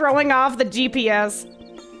literally, yeah, throwing off the GPS.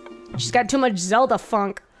 She's got too much Zelda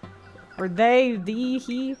funk. Or they, the,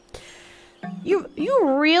 he. You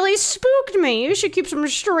really spooked me. You should keep some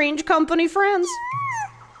strange company friends.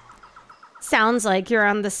 Sounds like you're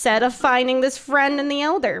on the set of finding this friend in the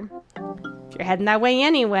Elder. If you're heading that way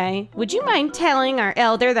anyway, would you mind telling our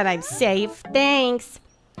Elder that I'm safe? Thanks.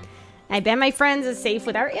 I bet my friends is safe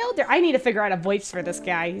with our Elder. I need to figure out a voice for this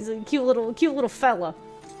guy. He's a cute little fella.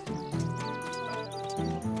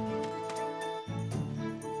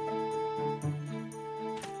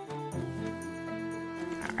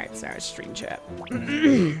 Sorry, stream chat.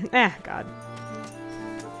 Ah, God.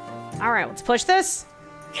 Alright, let's push this.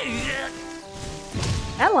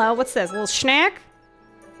 Hello, what's this? A little snack?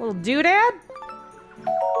 A little doodad?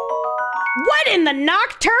 What in the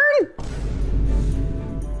nocturne?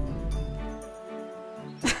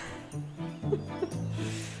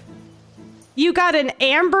 You got an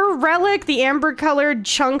amber relic? The amber-colored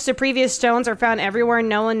chunks of previous stones are found everywhere.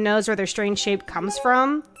 No one knows where their strange shape comes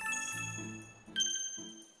from.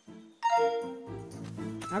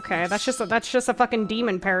 Okay, that's just a fucking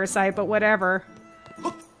demon parasite, but whatever.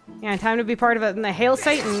 Yeah, time to be part of it. And the Hail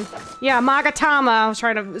Satan. Yeah, Magatama.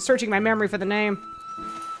 I was searching my memory for the name.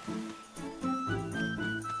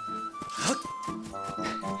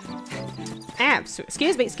 Ah,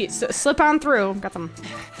 excuse me, slip on through. Got them.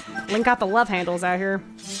 Link out the love handles out here.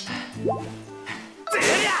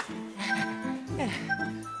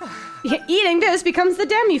 Yeah, eating this becomes the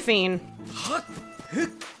demi-fiend.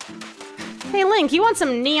 Hey, Link, you want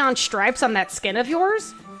some neon stripes on that skin of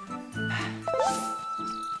yours?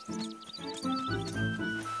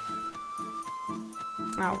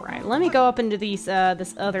 Alright, let me go up into these,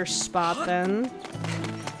 this other spot then.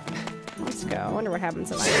 Let's go. I wonder what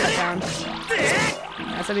happens if I cut down.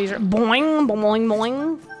 Yeah, so these are boing, boing,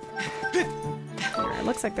 boing. Here, it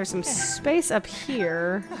looks like there's some space up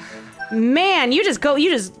here. Man, you just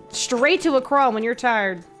straight to a crawl when you're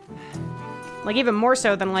tired. Like, even more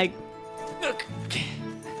so than, like,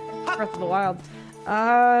 Breath of the Wild.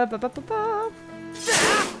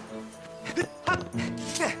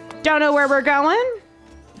 Don't know where we're going?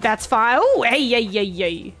 That's fine. Oh, hey, yay, yay,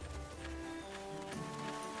 yay.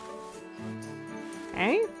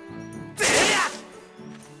 Hey?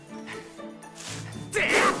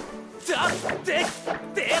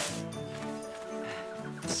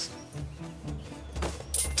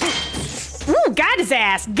 Ooh, got his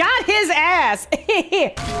ass! Got his ass!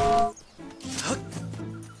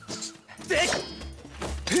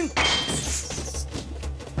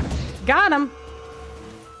 Got him.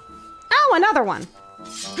 Oh, another one.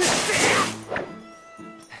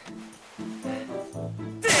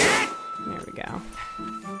 There we go.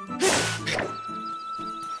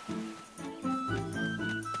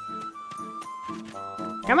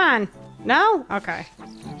 Come on. No? Okay.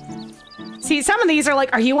 See, some of these are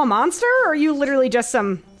like, are you a monster? Or are you literally just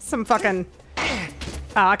some fucking...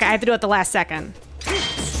 Oh, okay, I have to do it at the last second.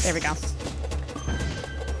 There we go.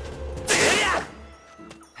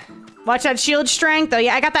 Watch that shield strength. Oh,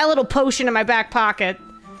 yeah, I got that little potion in my back pocket.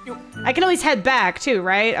 I can always head back, too,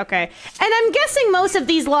 right? Okay. And I'm guessing most of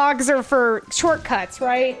these logs are for shortcuts,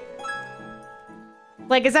 right?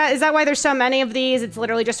 Like, is that why there's so many of these? It's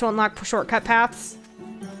literally just to unlock shortcut paths?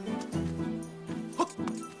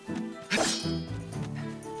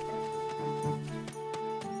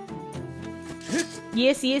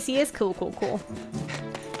 Yes, yes, yes. Cool, cool, cool.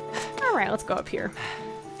 Alright, let's go up here.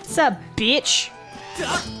 Sup, bitch?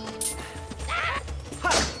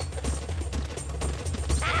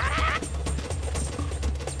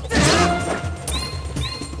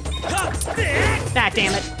 Ah,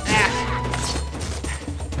 damn it. Ah.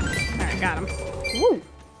 Alright, got him. Woo!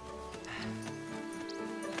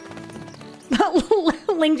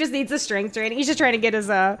 Link just needs a strength training. He's just trying to get his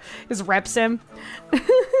reps in.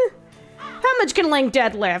 How much can Link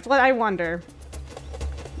deadlift? I wonder.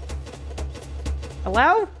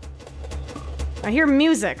 Hello? I hear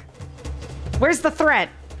music. Where's the threat?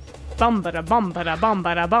 Bum ba da bum ba da bum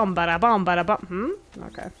ba da bum ba da bum ba da bum. Hmm?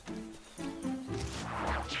 Okay.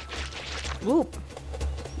 Whoop.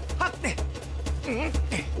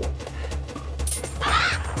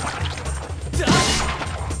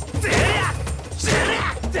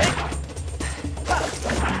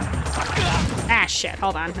 Ah, shit.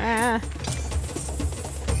 Hold on. Got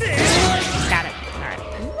it. Alright.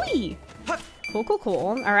 Whee! Cool, cool, cool.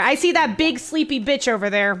 Alright, I see that big sleepy bitch over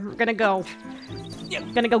there. We're gonna go.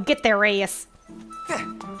 Gonna go get their ass.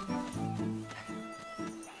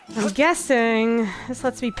 I'm guessing this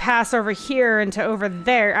lets me pass over here into over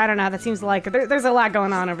there. I don't know. That seems like there's a lot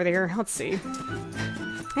going on over there. Let's see.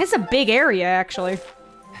 It's a big area, actually.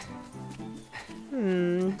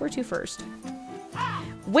 Where to first?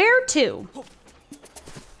 Where to?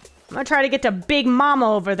 I'm gonna try to get to Big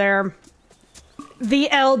Mama over there.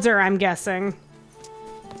 The Elder, I'm guessing.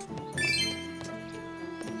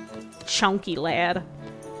 Chunky lad.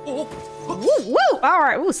 Woo, woo!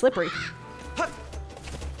 Alright, ooh, slippery.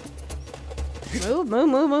 Move, move,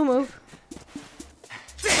 move, move, move.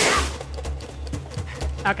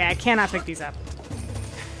 Okay, I cannot pick these up.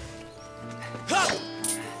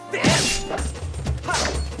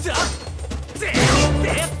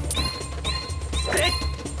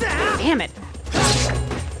 Damn it.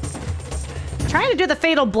 Trying to do the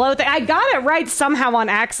fatal blow thing. I got it right somehow on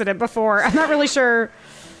accident before. I'm not really sure.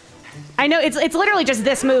 I know it's literally just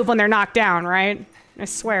this move when they're knocked down, right? I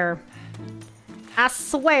swear. I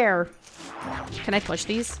swear. Can I push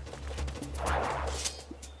these?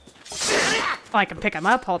 Oh, I can pick them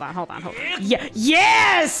up? Hold on, hold on, hold on. Yeah,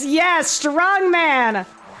 yes! Yes! Strong man!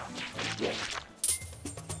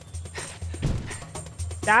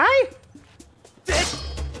 Die?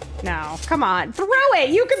 No, come on. Throw it!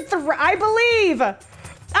 You can throw. I believe!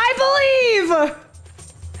 I believe!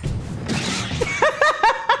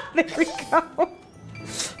 There we go.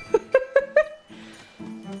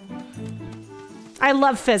 I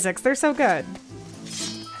love physics. They're so good.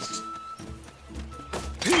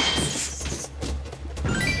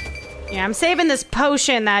 Yeah, I'm saving this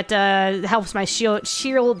potion that helps my shield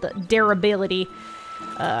durability.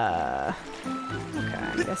 Okay, I'm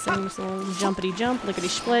guessing just a little jumpity jump, lickety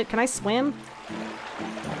split. Can I swim?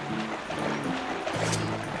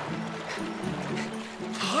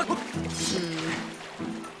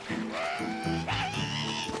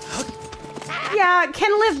 Yeah,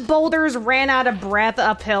 can lift boulders, ran out of breath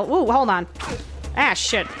uphill. Ooh, hold on. Ah,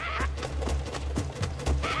 shit.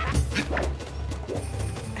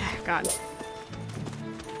 God.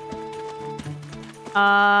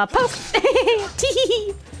 Poke!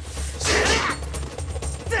 Tee.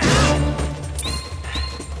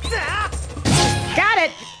 Got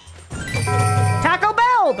it! Taco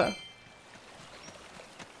Bell!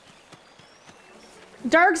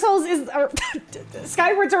 Dark Souls is...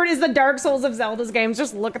 Skyward Sword is the Dark Souls of Zelda's games.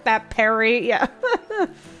 Just look at that parry. Yeah.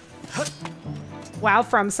 Wow,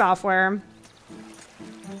 From Software.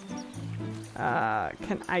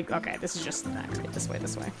 Can I... Okay, this is just... Right, this way,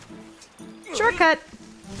 this way. Shortcut!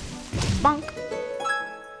 Bonk.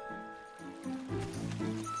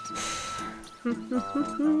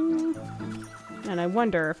 And I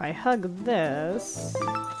wonder if I hug this...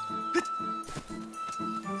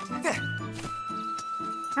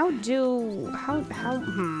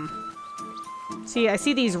 See, I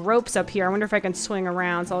see these ropes up here. I wonder if I can swing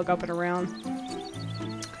around, so I'll go up and around.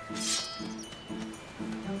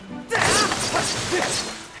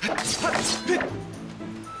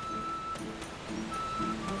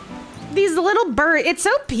 These little birds, it's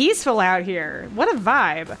so peaceful out here. What a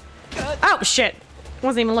vibe. Oh, shit.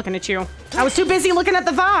 Wasn't even looking at you. I was too busy looking at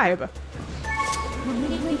the vibe.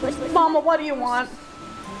 Mama, what do you want?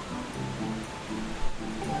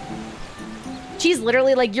 She's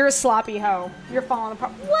literally like, you're a sloppy hoe. You're falling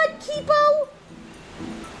apart. What, Kipo?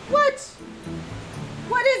 What?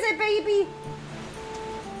 What is it, baby?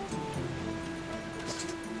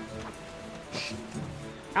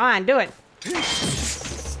 Come on, do it.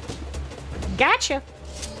 Gotcha.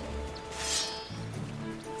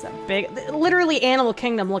 It's a big, literally Animal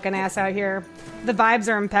Kingdom looking ass out here. The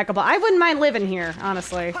vibes are impeccable. I wouldn't mind living here,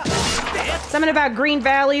 honestly. Something about green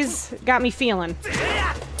valleys got me feeling.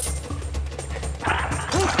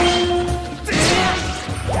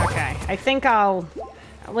 Okay, I think I'll...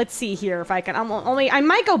 Let's see here if I can... I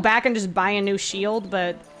might go back and just buy a new shield,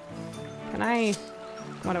 but... Can I...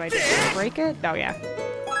 What do I do? Break it? Oh, yeah.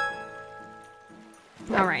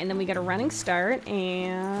 Alright, and then we get a running start,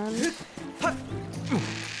 and...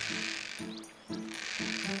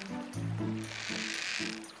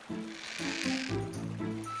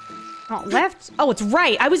 Oh, left? Oh, it's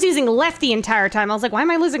right! I was using left the entire time. I was like, why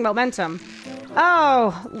am I losing momentum?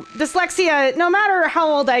 Oh, dyslexia. No matter how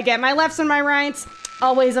old I get, my lefts and my rights,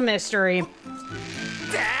 always a mystery.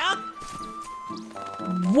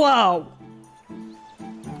 Whoa.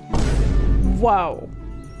 Whoa.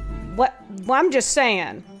 What? Well, I'm just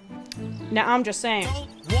saying. Now, I'm just saying.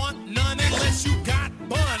 Don't want none unless you got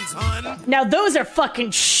buns, hun. Now, those are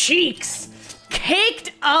fucking cheeks.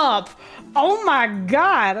 Caked up. Oh my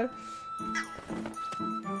god.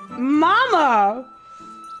 Mama.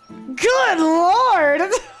 Good lord!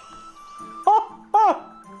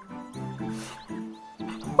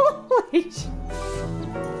 Holy sh...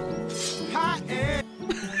 I can't.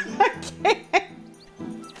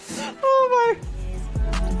 Oh my...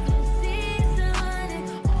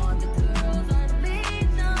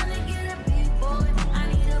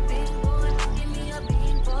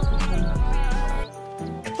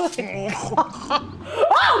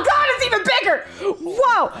 Oh god, it's even bigger!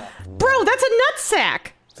 Whoa! Bro, that's a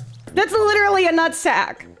nutsack! That's literally a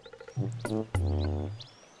nutsack.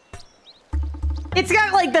 It's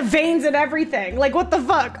got like the veins and everything. Like, what the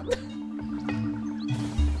fuck?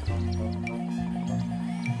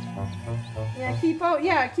 Yeah, Kipo.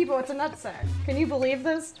 Yeah, Kipo. It's a nutsack. Can you believe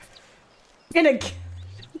this? In a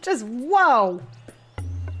just whoa.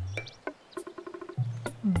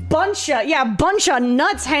 Bunch of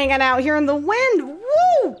nuts hanging out here in the wind.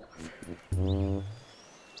 Woo!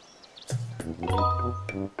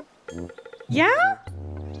 Yeah?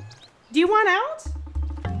 Do you want out?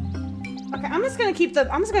 Okay, I'm just gonna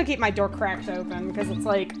keep my door cracked open because it's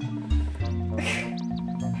like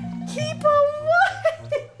keep a what?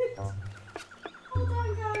 Hold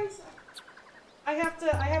on, guys. I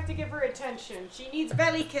have to give her attention. She needs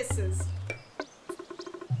belly kisses.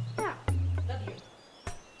 Yeah, love you.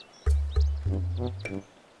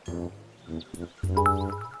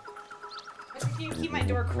 Keep my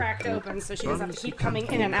door cracked open so she doesn't have to keep coming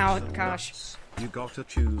in and out. Gosh. You gotta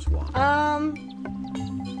choose one.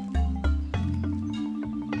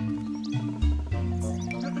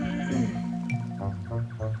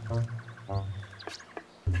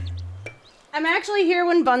 I'm actually here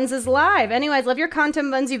when Buns is live. Anyways, love your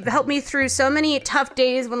content, Buns. You've helped me through so many tough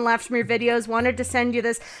days when left from your videos. Wanted to send you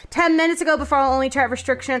this 10 minutes ago before I'll only chat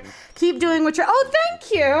restriction. Keep doing what you're... Oh,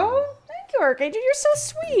 thank you. Thank you, Archangel. You're so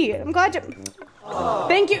sweet. I'm glad you...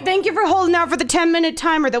 Thank you for holding out for the 10-minute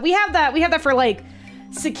timer, though. We have that for, like,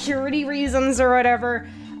 security reasons or whatever.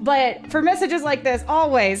 But for messages like this,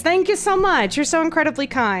 always, thank you so much. You're so incredibly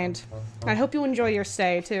kind. I hope you enjoy your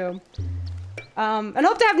stay, too. And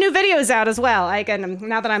hope to have new videos out as well.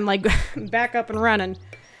 Now that I'm, like, back up and running.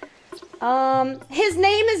 His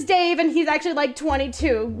name is Dave, and he's actually, like,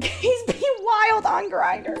 22. He's being wild on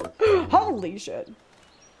Grindr. Holy shit.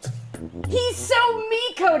 He's so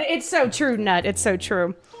me-coded. It's so true, Nut. It's so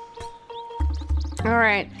true.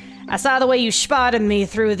 Alright. I saw the way you spotted me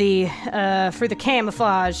through the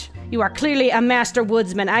camouflage. You are clearly a master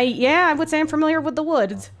woodsman. I would say I'm familiar with the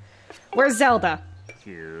woods. Where's Zelda?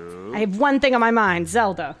 I have one thing on my mind.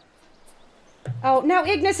 Zelda. Oh, now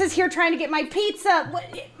Ignis is here trying to get my pizza. What,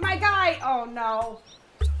 my guy. Oh, no.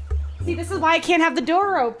 See, this is why I can't have the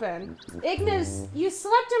door open. Ignis, you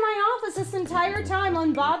slept in my office this entire time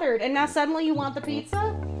unbothered, and now suddenly you want the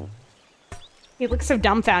pizza? He looks so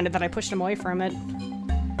dumbfounded that I pushed him away from it.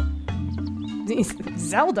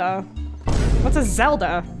 Zelda? What's a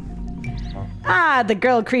Zelda? Ah, the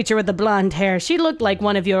girl creature with the blonde hair. She looked like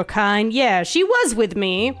one of your kind. Yeah, she was with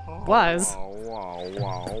me. Was.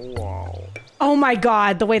 Oh my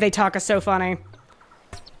god, the way they talk is so funny.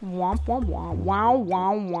 Womp womp womp wow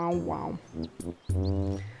wow wow wow.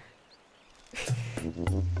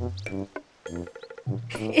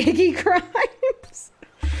 Iggy crimes.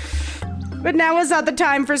 But now is not the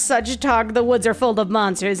time for such talk. The woods are full of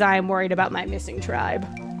monsters. I am worried about my missing tribe.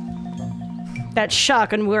 That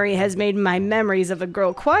shock and worry has made my memories of the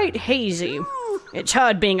girl quite hazy. It's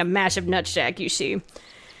hard being a massive nutsack, you see.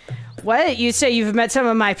 What? You say you've met some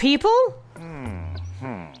of my people?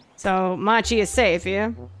 So, Machi is safe,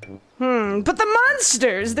 yeah? But the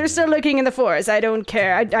monsters! They're still lurking in the forest. I don't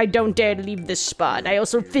care. I don't dare to leave this spot. I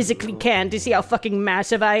also physically can't. Do you see how fucking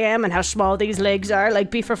massive I am and how small these legs are?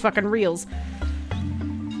 Like, be for fucking reals.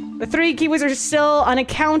 The 3 Kiwis are still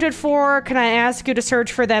unaccounted for. Can I ask you to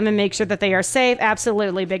search for them and make sure that they are safe?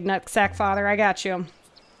 Absolutely, Big Nutsack Father. I got you.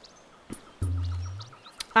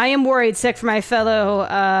 I am worried sick for my fellow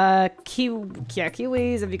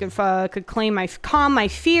Kiwis. If you could calm my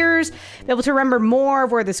fears, be able to remember more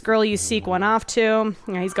of where this girl you seek went off to.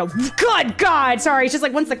 Yeah, he's go. Good God! Sorry, it's just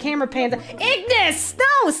like once the camera pans. Ignis!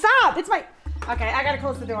 No, stop! It's my. Okay, I gotta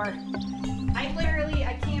close the door.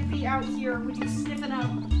 I can't be out here with you sniffing up.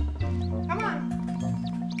 Come on.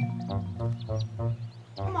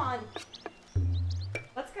 Come on.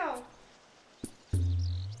 Let's go.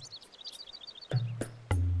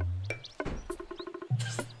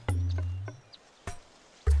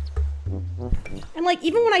 And like,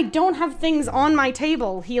 even when I don't have things on my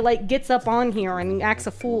table, he like gets up on here and acts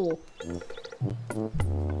a fool.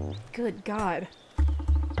 Good God.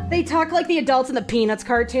 They talk like the adults in the Peanuts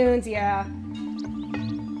cartoons, yeah.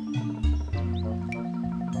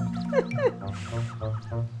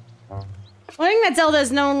 Learning that Zelda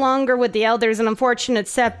is no longer with the Elder is an unfortunate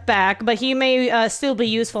setback, but he may still be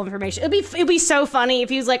useful information. It'd be so funny if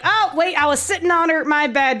he was like, oh, wait, I was sitting on her, my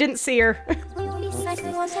bad, didn't see her.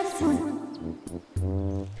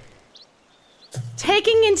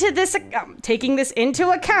 Taking this into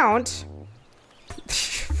account,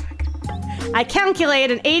 I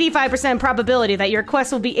calculate an 85% probability that your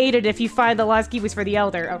quest will be aided if you find the lost Kiwis for the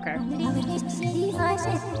Elder. Okay.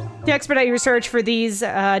 To expedite your search for these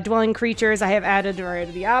dwelling creatures, I have added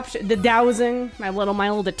the option, the dowsing, my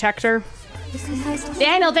little detector.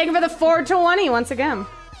 Daniel, thank you for the 420 once again.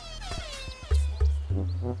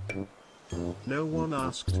 No one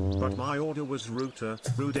asked, but my order was Ruta,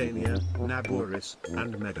 Rudania, Naburis,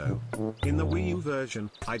 and Meadow. In the Wii U version,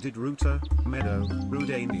 I did Ruta, Meadow,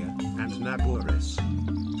 Rudania, and Naburis.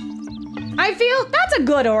 I feel that's a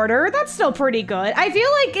good order. That's still pretty good. I feel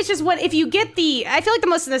like it's just what if you get the. I feel like the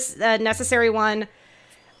most necessary one,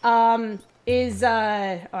 is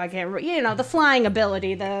I can't. The flying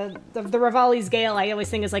ability, the Rivali's Gale. I always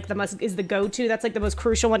think is the go-to. That's like the most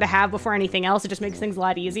crucial one to have before anything else. It just makes things a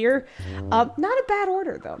lot easier. Not a bad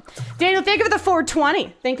order though. Daniel, thank you for the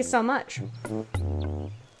 420. Thank you so much.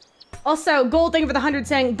 Also, Gold, thank you for the 100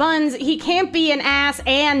 saying, Buns, he can't be an ass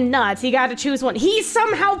and nuts. He got to choose one. He's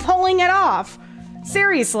somehow pulling it off.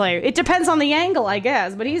 Seriously. It depends on the angle, I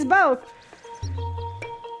guess, but he's both.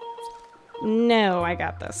 No, I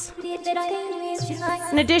got this.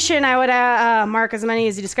 In addition, I would mark as many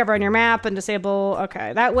as you discover on your map and disable...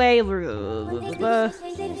 Okay, that way...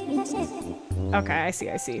 Okay, I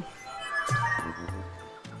see.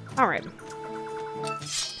 Alright.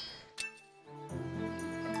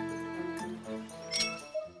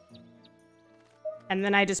 And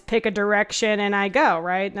then I just pick a direction and I go,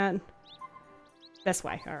 right? Not this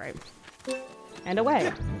way. All right. And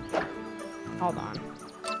away. Hold on.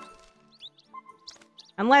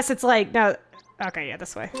 Unless it's like, no. Okay, yeah,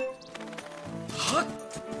 this way.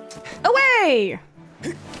 Away!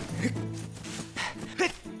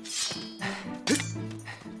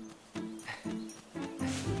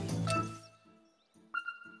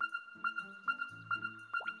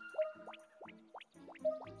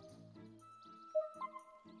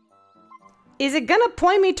 Is it gonna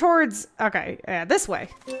point me towards... Okay, yeah, this way.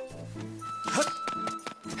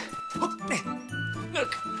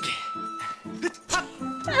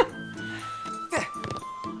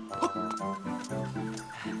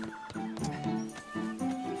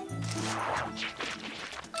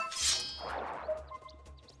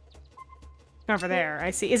 Over there,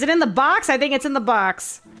 I see. Is it in the box? I think it's in the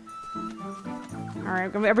box.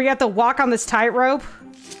 Alright, are we have to walk on this tightrope?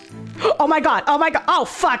 Oh my god, oh my god, oh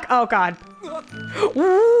fuck, oh god.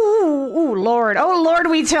 Ooh, Lord. Oh, Lord,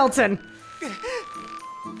 we Tilton.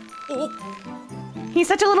 He's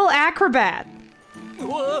such a little acrobat.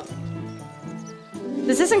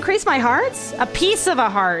 Does this increase my hearts? A piece of a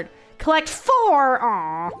heart. Collect 4.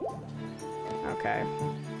 Aw. Okay.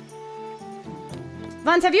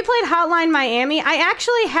 Vance, have you played Hotline Miami? I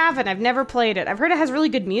actually haven't. I've never played it. I've heard it has really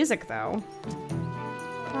good music, though.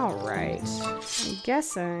 Alright. I'm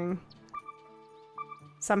guessing...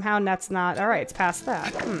 Somehow that's not... Alright, it's past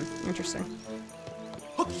that. Interesting.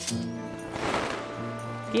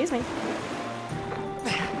 Excuse me.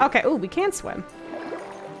 Okay, ooh, we can swim.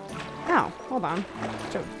 Oh, hold on.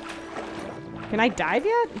 Can I dive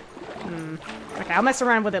yet? Okay, I'll mess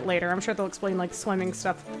around with it later. I'm sure they'll explain, like, swimming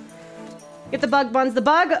stuff. Get the bug buns. The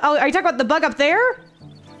bug? Oh, are you talking about the bug up there?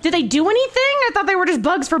 Did they do anything? I thought they were just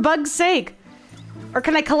bugs for bugs' sake. Or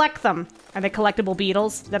can I collect them? Are they collectible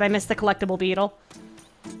beetles? Did I miss the collectible beetle?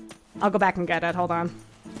 I'll go back and get it. Hold on.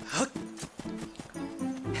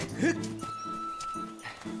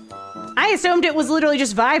 I assumed it was literally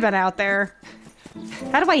just vibing out there.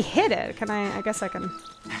 How do I hit it? Can I guess I can...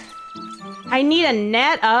 I need a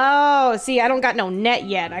net? Oh, see, I don't got no net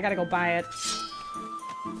yet. I gotta go buy it.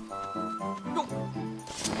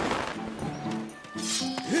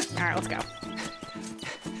 Alright, let's go.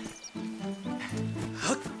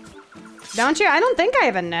 Don't you? I don't think I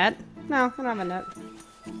have a net. No, I don't have a net.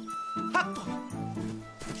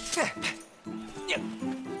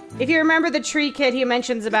 If you remember the tree kit he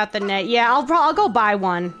mentions about the net, yeah, I'll go buy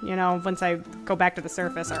one, you know, once I go back to the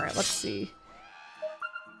surface. Alright, let's see.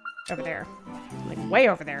 Over there. Like, way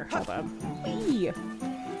over there. Hold up. Whee!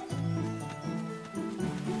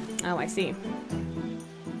 Oh, I see.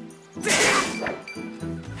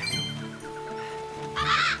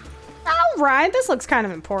 Alright, this looks kind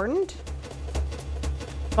of important.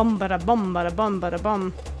 Bum bada bum bada bum bada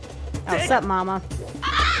bum. Oh, what's up, mama?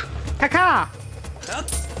 Caca!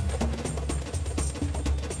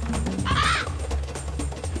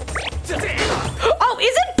 Oh,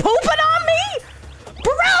 is it pooping on me?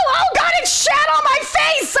 Bro, oh god, it shat on my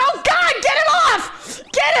face! Oh god, get it off!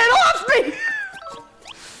 Get it off me!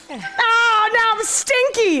 Oh, now I'm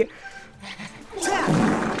stinky!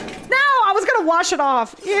 No, I was gonna wash it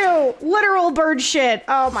off. Ew, literal bird shit.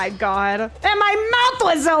 Oh my god. And my mouth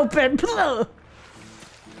was open!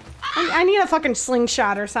 I need a fucking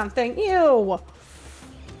slingshot or something. Ew.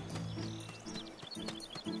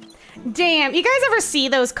 Damn, you guys ever see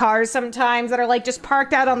those cars sometimes that are like just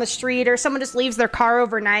parked out on the street or someone just leaves their car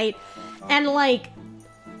overnight and like,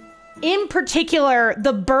 in particular,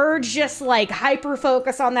 the birds just like hyper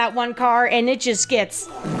focus on that one car and it just gets...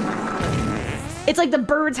 It's like the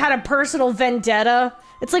birds had a personal vendetta.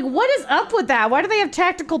 It's like, what is up with that? Why do they have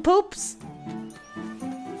tactical poops?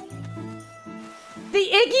 The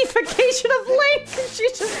Iggyfication of Link!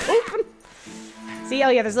 She's just pooping. See, oh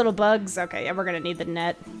yeah, there's little bugs. Okay, yeah, we're gonna need the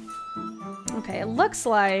net. Okay, it looks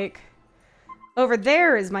like over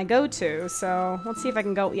there is my go-to, so let's see if I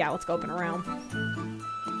can go. Yeah, let's go open around.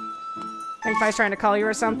 I think Fi's trying to call you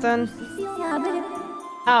or something.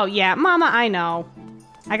 Oh yeah, Mama, I know.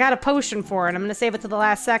 I got a potion for it. I'm gonna save it to the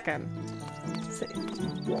last second. Let's see.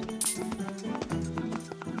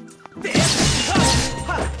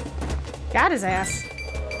 Got his ass.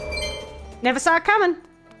 Never saw it coming.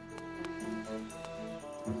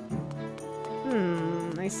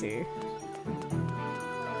 I see.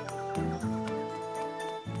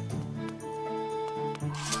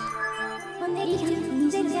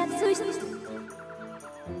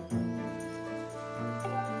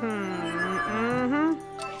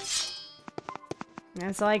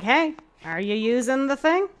 It's like, hey, are you using the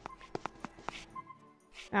thing?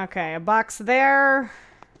 Okay, a box there.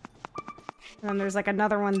 And there's like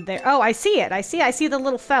another one there. Oh, I see it. I see the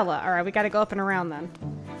little fella. All right, we got to go up and around then.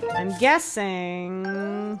 I'm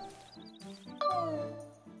guessing...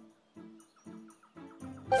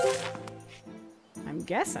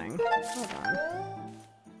 Hold on.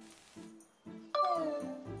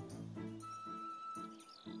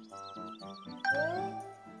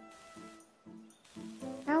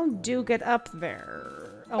 How do get up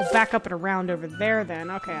there? Oh, back up and around over there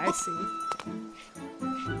then. Okay, I see.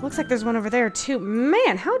 Looks like there's one over there too.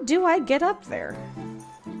 Man, how do I get up there?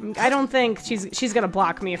 I don't think she's gonna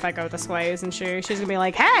block me if I go this way, isn't she? She's gonna be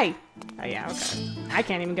like, hey! Oh yeah, okay. I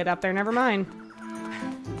can't even get up there, never mind.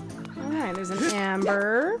 Alright, there's an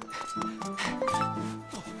amber.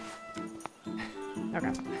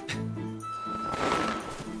 Okay.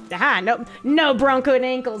 Aha, no broken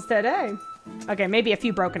ankles today. Okay, maybe a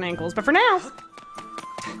few broken ankles, but for now.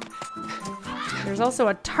 There's also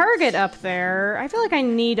a target up there. I feel like I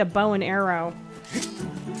need a bow and arrow.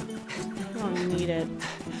 I don't need it.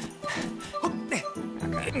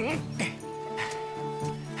 Okay.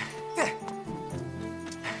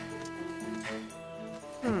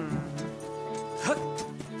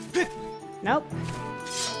 Nope.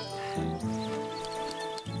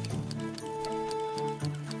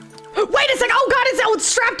 Wait a second! Oh god, it's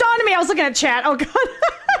strapped onto me! I was looking at chat. Oh god.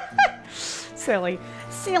 Silly.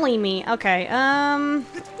 Silly me. Okay, how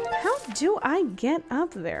do I get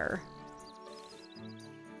up there?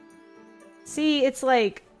 See, it's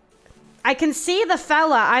like... I can see the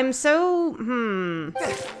fella. I'm so...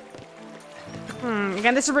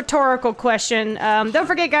 Again, this is a rhetorical question. Don't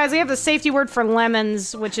forget, guys, we have the safety word for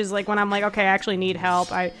lemons, which is like when I'm like, okay, I actually need help.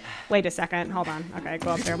 Wait a second. Hold on. Okay,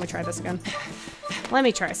 go up there. Let me try this again. Let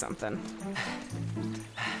me try something.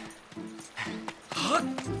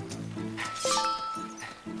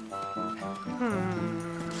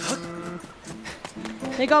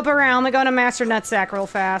 Let me go up around. Let me go to Master Nutsack real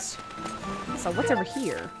fast. So what's over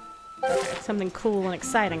here? Okay, something cool and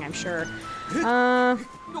exciting, I'm sure. Oh.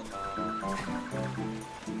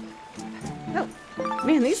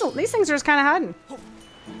 Man, these things are just kind of hiding.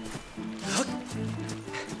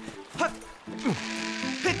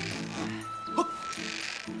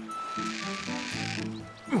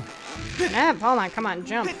 Hold on, come on,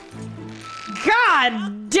 jump.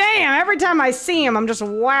 God damn, every time I see him, I'm just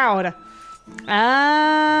wowed.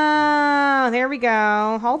 Oh, there we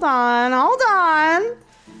go. Hold on, hold on.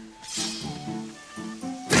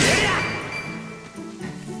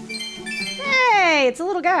 Hey, it's a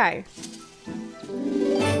little guy.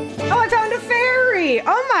 Oh, I found a fairy!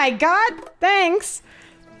 Oh my god, thanks.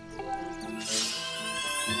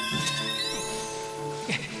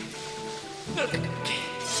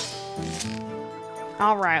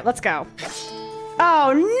 All right, let's go.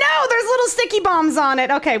 Oh no, there's little sticky bombs on it.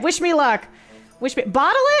 Okay, wish me luck. Wish me,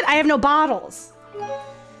 bottle it? I have no bottles.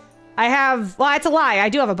 I have, well, it's a lie. I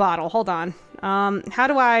do have a bottle. Hold on. How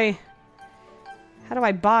do I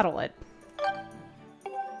bottle it?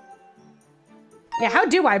 Yeah, how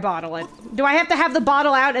do I bottle it? Do I have to have the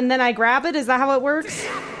bottle out and then I grab it? Is that how it works?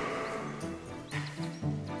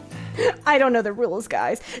 I don't know the rules,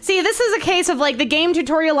 guys. See, this is a case of, like, the game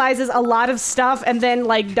tutorializes a lot of stuff and then,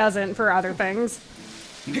 like, doesn't for other things.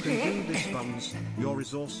 You can do this, Bums. You're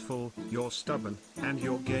resourceful, you're stubborn, and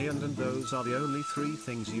you're gay, and those are the only 3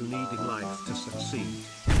 things you need in life to succeed.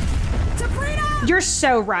 You're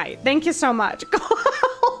so right. Thank you so much.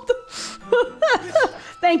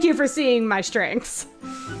 Thank you for seeing my strengths.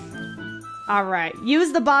 All right,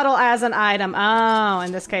 use the bottle as an item. Oh,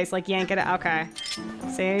 in this case, like yank it out. Okay.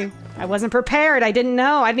 See, I wasn't prepared. I didn't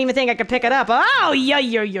know. I didn't even think I could pick it up. Oh, yeah. All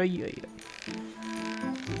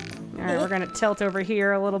right, we're gonna tilt over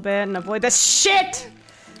here a little bit and avoid this shit.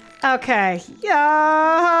 Okay.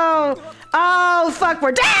 Yo. Oh, fuck.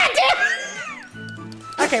 We're dead.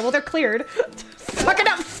 Okay, well, they're cleared. Fuck it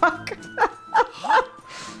up. Fuck.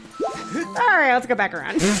 All right, let's go back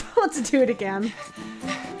around. Let's do it again.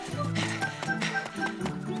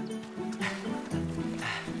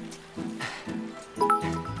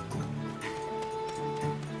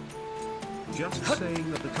 Just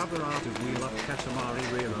saying that the cover art of Wheel Up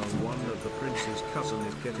Katamari Real one of the prince's cousin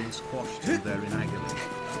is getting squashed and they're in agony.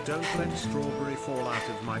 Don't let strawberry fall out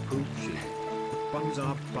of my poop sheet. Buns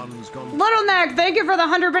are buns gone. Little Neck, thank you for the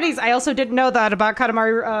 100 biddies. I also didn't know that about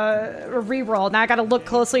Katamari reroll. Now I gotta look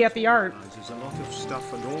closely at the art. There's a lot of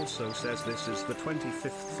stuff and also says this is the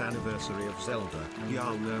 25th anniversary of Zelda.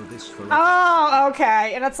 Y'all know this for Oh,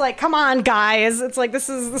 okay. And it's like, come on, guys. It's like, this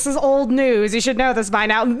is old news. You should know this by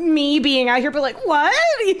now. Me being out here, but like, what?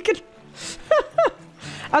 You could...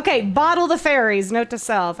 Okay, bottle the fairies. Note to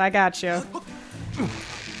self. I got you.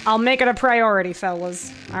 I'll make it a priority,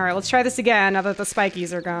 fellas. All right, let's try this again now that the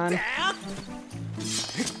spikies are gone.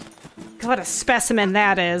 What a specimen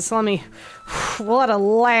that is. Let me... What a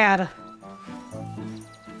lad.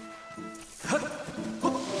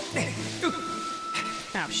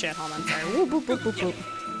 Oh, shit. Hold on. Sorry. Whoop, whoop, whoop, whoop, whoop.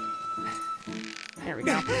 There we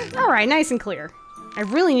go. All right, nice and clear. I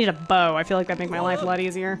really need a bow. I feel like that'd make my life a lot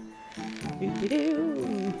easier.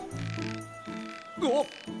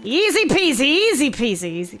 Easy peasy, easy peasy,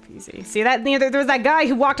 easy peasy. See that? There was that guy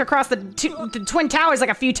who walked across the Twin Towers like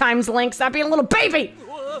a few times, Link. Stop being a little baby!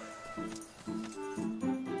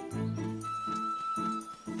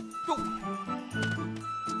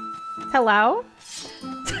 Hello?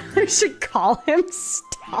 I should call him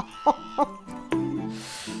Stop.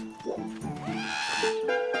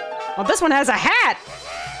 Well, this one has a hat!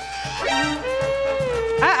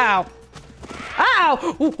 Uh-oh.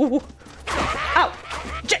 Uh-oh! Ooh, ooh, ooh. Oh!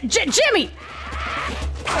 Jimmy!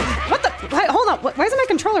 What the? Wait, hold on. Why isn't my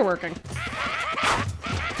controller working?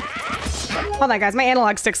 Hold on, guys. My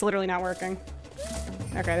analog stick's literally not working.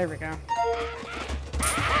 Okay, there we go.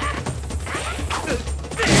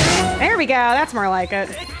 There we go. That's more like it.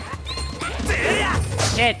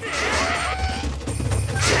 Shit.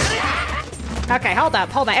 Okay, hold up.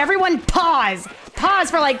 Hold on. Everyone pause.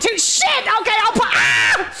 Pause for like 2. Shit! Okay, I'll pause.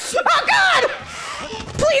 Ah! Oh, God!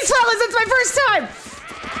 Please, fellas, it's my first time!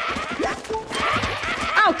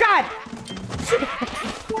 Oh, God!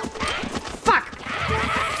 Fuck!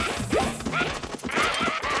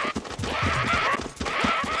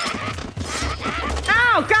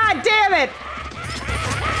 Oh, God damn it!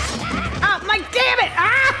 Oh, my damn it!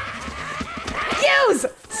 Ah! Use!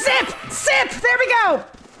 Sip! Sip! There we go!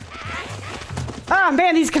 Oh,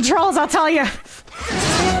 man, these controls, I'll tell you.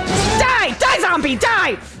 Die! Die, zombie!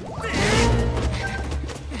 Die!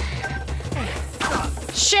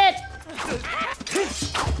 Shit!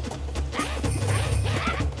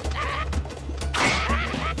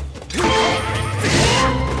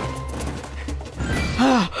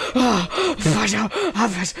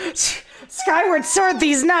 Skyward Sword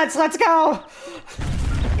these nuts, let's go!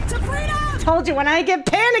 To freedom! Told you when I get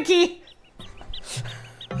panicky!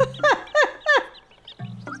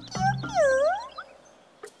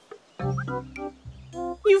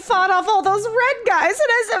 You fought off all those red guys, and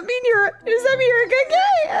does that mean you're a good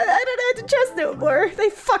guy? I don't have to trust no more. They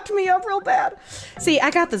fucked me up real bad. See,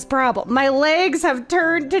 I got this problem. My legs have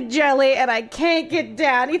turned to jelly, and I can't get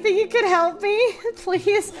down. You think you could help me,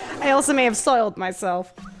 please? I also may have soiled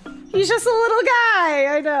myself. He's just a little guy.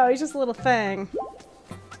 I know, he's just a little thing.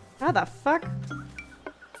 How the fuck?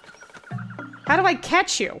 How do I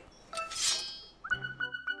catch you?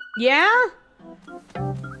 Yeah?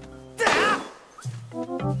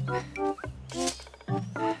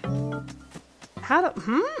 How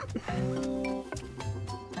do,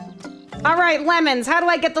 All right, lemons, how do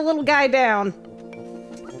I get the little guy down?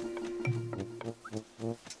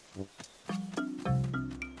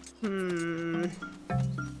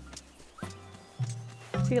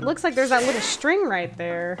 See, it looks like there's that little string right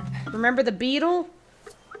there. Remember the beetle?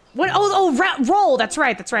 What? Oh, roll, that's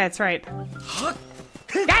right. Got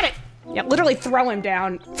it! Yeah, literally throw him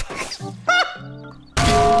down.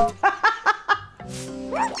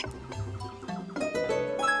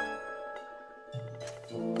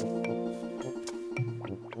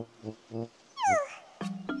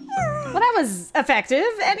 Well, that was effective.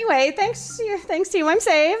 Anyway, thanks to you, I'm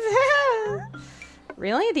safe.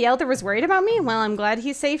 Really? The Elder was worried about me? Well, I'm glad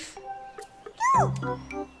he's safe.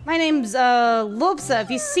 My name's, Lopsa. If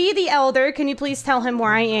you see the Elder, can you please tell him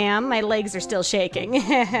where I am? My legs are still shaking.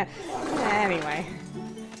 Anyway.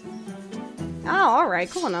 Oh, alright,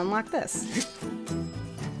 cool, and unlock this.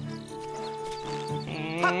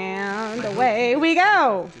 And away we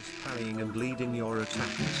go! Parrying and leading your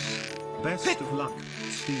attacks. Best of luck,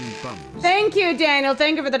 Steam Bums. Thank you, Daniel.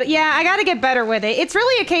 Thank you for the... Yeah, I gotta get better with it. It's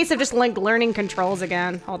really a case of just like learning controls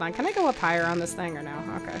again. Hold on, can I go up higher on this thing or no?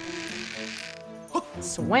 Okay.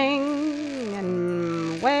 Swing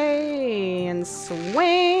and away and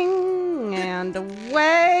swing and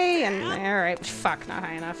away and... Alright, fuck, not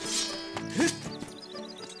high enough.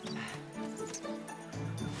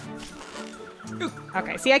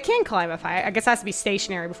 Okay, see, I can climb up high. I guess it has to be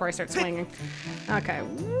stationary before I start swinging. Okay.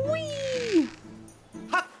 Whee!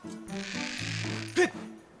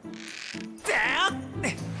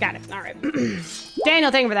 Got it. All right. Daniel,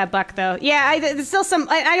 thank you for that buck, though. Yeah, there's still some...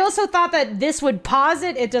 I also thought that this would pause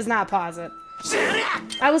it. It does not pause it.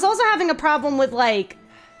 I was also having a problem with, like,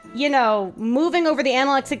 you know, moving over the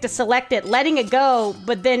analog stick to select it, letting it go,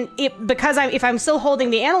 but then if I'm still holding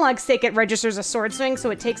the analog stick, it registers a sword swing, so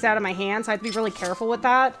it takes it out of my hand, so I have to be really careful with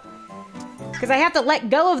that. Because I have to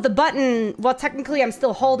let go of the button. Well, technically I'm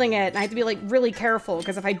still holding it. And I have to be like really careful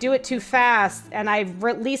because if I do it too fast and I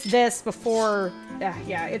release this before,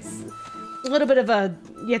 yeah, it's a little bit of a,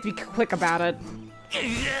 you have to be quick about it.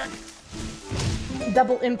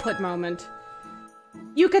 Double input moment.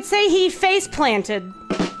 You could say he face planted.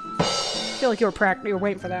 I feel like you were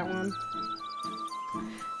waiting for that one.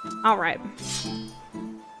 All right.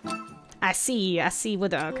 I see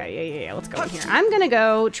with the, okay, yeah, let's go in here. I'm gonna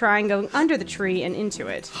go try and go under the tree and into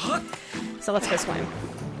it. So let's go swim.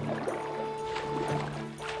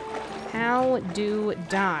 How do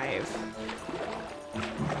dive?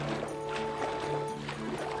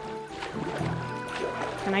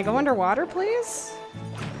 Can I go underwater, please?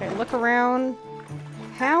 Okay, look around.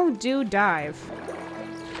 How do dive?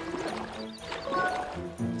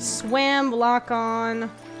 Swim, lock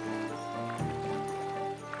on.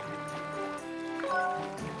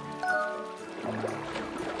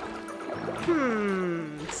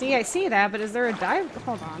 See, I see that, but is there a dive?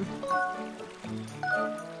 Hold on.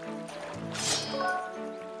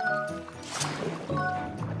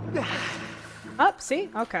 Up, see?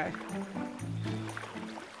 Okay.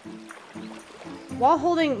 While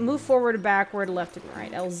holding, move forward, backward, left, and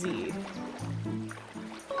right. LZ.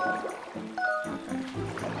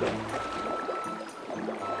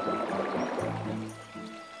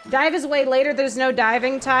 Dive is way later. There's no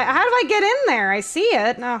diving time. How do I get in there? I see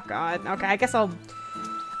it. Oh, God. Okay, I guess I'll...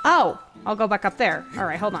 Oh! I'll go back up there.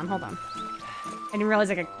 Alright, hold on. I didn't realize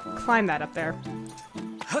I could climb that up there.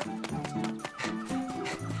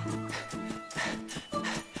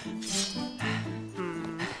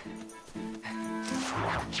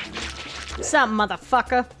 What's up,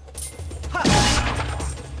 motherfucker?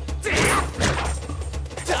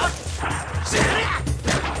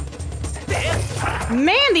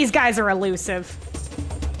 Man, these guys are elusive.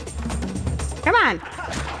 Come on.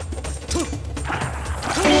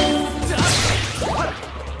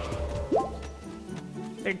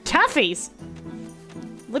 They're toughies.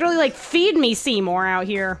 Literally, like, feed me Seymour out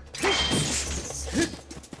here.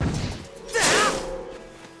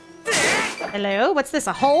 Hello? What's this?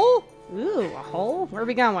 A hole? Ooh, a hole? Where are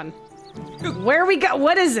we going? Where are we go?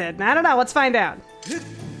 What is it? I don't know. Let's find out.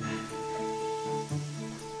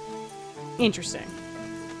 Interesting.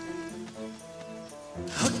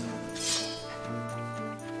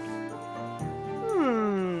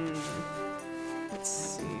 Let's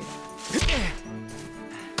see.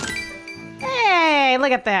 Hey,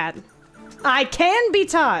 look at that. I can be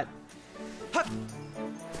taught.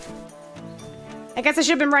 I guess I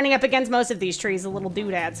should have been running up against most of these trees, the little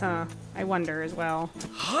doodads, huh? I wonder as well.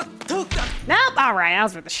 Nope, alright, I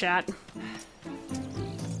was with the shot.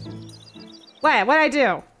 What'd I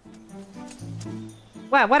do?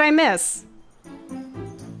 What'd I miss?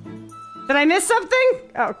 Did I miss something?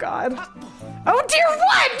 Oh, God. Oh, dear,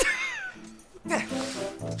 what?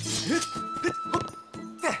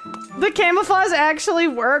 The camouflage actually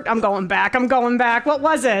worked. I'm going back. What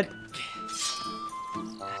was it?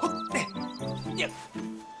 Hold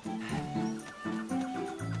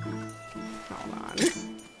on.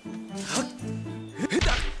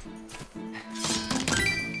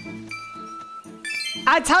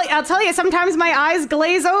 I'll tell you, sometimes my eyes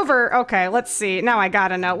glaze over. Okay, let's see. Now I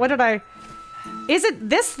gotta know. What did I... Is it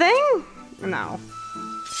this thing? No.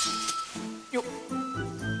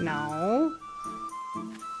 No.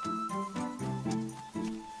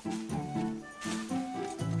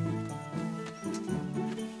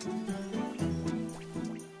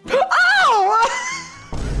 Oh!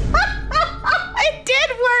 It did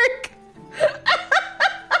work!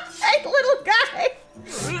 Hey, little guy!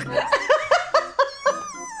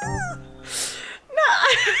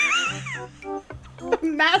 No.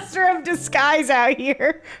 Master of disguise out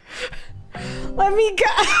here. Let me go.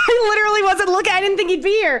 I literally wasn't looking. I didn't think he'd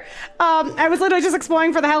be here. I was literally just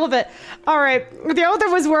exploring for the hell of it. All right. The author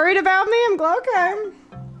was worried about me. I'm glad. Okay.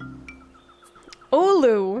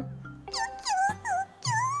 Olu.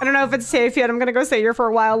 I don't know if it's safe yet. I'm gonna go stay here for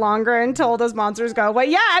a while longer until those monsters go away.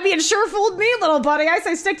 Yeah, I mean, it sure fooled me, little buddy. I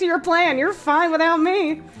say stick to your plan. You're fine without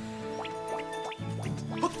me.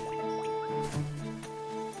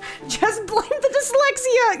 Just blame the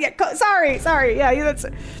dyslexia. Yeah, sorry. Yeah, that's...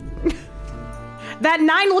 That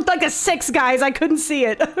 9 looked like a 6, guys. I couldn't see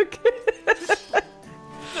it. Okay.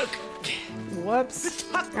 Whoops.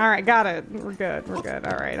 All right, got it. We're good.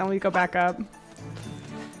 All right, let me go back up.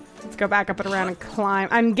 Let's go back up and around and climb.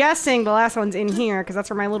 I'm guessing the last one's in here because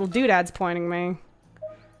that's where my little doodad's pointing me.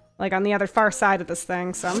 Like on the other far side of this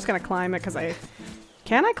thing. So I'm just gonna climb it because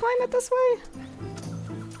Can I climb it this way?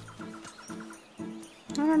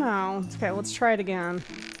 I don't know. Okay, let's try it again.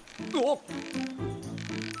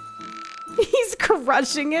 He's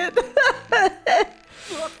crushing it.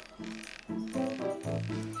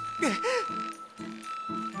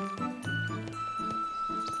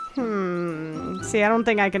 See, I don't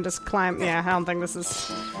think I can just climb. Yeah, I don't think this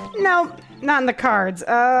is... No, not in the cards.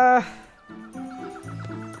 No,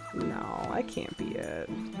 I can't be it.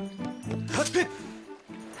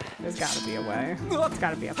 There's gotta be a way. It's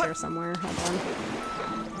gotta be up there somewhere. Hold on.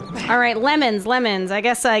 All right, lemons, lemons. I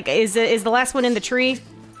guess, like, is the last one in the tree?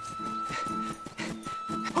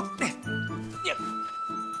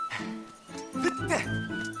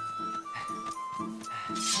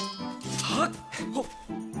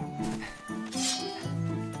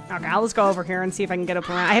 Okay, I'll just go over here and see if I can get up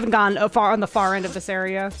around. I haven't gone far on the far end of this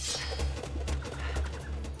area.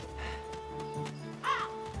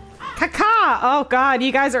 Caca! Oh god,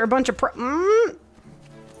 you guys are a bunch of No,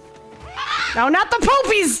 not the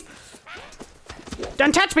poopies!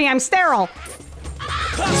 Don't touch me, I'm sterile!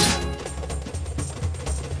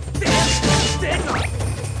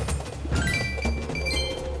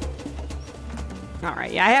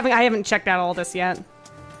 Alright, yeah, I haven't checked out all this yet.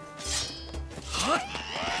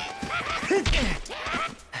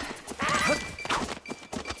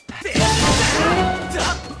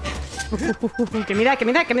 Give me that, give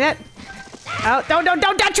me that, give me that. Oh, don't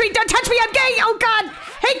touch me, I'm gay! Oh god!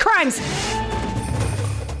 Hate crimes!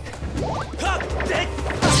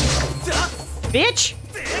 Bitch!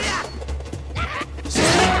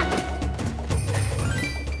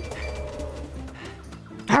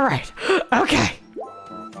 Alright, okay.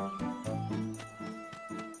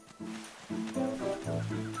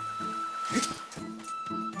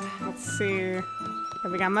 Let's see.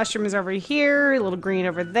 We got mushrooms over here, a little green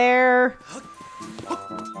over there.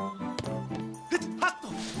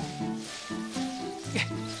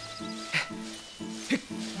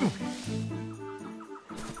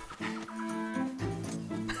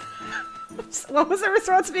 What was the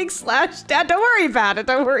response being slashed? Dad, don't worry about it.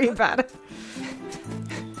 Don't worry about it.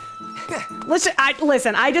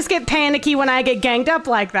 Listen, I just get panicky when I get ganged up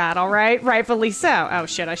like that, all right? Rightfully so. Oh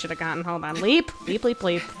shit, I should have gotten. Hold on. Leap. Leap, leap,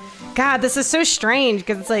 leap. God, this is so strange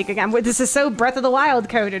because it's like, again, this is so Breath of the Wild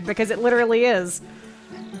coded because it literally is.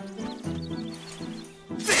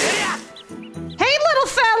 Hey, little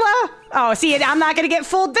fella! Oh, see, I'm not gonna get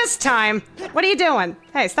fooled this time. What are you doing?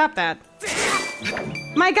 Hey, stop that.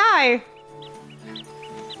 My guy.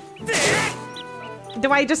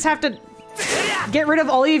 Do I just have to get rid of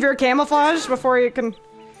all of your camouflage before you can...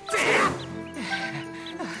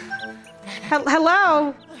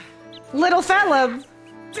 Hello? Little fella.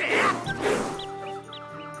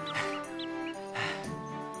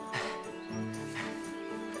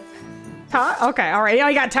 Huh? Okay, alright.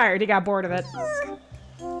 He got tired. He got bored of it.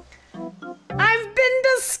 I've been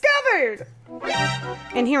discovered!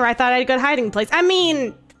 And here I thought I had a good hiding place. I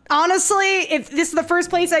mean, honestly, if this is the first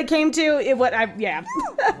place I came to, yeah.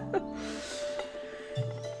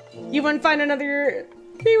 You wouldn't find another...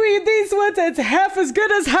 These ones, it's half as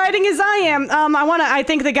good as hiding as I am. I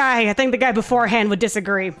think the guy beforehand would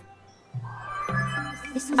disagree.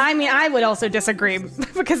 I mean, I would also disagree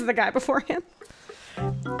because of the guy beforehand.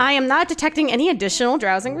 I am not detecting any additional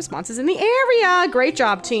drowsing responses in the area. Great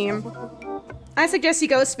job, team. I suggest you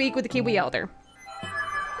go speak with the Kiwi Elder.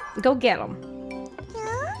 Go get him.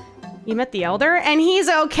 You met the Elder and he's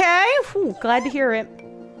okay? Whew, glad to hear it.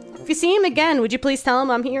 If you see him again, would you please tell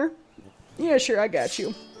him I'm here? Yeah, sure, I got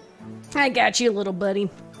you. I got you, little buddy.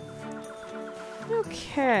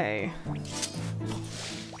 Okay.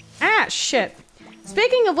 Ah, shit.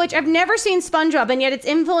 Speaking of which, I've never seen SpongeBob, and yet its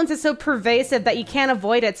influence is so pervasive that you can't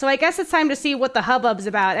avoid it. So I guess it's time to see what the hubbub's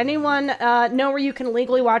about. Anyone know where you can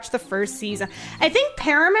legally watch the first season? I think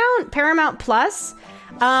Paramount Plus.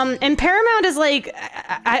 And Paramount is like,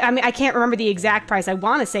 I mean, I can't remember the exact price. I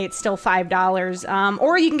want to say it's still $5.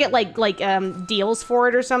 Or you can get like deals for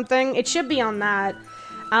it or something. It should be on that.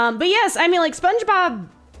 But yes, I mean, like SpongeBob,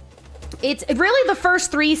 it's really the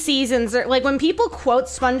first 3 seasons. Like when people quote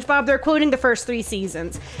SpongeBob, they're quoting the first 3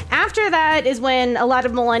 seasons. After that is when a lot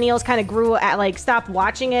of millennials kind of grew at like stopped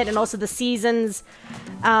watching it, and also the seasons,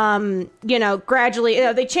 you know,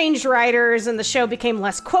 gradually they changed writers and the show became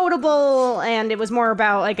less quotable, and it was more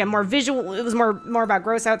about like a more visual. It was more about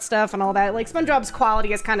gross out stuff and all that. Like SpongeBob's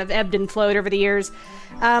quality has kind of ebbed and flowed over the years.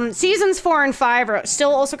 Seasons 4 and 5 are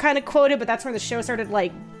still also kind of quoted, but that's when the show started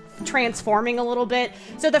like transforming a little bit.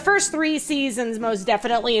 So the first 3 seasons most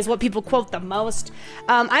definitely is what people quote the most.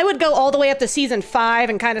 I would go all the way up to season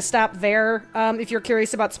 5 and kind of stop there if you're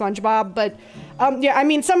curious about SpongeBob. But yeah, I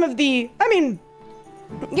mean,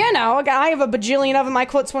 you know, I have a bajillion of them. I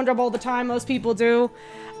quote SpongeBob all the time. Most people do.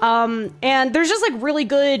 And there's just like really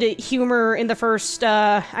good humor in the first,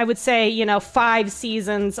 I would say, you know, 5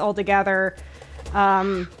 seasons altogether.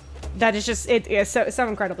 That is just, it's so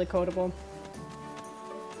incredibly quotable.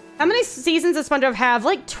 How many seasons does SpongeBob have?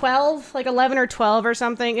 Like 12, like 11 or 12 or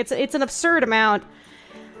something. It's an absurd amount.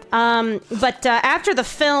 But after the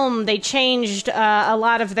film, they changed a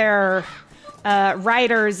lot of their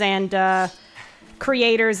writers and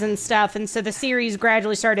creators and stuff, and so the series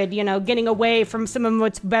gradually started, you know, getting away from some of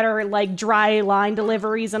its better, like, dry line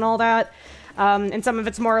deliveries and all that. And some of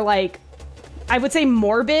it's more, like, I would say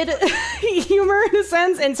morbid humor in a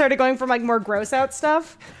sense, and started going from, like, more gross-out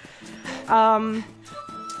stuff.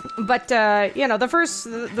 But, you know,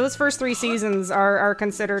 those first 3 seasons are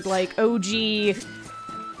considered, like, OG, you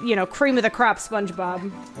know, cream of the crop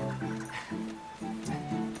SpongeBob.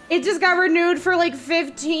 It just got renewed for, like,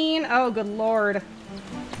 15. Oh, good lord.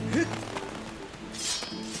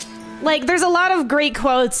 Like, there's a lot of great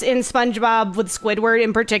quotes in SpongeBob with Squidward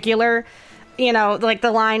in particular. You know, like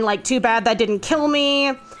the line, like, too bad that didn't kill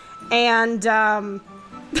me. And,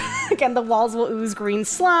 again, the walls will ooze green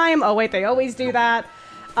slime. Oh, wait, they always do that.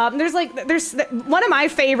 There's one of my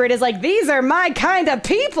favorite is, like, these are my kind of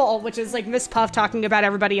people, which is, like, Miss Puff talking about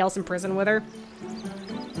everybody else in prison with her.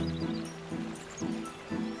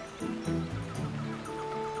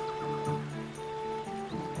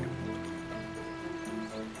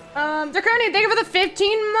 Draconian, thank you for the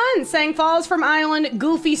 15 months, saying falls from island,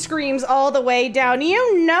 Goofy screams all the way down.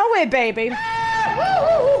 You know it, baby.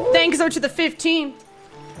 Thanks to the 15.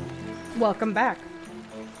 Welcome back.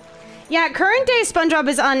 Yeah, current day SpongeBob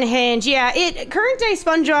is unhinged. Yeah, current day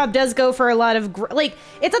SpongeBob does go for a lot of, like,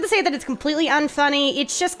 it's not to say that it's completely unfunny,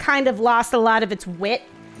 it's just kind of lost a lot of its wit.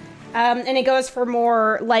 And it goes for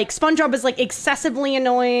more, like, SpongeBob is, like, excessively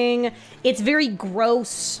annoying, it's very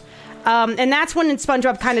gross. And that's when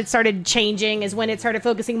SpongeBob kind of started changing, is when it started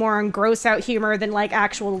focusing more on gross out humor than, like,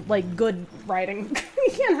 actual, like, good writing,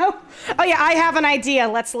 you know? Oh yeah, I have an idea,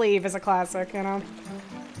 let's leave is a classic, you know?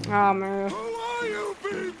 Oh man. Who are you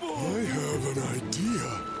people? I have an idea.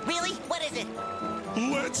 Really? What is it?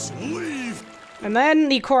 Let's leave. And then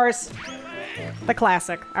the chorus, the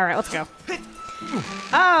classic. All right, let's go.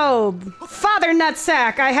 Oh, Father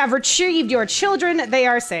Nutsack, I have retrieved your children. They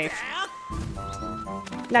are safe.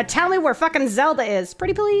 Now tell me where fucking Zelda is.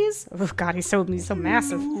 Pretty please? Oh god, he's so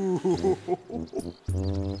massive.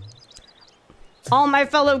 All my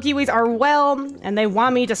fellow Kiwis are well, and they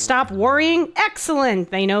want me to stop worrying.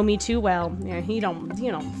 Excellent! They know me too well. Yeah, you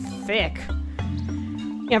know, thick.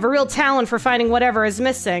 You have a real talent for finding whatever is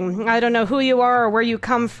missing. I don't know who you are or where you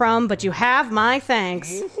come from, but you have my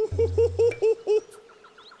thanks.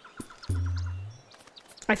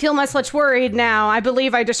 I feel much worried now. I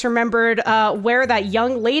believe I just remembered where that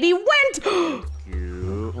young lady went!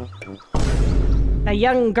 That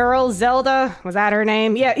young girl, Zelda, was that her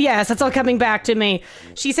name? Yes, that's all coming back to me.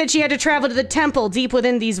 She said she had to travel to the temple deep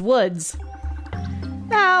within these woods.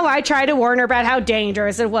 Now, I tried to warn her about how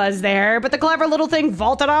dangerous it was there, but the clever little thing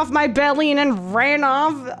vaulted off my belly and then ran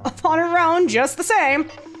off on her own just the same.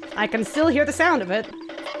 I can still hear the sound of it.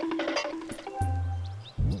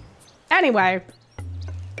 Anyway,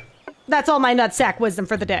 that's all my nutsack wisdom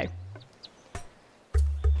for the day.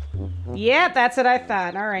 Yep, that's what I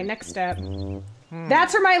thought. All right, next step.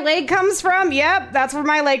 That's where my leg comes from? Yep, that's where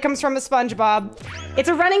my leg comes from, is SpongeBob. It's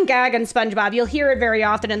a running gag in SpongeBob. You'll hear it very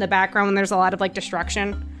often in the background when there's a lot of, like,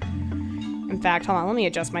 destruction. In fact, hold on, let me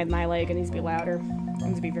adjust my leg. It needs to be louder. It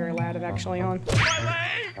needs to be very loud, actually. Hold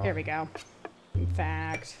on. There we go. In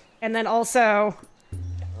fact. And then also...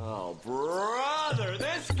 Oh, brother,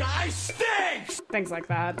 this guy stinks! Things like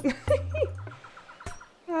that.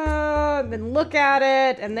 Then look at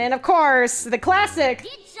it, and then, of course, the classic...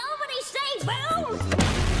 Did somebody say boom?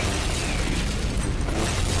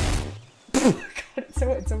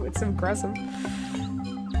 God, it's so aggressive.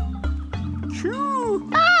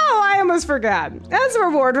 Oh, I almost forgot. As a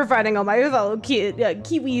reward for finding all my fellow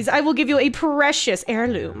Kiwis, I will give you a precious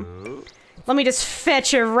heirloom. Let me just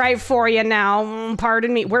fetch it right for you now.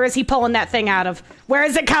 Pardon me. Where is he pulling that thing out of? Where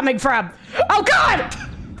is it coming from? Oh, God!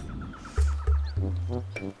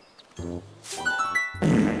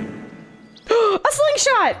 A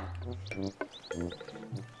slingshot!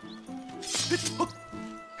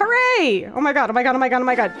 Hooray! Oh my god, oh my god, oh my god, oh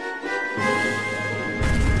my god.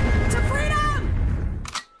 To freedom!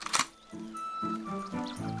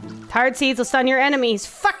 Tired seeds will stun your enemies.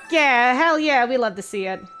 Fuck yeah, hell yeah, we love to see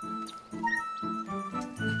it.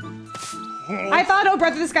 I thought Oh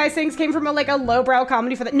Brother This Guy Sings came from a lowbrow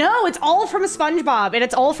comedy for that. No, it's all from SpongeBob, and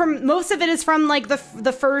it's all from, most of it is from like the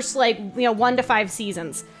first 1 to 5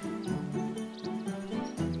 seasons.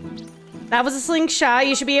 That was a slingshot.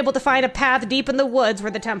 You should be able to find a path deep in the woods where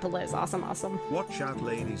the temple is. Awesome, awesome. Watch out,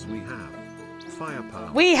 ladies, we have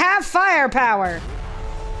firepower. We have firepower!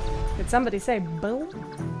 Did somebody say boom?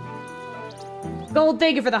 Gold,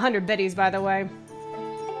 thank you for the 100 biddies, by the way.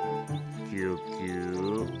 Cute.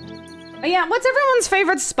 Oh, yeah, what's everyone's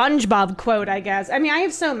favorite SpongeBob quote, I guess? I mean, I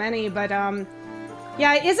have so many, but,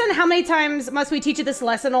 yeah, isn't how many times must we teach you this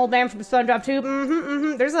lesson, old man, from SpongeBob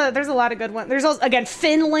too? There's a lot of good ones. There's also, again,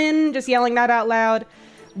 Finland, just yelling that out loud.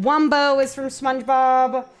 Wumbo is from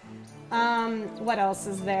SpongeBob. What else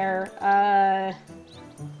is there?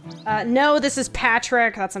 No, this is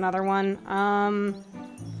Patrick. That's another one.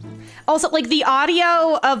 Also, like, the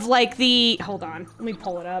audio of, like, the... Hold on. Let me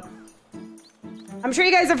pull it up. I'm sure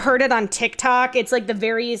you guys have heard it on TikTok. It's, like, the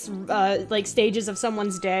various, like, stages of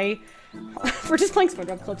someone's day. We're just playing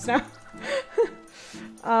SpongeBob clips now.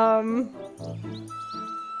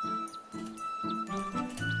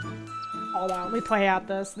 Hold on. Let me play out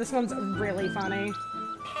this. This one's really funny.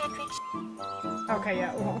 Okay,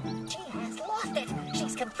 yeah. Well. She has lost it.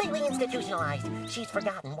 She's completely institutionalized. She's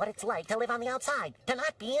forgotten what it's like to live on the outside, to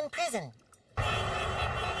not be in prison.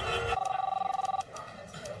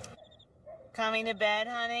 Coming to bed,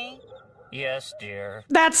 honey? Yes, dear.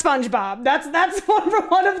 That's SpongeBob. That's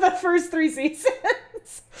one of the first 3 seasons.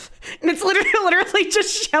 And it's literally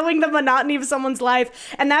just showing the monotony of someone's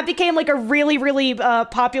life. And that became like a really, really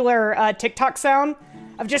popular TikTok sound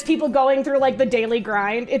of just people going through like the daily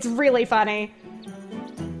grind. It's really funny.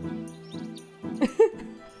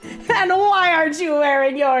 And why aren't you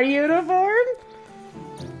wearing your uniform?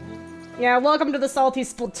 Yeah, welcome to the Salty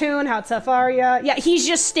Splatoon. How tough are ya? Yeah, he's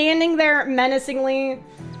just standing there menacingly.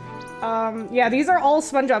 Yeah, these are all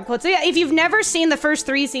SpongeBob quotes. So yeah, if you've never seen the first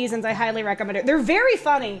 3 seasons, I highly recommend it. They're very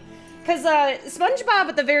funny. Because SpongeBob,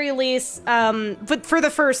 at the very least, but for the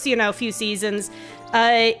first, you know, few seasons,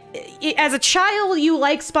 as a child, you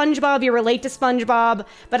like SpongeBob, you relate to SpongeBob,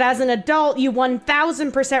 but as an adult, you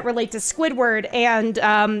 1000% relate to Squidward, and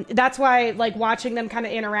that's why, like, watching them kind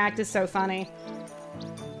of interact is so funny.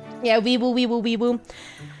 Yeah, wee-woo, wee-woo, wee-woo.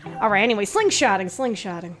 Alright, anyway,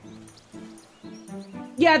 slingshotting.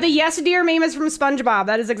 Yeah, the Yes Dear meme is from SpongeBob.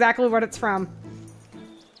 That is exactly what it's from.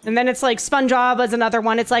 And then it's like SpongeBob is another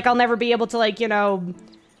one. It's like I'll never be able to, like, you know,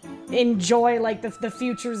 enjoy like the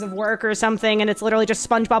futures of work or something. And it's literally just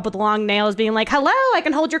SpongeBob with long nails being like, hello, I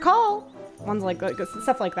can hold your call. One's like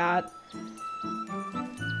stuff like that.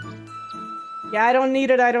 Yeah, I don't need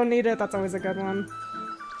it. That's always a good one.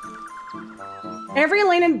 Every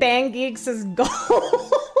lane in Bang Geeks is gold.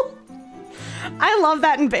 I love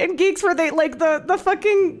that in Band Geeks where they, like, the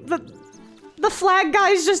flag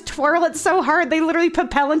guys just twirl it so hard they literally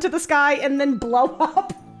propel into the sky and then blow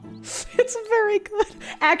up. It's very good.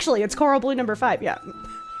 Actually, it's Coral Blue number 5, yeah.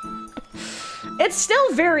 It's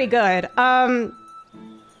still very good. But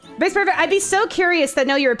it's perfect. I'd be so curious to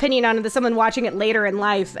know your opinion on it as someone watching it later in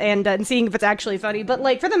life and seeing if it's actually funny. But,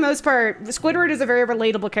 like, for the most part, Squidward is a very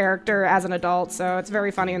relatable character as an adult, so it's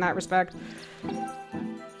very funny in that respect.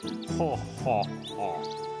 Ho, ho, ho.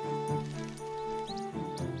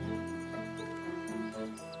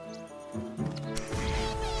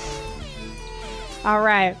 All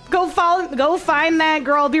right, go find that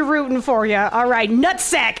girl. I'll be rooting for you. All right,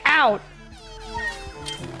 nutsack out.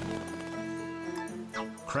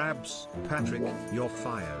 Crabs, Patrick, you're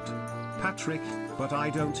fired. Patrick, but I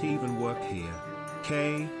don't even work here.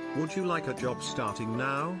 K, would you like a job starting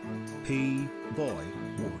now? P, boy,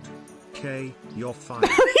 would. K, you're fired.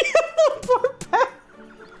 Poor Pat.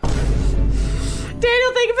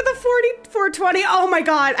 Daniel, thank you for the 4420. Oh my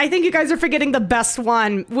god, I think you guys are forgetting the best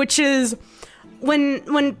one, which is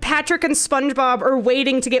when Patrick and SpongeBob are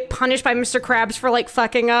waiting to get punished by Mr. Krabs for, like,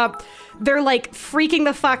 fucking up. They're, like, freaking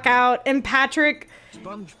the fuck out, and Patrick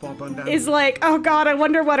is like, oh god, I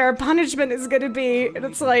wonder what our punishment is gonna be. And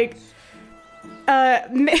it's like,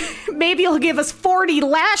 maybe he'll give us 40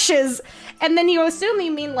 lashes. And then you assume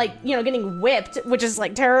you mean, like, you know, getting whipped, which is,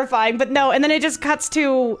 like, terrifying. But no, and then it just cuts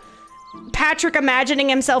to Patrick imagining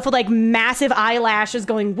himself with, like, massive eyelashes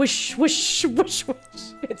going whoosh, whoosh, whoosh,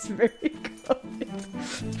 whoosh. It's very good.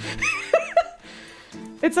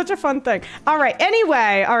 It's such a fun thing. All right,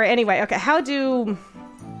 anyway. Okay, how do...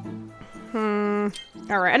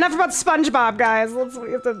 All right, enough about SpongeBob, guys.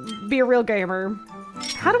 We have to be a real gamer.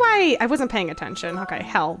 How do I wasn't paying attention. Okay,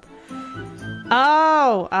 help.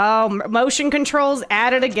 Oh, motion controls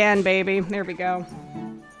added again, baby. There we go.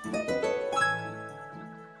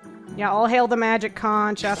 Yeah, all hail the magic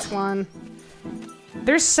conch. That's one.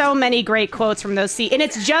 There's so many great quotes from those and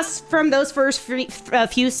it's just from those first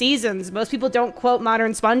few seasons. Most people don't quote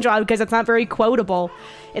modern SpongeBob because it's not very quotable.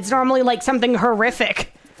 It's normally like something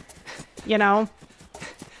horrific. you know?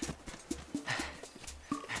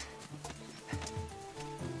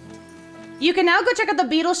 You can now go check out the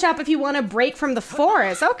beetle shop if you want to break from the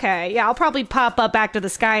forest. Okay, yeah, I'll probably pop up back to the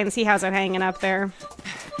sky and see how's it hanging up there.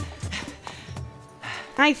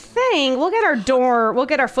 I think we'll get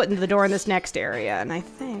our foot into the door in this next area, and I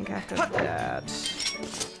think after that...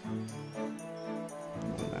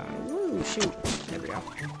 Ooh, shoot. There we go.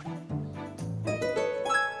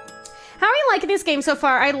 How are you liking this game so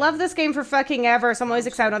far? I love this game for fucking ever, so I'm always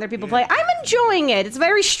excited when other people play. I'm enjoying it. It's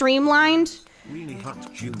very streamlined. Weenie Hut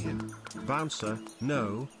Jr. Bouncer,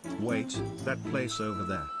 no, wait, that place over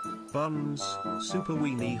there. Buns, Super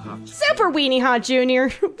Weenie Hut. Super Weenie Hut Jr.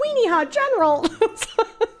 Weenie Hut General.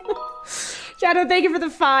 Shadow, thank you for the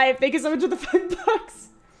 5. Thank you so much for the $5.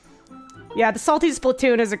 Yeah, the Salty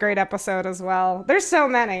Splatoon is a great episode as well. There's so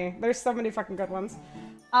many. There's so many fucking good ones.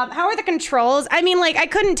 How are the controls? I mean, like, I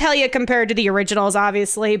couldn't tell you compared to the originals,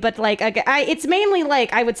 obviously, but, like, it's mainly,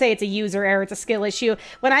 like, I would say it's a user error, it's a skill issue.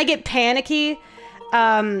 When I get panicky,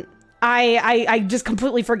 I just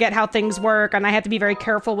completely forget how things work, and I have to be very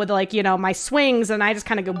careful with, like, you know, my swings, and I just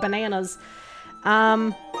kind of go bananas.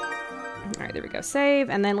 All right, there we go. Save,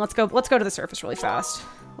 and then let's go to the surface really fast.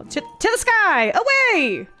 To the sky!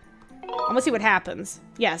 Away! I'm gonna see what happens.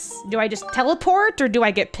 Yes. Do I just teleport, or do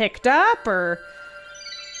I get picked up, or...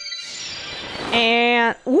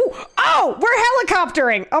 And... Ooh! Oh! We're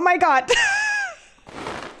helicoptering! Oh my god!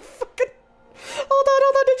 Fucking... Hold on.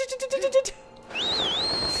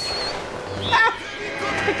 Ah!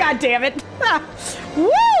 God damn it. Ah!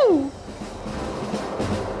 Woo!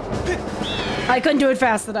 I couldn't do it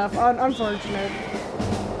fast enough. Unfortunate.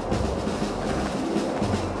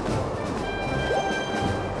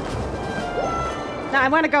 No, I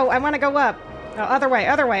want to go up. No, other way.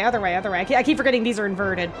 I keep forgetting these are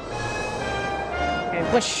inverted. Okay,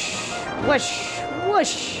 whoosh, whoosh,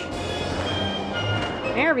 whoosh.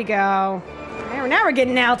 There we go. Now we're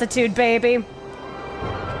getting altitude, baby.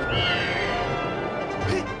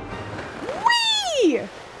 Whee!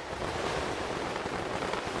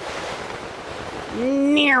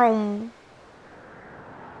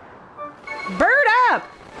 Bird up!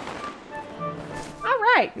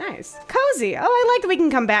 Alright, nice. Cozy. Oh, I like that we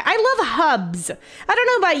can come back. I love hubs. I don't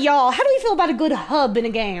know about y'all. How do we feel about a good hub in a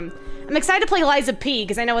game? I'm excited to play Liza P,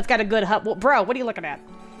 because I know it's got a good hub. Well, bro, what are you looking at?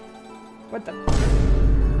 What the...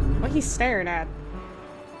 What are you staring at?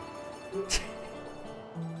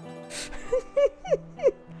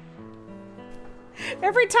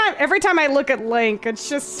 Every time I look at Link, it's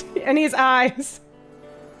just... And his eyes.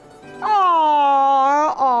 Aww.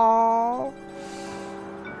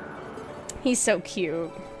 He's so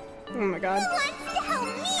cute. Oh my god. Who wants to help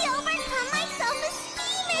me overcome my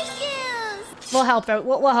self-esteem issues? We'll help out.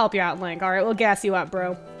 We'll help you out, Link. All right, we'll gas you up,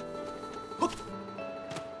 bro.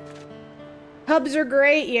 Hubs are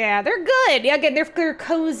great. Yeah, they're good. Yeah, they're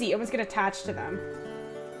cozy. I was gonna attach to them.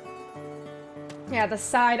 Yeah, the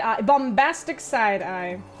side eye, bombastic side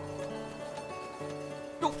eye.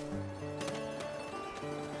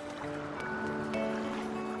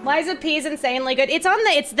 Liza P is insanely good. It's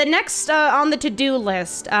the next on the to-do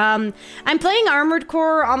list. I'm playing Armored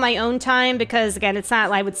Core on my own time because again, it's not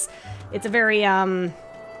like it's a very you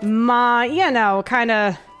know, kind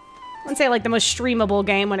of, I wouldn't say like the most streamable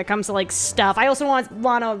game when it comes to like stuff. I also I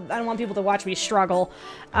don't want people to watch me struggle.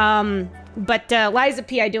 But Liza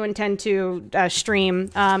P I do intend to stream,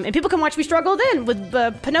 and people can watch me struggle then with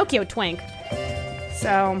Pinocchio Twink.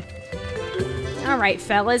 So. All right,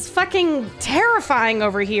 fellas. Fucking terrifying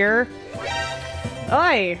over here.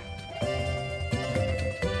 Oi.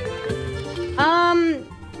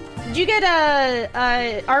 Did you get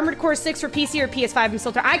a Armored Core 6 for PC or PS5? I'm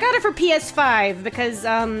still I got it for PS5 because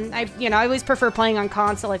I always prefer playing on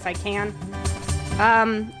console if I can.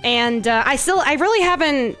 I really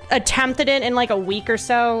haven't attempted it in like a week or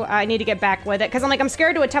so. I need to get back with it because I'm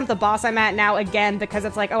scared to attempt the boss I'm at now again because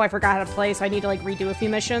it's like, oh, I forgot how to play, so I need to like redo a few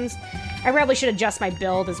missions. I probably should adjust my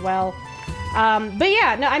build as well. But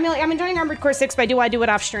yeah, no, I'm enjoying Armored Core 6, but I do want to do it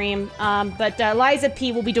off stream. But Liza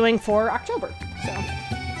P will be doing for October. So,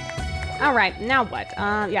 all right, now what?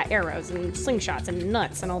 Yeah, arrows and slingshots and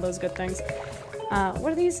nuts and all those good things.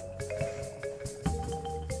 What are these?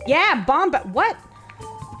 Yeah, bomb. What?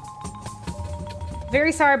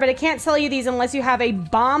 Very sorry, but I can't sell you these unless you have a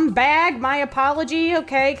bomb bag. My apology.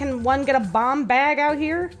 Okay, can one get a bomb bag out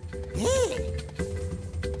here?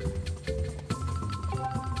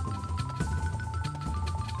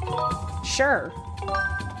 Sure.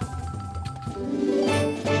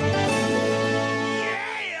 Yeah!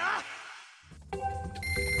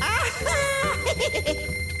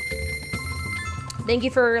 Thank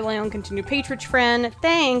you for Leon continued patronage, friend.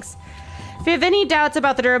 Thanks. If you have any doubts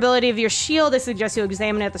about the durability of your shield, I suggest you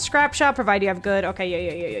examine it at the scrap shop, provided you have good...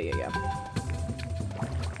 Okay, yeah.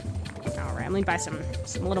 Alright, I'm gonna buy some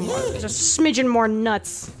little more, just a smidgen more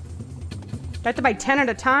nuts. Do I have to buy 10 at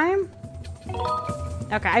a time?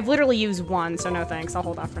 Okay, I've literally used one, so no thanks. I'll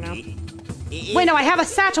hold off for now. Wait, no, I have a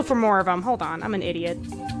satchel for more of them. Hold on, I'm an idiot.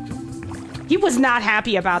 He was not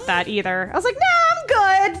happy about that either. I was like, nah, I'm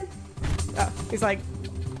good. Oh, he's like,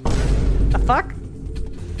 the fuck?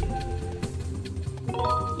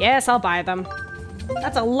 Yes, I'll buy them.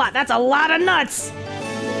 That's a lot of nuts.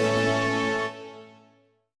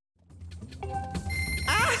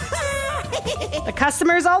 The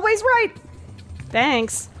customer's always right.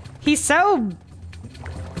 Thanks. He's so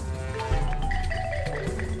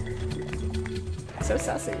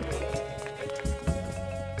sussy.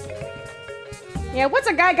 Yeah, what's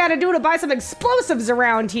a guy gotta do to buy some explosives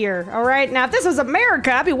around here? All right, now if this was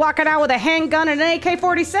America, I'd be walking out with a handgun and an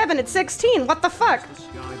AK-47 at 16. What the fuck?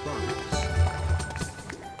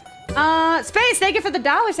 Space, thank you for the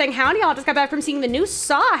 $1 saying howdy. Y'all just got back from seeing the new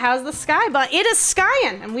Saw. How's the sky? But it is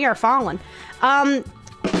skying, and we are falling.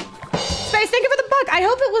 Space, thank you for the buck. I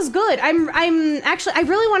hope it was good. I'm actually, I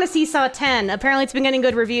really want to see Saw 10. Apparently it's been getting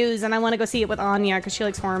good reviews, and I want to go see it with Anya, because she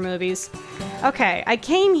likes horror movies. Okay, I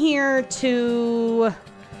came here to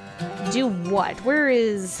do what? Where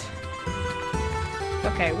is...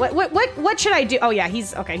 Okay, what should I do? Oh yeah,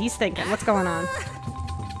 he's thinking. What's going on?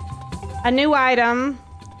 A new item.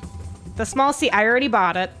 The small seat, I already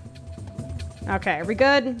bought it. Okay, are we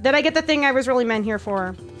good? Did I get the thing I was really meant here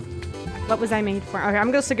for? What was I made for? Okay,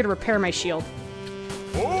 I'm just gonna repair my shield.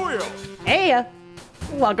 Oh yeah. Hey,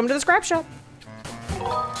 welcome to the scrap shop.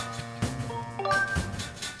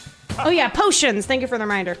 Oh yeah, potions. Thank you for the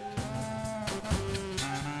reminder.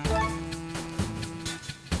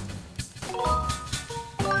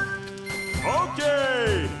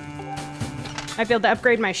 Okay. I'd be able to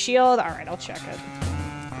upgrade my shield. All right, I'll check it.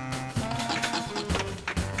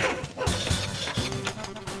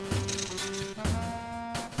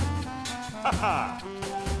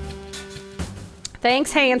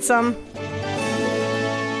 Thanks, handsome.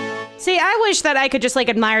 See, I wish that I could just, like,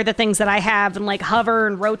 admire the things that I have and, like, hover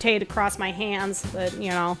and rotate across my hands. But,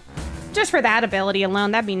 you know, just for that ability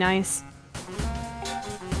alone, that'd be nice.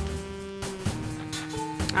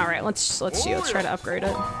 All right, let's see. Let's try to upgrade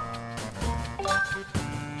it.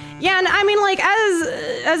 Yeah, and I mean, like,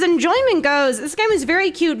 as enjoyment goes, this game is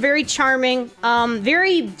very cute, very charming,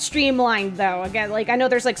 very streamlined, though. Again, like, I know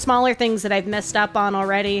there's, like, smaller things that I've messed up on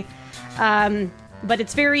already, but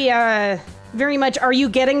it's very, very much, are you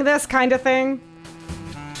getting this kind of thing?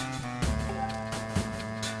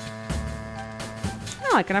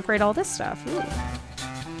 Oh, I can upgrade all this stuff.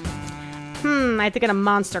 Ooh. I have to get a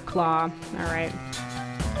monster claw. All right.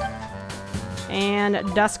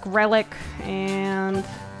 And Dusk Relic, and...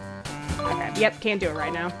 Okay, yep, can't do it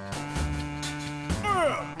right now.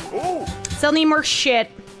 Still need more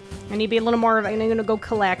shit. I need to be a little more of... I'm gonna go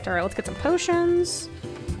collect. Alright, let's get some potions.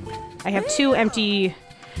 I have 2 empty...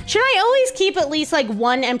 Should I always keep at least, like,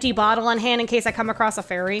 1 empty bottle on hand in case I come across a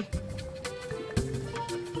fairy?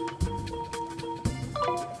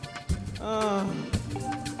 Oh,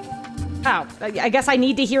 I guess I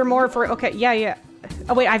need to hear more for... Okay, yeah.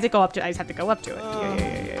 Oh, wait, I have to go up to... I just have to go up to it.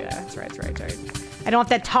 Yeah. That's right. I don't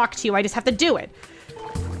have to talk to you, I just have to do it.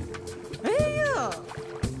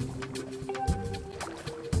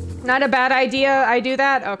 Not a bad idea, I do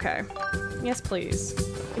that? Okay. Yes, please.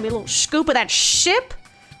 Give me a little scoop of that ship.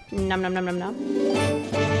 Nom.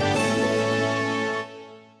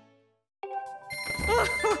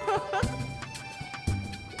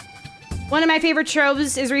 One of my favorite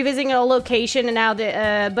tropes is revisiting a location, and now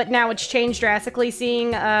but now it's changed drastically.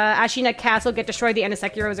 Seeing Ashina Castle get destroyed at the end of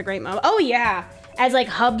Sekiro was a great moment. Oh yeah, as like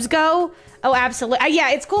hubs go. Oh absolutely.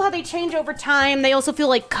 Yeah, it's cool how they change over time. They also feel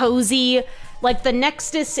like cozy. Like the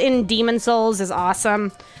Nexus in Demon Souls is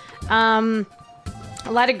awesome.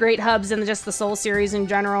 A lot of great hubs in just the Soul series in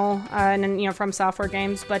general, and then, you know, from Software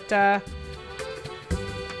games. But other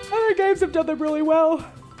games have done them really well.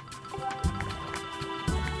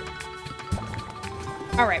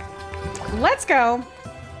 All right, let's go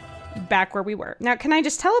back where we were. Now, can I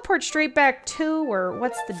just teleport straight back to, or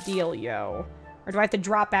what's the deal, yo? Or do I have to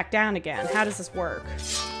drop back down again? How does this work?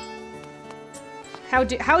 How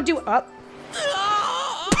do up?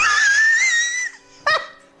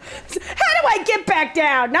 How do I get back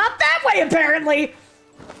down? Not that way, apparently.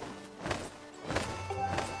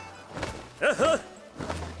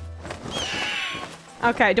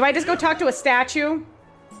 Okay, do I just go talk to a statue?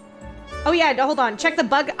 Oh yeah, hold on. Check the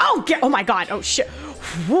bug. Oh, oh my god. Oh shit.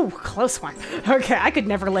 Woo, close one. Okay, I could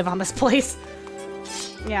never live on this place.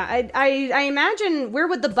 Yeah, I imagine, where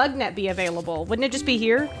would the bug net be available? Wouldn't it just be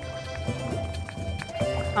here?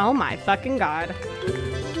 Oh my fucking god.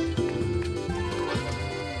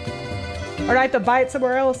 Or do I have to buy it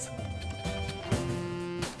somewhere else?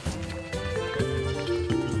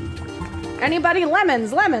 Anybody?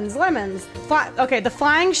 Lemons, lemons, lemons. Okay, the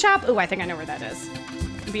flying shop. Ooh, I think I know where that is.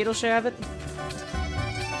 Beetle should have it.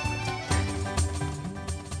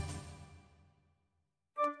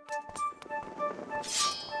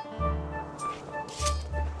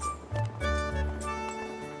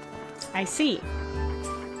 I see.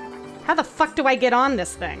 How the fuck do I get on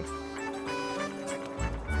this thing?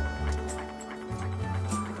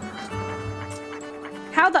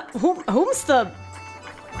 How the... whom's the...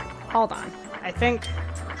 Hold on. I think...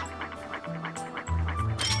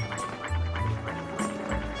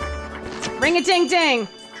 Ring-a-ding-ding!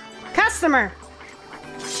 Customer!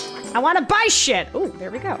 I want to buy shit! Ooh,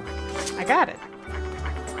 there we go. I got it.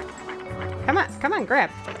 Come on, grab.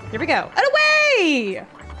 Here we go. And away!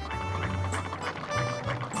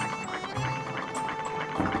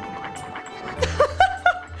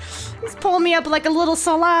 He's pulling me up like a little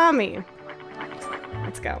salami.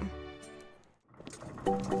 Let's go.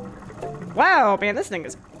 Wow, man, this thing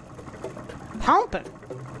is pumping.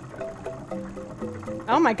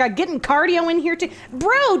 Oh my god, getting cardio in here too.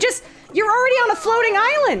 Bro, just, you're already on a floating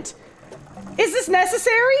island. Is this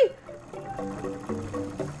necessary?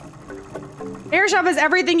 Airshop has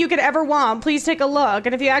everything you could ever want. Please take a look.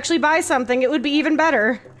 And if you actually buy something, it would be even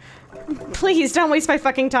better. Please don't waste my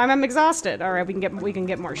fucking time. I'm exhausted. All right, we can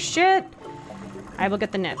get more shit. I will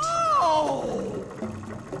get the net. Oh!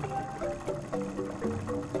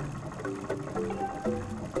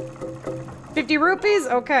 50 rupees?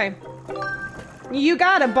 Okay. You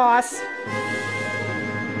got it, boss.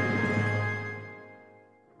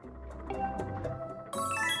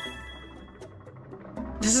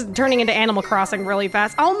 This is turning into Animal Crossing really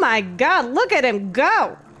fast. Oh my god, look at him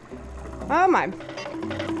go! Oh my...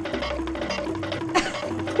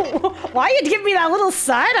 Why you give me that little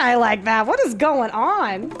side eye like that? What is going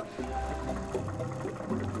on?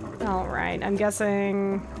 Alright, I'm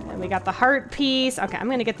guessing... And we got the heart piece. Okay, I'm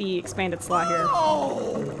gonna get the expanded slot here.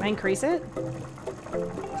 Can I increase it?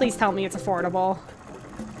 Please tell me it's affordable.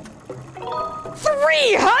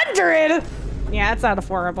 300! Yeah, it's not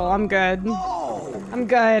affordable. I'm good. I'm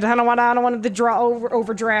good. I don't want to draw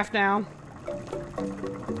overdraft now.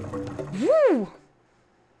 Woo!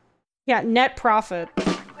 Yeah, net profit.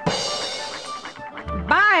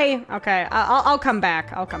 Bye! Okay, I'll come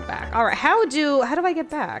back. I'll come back. Alright, how do I get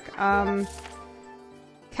back?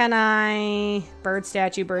 Can I... Bird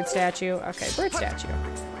statue, bird statue. Okay, bird statue.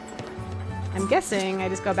 I'm guessing I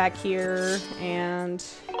just go back here and...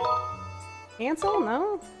 Cancel?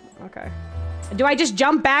 No? Okay. Do I just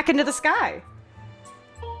jump back into the sky?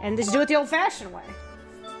 And just do it the old-fashioned way?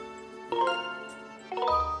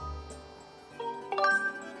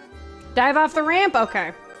 Dive off the ramp?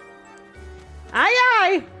 Okay. Aye,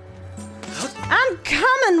 aye! I'm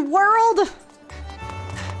coming, world!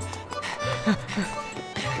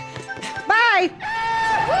 Bye!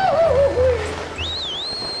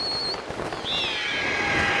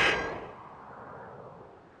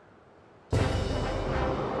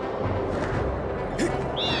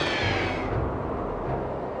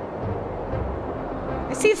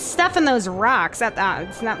 I see stuff in those rocks.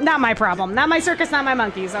 It's not my problem. Not my circus, not my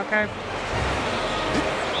monkeys, okay?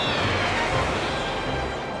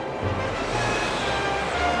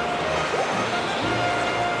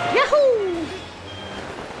 Yahoo!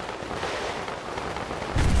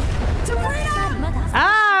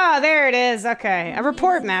 Ah, there it is. Okay. A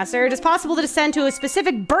report, Master. It is possible to descend to a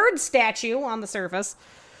specific bird statue on the surface.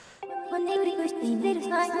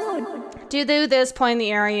 Do this, point in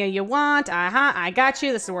the area you want. Uh-huh, I got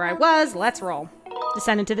you. This is where I was. Let's roll.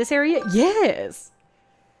 Descend into this area? Yes!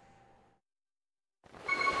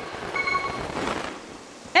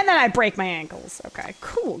 And then I break my ankles. Okay,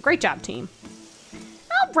 cool. Great job, team.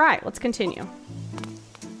 All right, let's continue.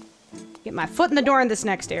 Get my foot in the door in this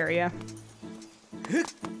next area.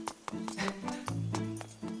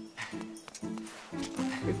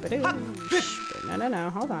 No.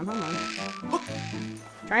 Hold on.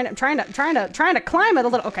 Trying to climb it a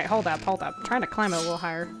little. Okay, hold up. Trying to climb it a little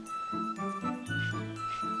higher.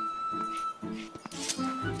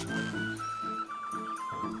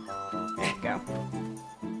 There you go.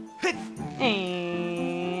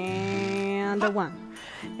 And a 1.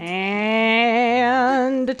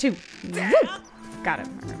 And a 2. Woo! Got it.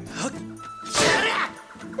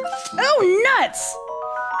 Oh, nuts!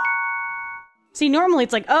 See, normally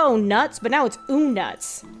it's like, oh, nuts, but now it's ooh,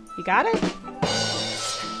 nuts. You got it?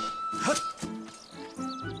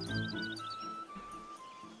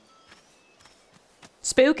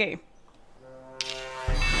 Spooky.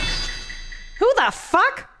 Who the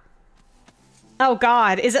fuck? Oh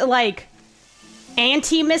god, is it like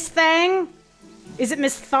anti-Miss Thang? Is it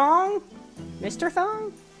Miss Thong? Mr.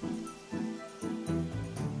 Thong?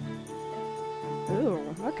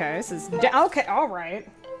 Ooh, okay, this is okay, alright.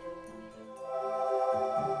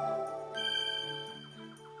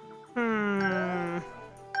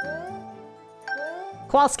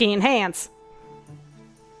 Kowalski enhance.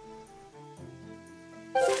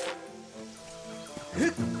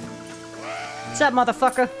 What's up,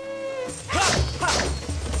 motherfucker?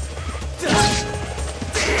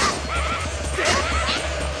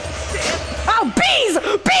 Oh, bees!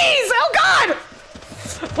 Bees! Oh, God!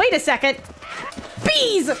 Wait a second.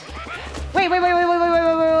 Bees! Wait.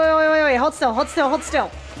 Hold still.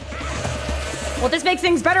 Will this make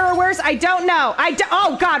things better or worse? I don't know.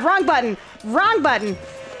 Oh, God, wrong button. Wrong button.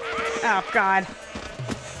 Oh, God.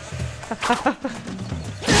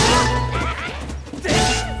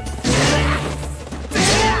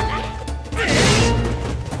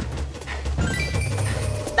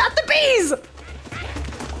 Not the bees!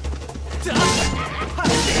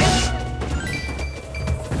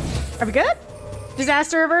 Are we good?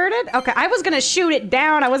 Disaster averted? Okay, I was gonna shoot it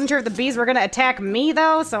down. I wasn't sure if the bees were gonna attack me,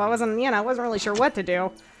 though, so I wasn't really sure what to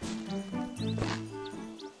do.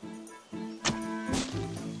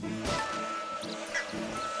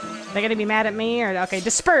 They're gonna be mad at me, or okay,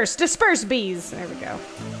 disperse bees. There we go.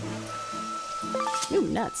 Ooh,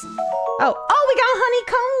 nuts. Oh, we got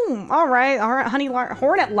honeycomb. All right, honey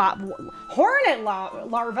hornet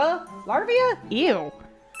larva, larvia. Ew.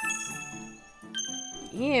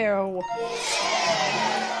 Yeah,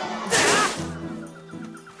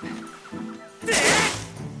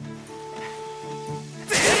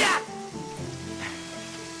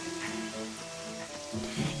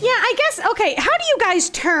 I guess, okay, how do you guys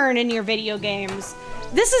turn in your video games?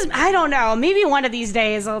 This is, I don't know, maybe one of these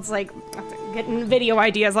days it's like, getting video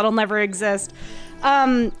ideas that'll never exist. You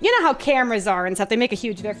know how cameras are and stuff, they make a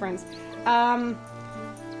huge difference.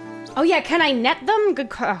 Oh yeah, can I net them? Good,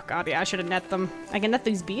 oh god, yeah, I should have net them. I can net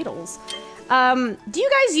these beetles. Do you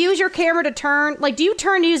guys use your camera to turn? Like, do you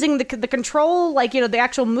turn using the control, like, the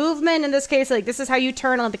actual movement? In this case, like, this is how you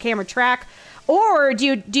turn on the camera track. Or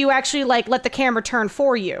do you actually, like, let the camera turn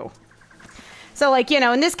for you? So, like,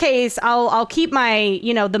 in this case, I'll keep my,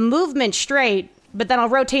 the movement straight, but then I'll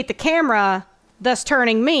rotate the camera, thus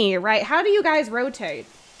turning me, right? How do you guys rotate?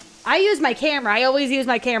 I use my camera. I always use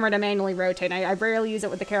my camera to manually rotate. I rarely use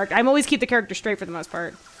it with the character. I always keep the character straight for the most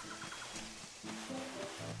part.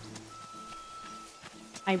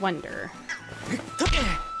 I wonder.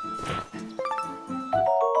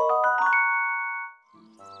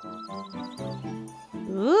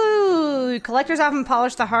 Ooh, collectors often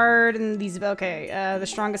polish the hard and these, okay, the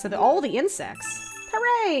strongest of all the insects.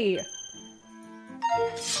 Hooray!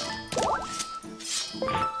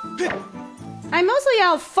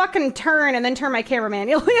 I'll fucking turn and then turn my camera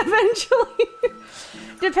manually eventually.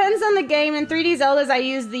 Depends on the game. In 3D Zeldas, I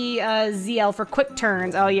use the ZL for quick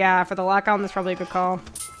turns. Oh yeah, for the lock-on, that's probably a good call.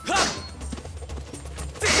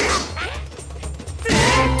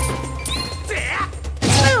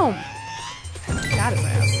 Boom! Got his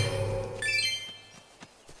ass.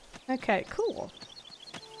 Okay, cool.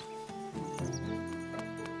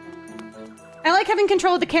 I like having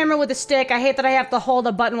control of the camera with a stick. I hate that I have to hold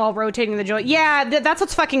a button while rotating the joint. Yeah, that's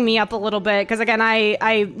what's fucking me up a little bit. Because again, I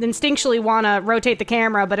instinctually want to rotate the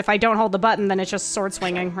camera, but if I don't hold the button, then it's just sword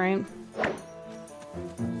swinging, right?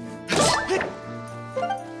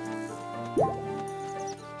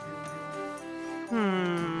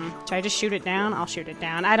 Should I just shoot it down? I'll shoot it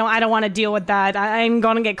down. I don't want to deal with that. I'm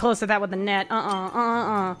gonna get close to that with the net.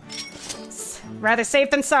 Rather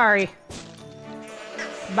safe than sorry.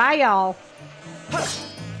 Bye, y'all.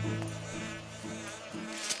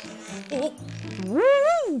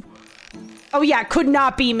 Woo! Oh yeah, could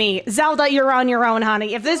not be me. Zelda, you're on your own,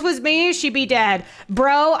 honey. If this was me, she'd be dead.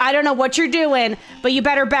 Bro, I don't know what you're doing, but you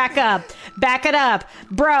better back up. Back it up.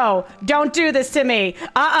 Bro, don't do this to me.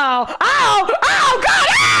 Uh-oh. Oh! Oh, God!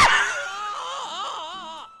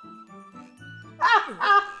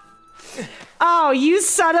 Ah! Oh, you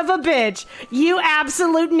son of a bitch. You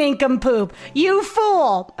absolute nincompoop. You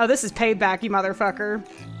fool. Oh, this is payback, you motherfucker.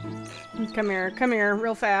 Come here,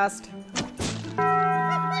 real fast.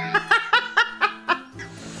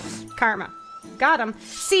 Karma. Got him.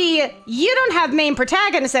 See, you don't have main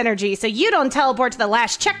protagonist energy, so you don't teleport to the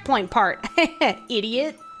last checkpoint part.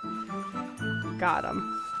 Idiot. Got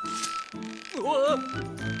him.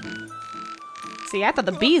 See, I thought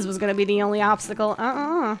the bees was gonna be the only obstacle.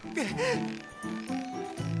 Oh,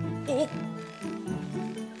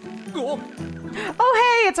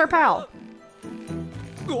 it's our pal.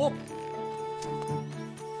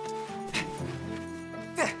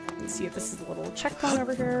 Let's see if this is a little checkpoint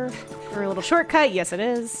over here. Or a little shortcut. Yes, it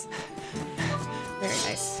is. Very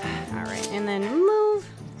nice. All right, and then move.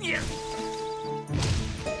 Yeah.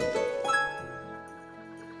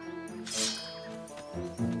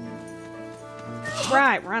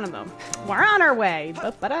 Right, we're on them. We're on our way.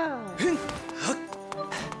 Ba-ba-da.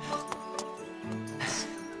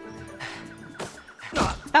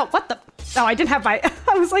 Oh, what the? Oh, I didn't have my.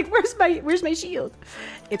 I was like, where's my shield?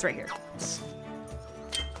 It's right here.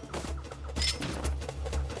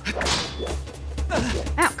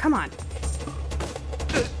 Ow, come on.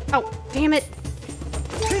 Oh, damn it.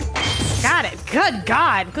 Got it. Good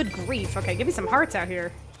God. Good grief. Okay, give me some hearts out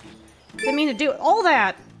here. Didn't mean to do all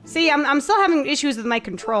that. See, I'm still having issues with my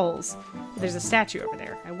controls. There's a statue over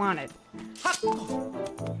there. I want it.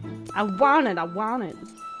 I want it. I want it.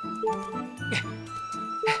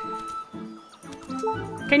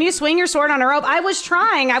 Can you swing your sword on a rope? I was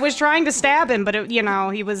trying to stab him, but it, you know,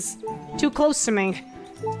 he was too close to me.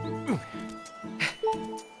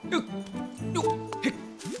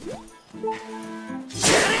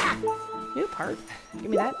 New part. Give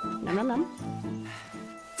me that. Nom nom nom.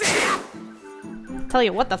 Tell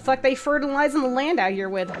you what the fuck they fertilizing the land out here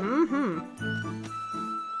with. Mm-hmm.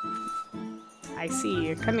 I see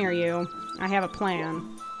you. Come here, you. I have a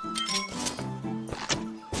plan.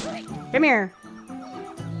 Come here.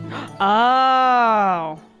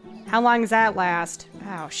 Oh. How long does that last?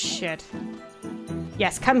 Oh, shit.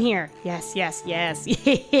 Yes, come here. Yes, yes, yes.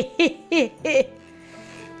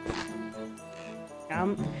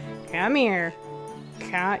 Come here.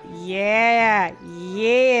 Yeah,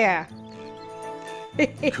 yeah.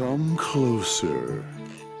 Come closer.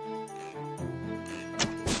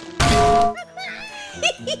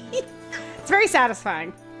 It's very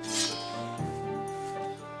satisfying.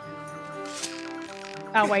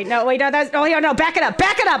 Oh wait, no, that's, oh yeah, no, back it up,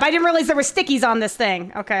 back it up. I didn't realize there were stickies on this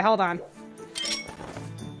thing. Okay, hold on.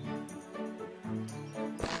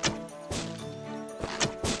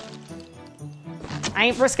 I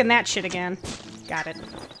ain't risking that shit again. Got it.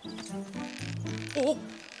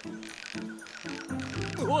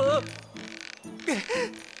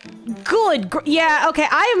 Good. Yeah, okay.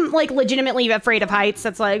 I'm like legitimately afraid of heights.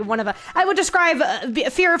 That's like one of the. I would describe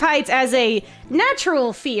fear of heights as a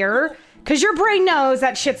natural fear, because your brain knows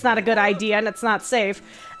that shit's not a good idea and it's not safe.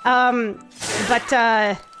 Ooh, get it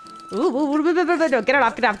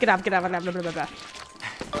off, get off, get off, get off.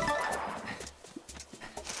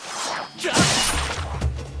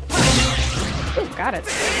 Ooh, got it.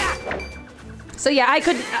 So yeah,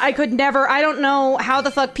 I could never, I don't know how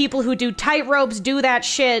the fuck people who do tight ropes do that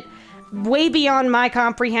shit. Way beyond my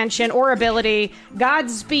comprehension or ability.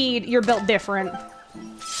 Godspeed, you're built different.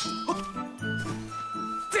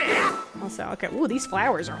 Also, okay, ooh, these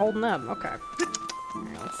flowers are holding up, okay. All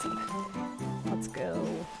right, let's see. Let's go.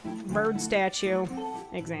 Bird statue,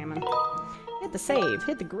 examine. Hit the save,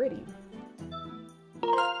 hit the gritty.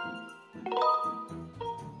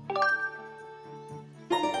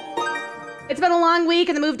 It's been a long week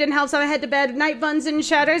and the move didn't help, so I head to bed. Night Buns and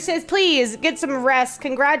Shadow says, please get some rest.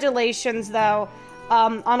 Congratulations, though,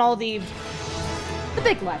 on all the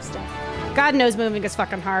big life stuff. God knows moving is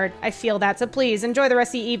fucking hard. I feel that, so please enjoy the rest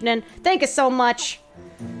of the evening. Thank you so much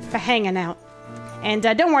for hanging out. And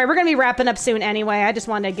don't worry, we're gonna be wrapping up soon anyway. I just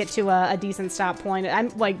wanted to get to a decent stop point. I'm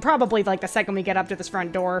like probably like the second we get up to this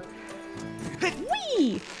front door.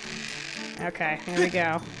 Whee! Okay, here we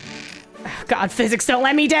go. God, physics don't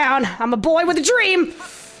let me down. I'm a boy with a dream.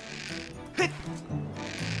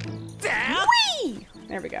 Whee!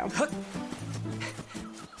 There we go.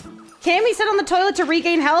 Can we sit on the toilet to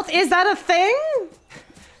regain health? Is that a thing?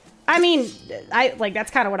 I mean,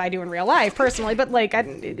 that's kind of what I do in real life, personally, but like,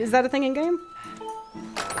 is that a thing in game?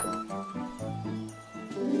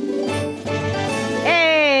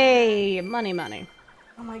 Hey, money, money.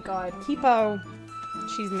 Oh my God, Kipo.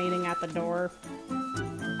 She's meeting at the door.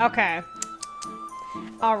 Okay.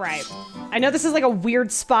 All right. I know this is like a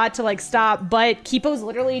weird spot to like stop, but Kipo's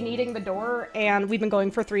literally needing the door, and we've been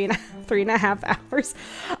going for three and a half hours.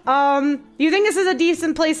 Do you think this is a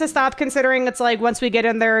decent place to stop, considering it's like once we get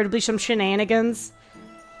in there, it'll be some shenanigans?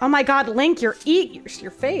 Oh my God, Link, your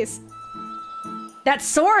face. That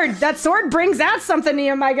sword brings out something to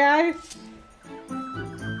you, my guy.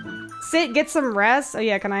 Sit, get some rest. Oh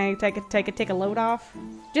yeah, can I take a load off?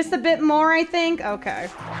 Just a bit more, I think? Okay.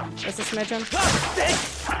 Just a smidgen.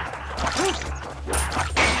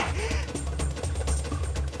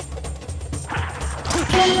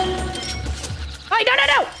 Oh,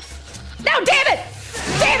 no! No, damn it!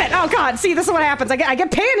 Damn it! Oh god, see, this is what happens. I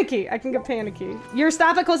get panicky. I can get panicky. You're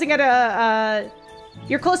stopping closing at a,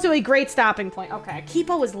 you're close to a great stopping point. Okay,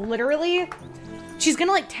 Kipo is literally, she's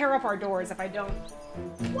gonna like tear up our doors if I don't.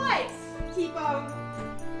 What? Kipo?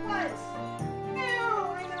 What?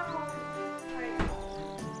 No, I know.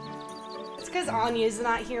 It's because Anya's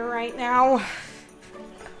not here right now.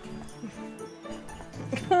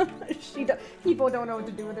 People don't know what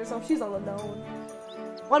to do with herself. She's all alone.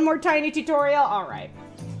 One more tiny tutorial. All right,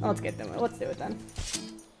 let's get them. Let's do it then.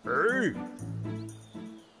 Hey.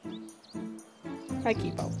 Hi,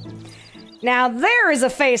 Kipo. Now there is a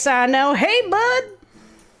face I know. Hey, bud.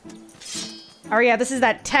 Oh yeah, this is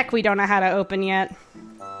that tech we don't know how to open yet.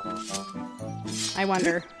 I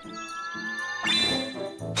wonder.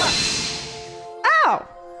 Oh.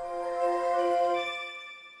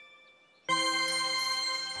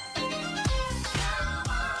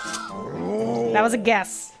 That was a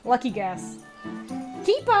guess. Lucky guess.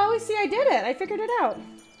 Kipo, see, I did it. I figured it out.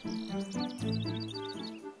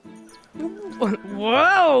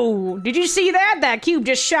 Whoa! Did you see that? That cube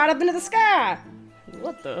just shot up into the sky.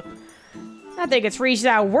 What the? I think it's reached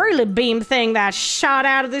that whirly beam thing that shot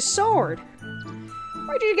out of this sword.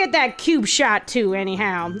 Where'd you get that cube shot to,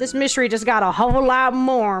 anyhow? This mystery just got a whole lot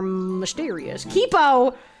more mysterious.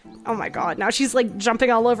 Kipo! Oh my god, now she's like jumping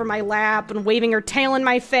all over my lap and waving her tail in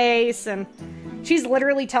my face, and she's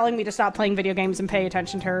literally telling me to stop playing video games and pay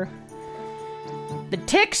attention to her. The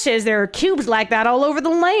tick says there are cubes like that all over the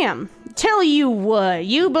land. Tell you what,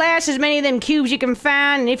 you blast as many of them cubes you can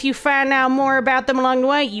find, and if you find out more about them along the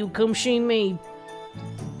way, you come see me.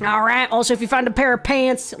 Alright, also if you find a pair of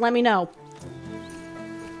pants, let me know.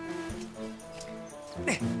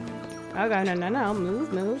 Okay, no,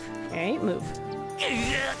 move. Okay, move.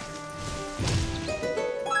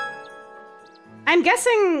 I'm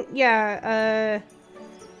guessing, yeah,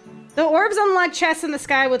 the orbs unlock chests in the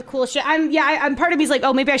sky with cool shit. I'm part of me's like,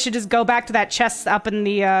 oh, maybe I should just go back to that chest up in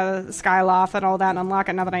the, Skyloft and all that and unlock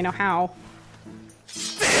it now that I know how.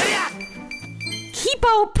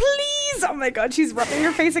 Kipo, please! Oh my god, she's rubbing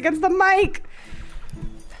her face against the mic!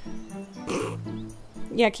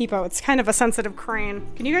 Yeah, Kipo, it's kind of a sensitive crane.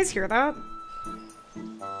 Can you guys hear that?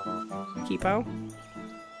 Kipo?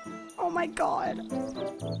 Oh my god.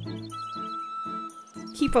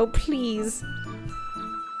 Kipo, please.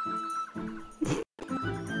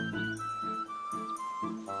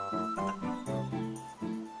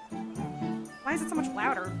 Why is it so much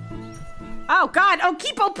louder? Oh god! Oh,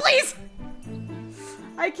 Kipo, please!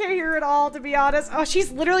 I can't hear it all, to be honest. Oh,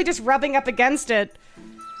 she's literally just rubbing up against it.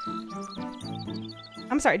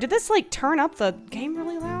 I'm sorry, did this, like, turn up the game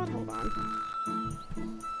really loud? Hold on.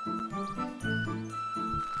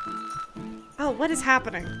 Oh, what is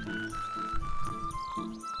happening?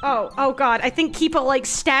 Oh god, I think Kipo, like,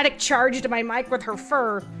 static charged my mic with her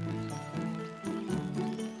fur.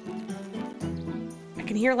 I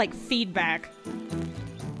can hear, like, feedback.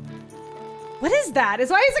 What is that?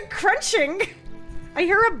 Why is it crunching? I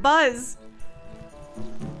hear a buzz.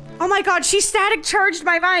 Oh my god, she static charged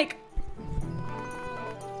my mic.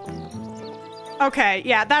 Okay,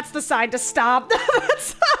 yeah, that's the sign to stop.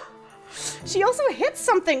 She also hit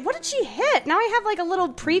something. What did she hit? Now I have like a little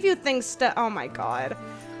preview thing oh my god.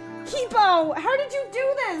 Kipo, how did you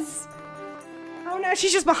do this? Oh no,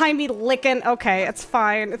 she's just behind me licking. Okay, it's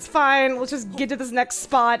fine. It's fine. Let's just get to this next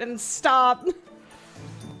spot and stop.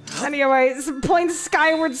 Anyways, playing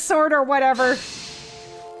Skyward Sword or whatever.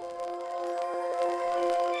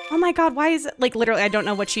 Oh my god, why is it like literally I don't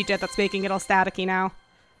know what she did that's making it all staticky now.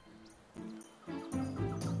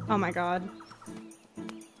 Oh my god.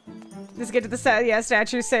 Just get to the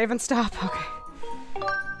statue, save and stop. Okay.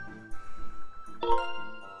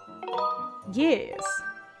 Yes.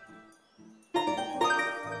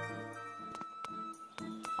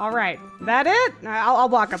 All right, that it? I'll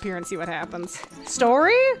walk up here and see what happens.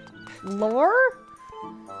 Story? Lore?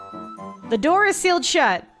 The door is sealed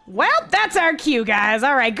shut. Well, that's our cue, guys.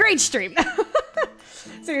 All right, great stream.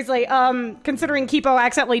 Seriously, considering Kipo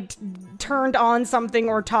accidentally turned on something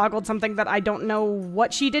or toggled something that I don't know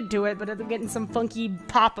what she did to it, but I'm getting some funky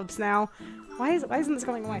pop-ups now. Why isn't this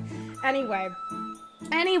going away?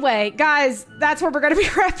 Anyway, guys, that's where we're gonna be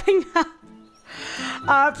wrapping up.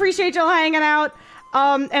 Appreciate y'all hanging out.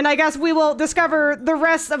 And I guess we will discover the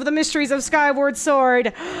rest of the mysteries of Skyward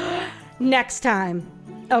Sword next time.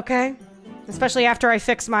 Okay? Especially after I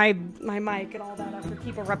fix my mic and all that, after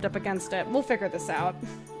Kipo rubbed up against it. We'll figure this out.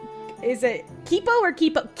 Is it Kipo or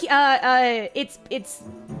Kipo? It's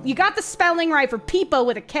you got the spelling right for Peepo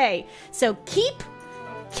with a K. So keep,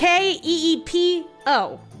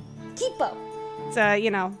 K-E-E-P-O. Kipo. So, you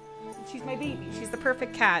know, She's my baby. She's the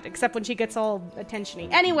perfect cat, except when she gets all attention-y.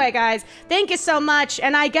 Anyway, guys, thank you so much,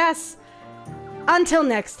 and I guess until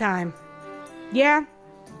next time. Yeah?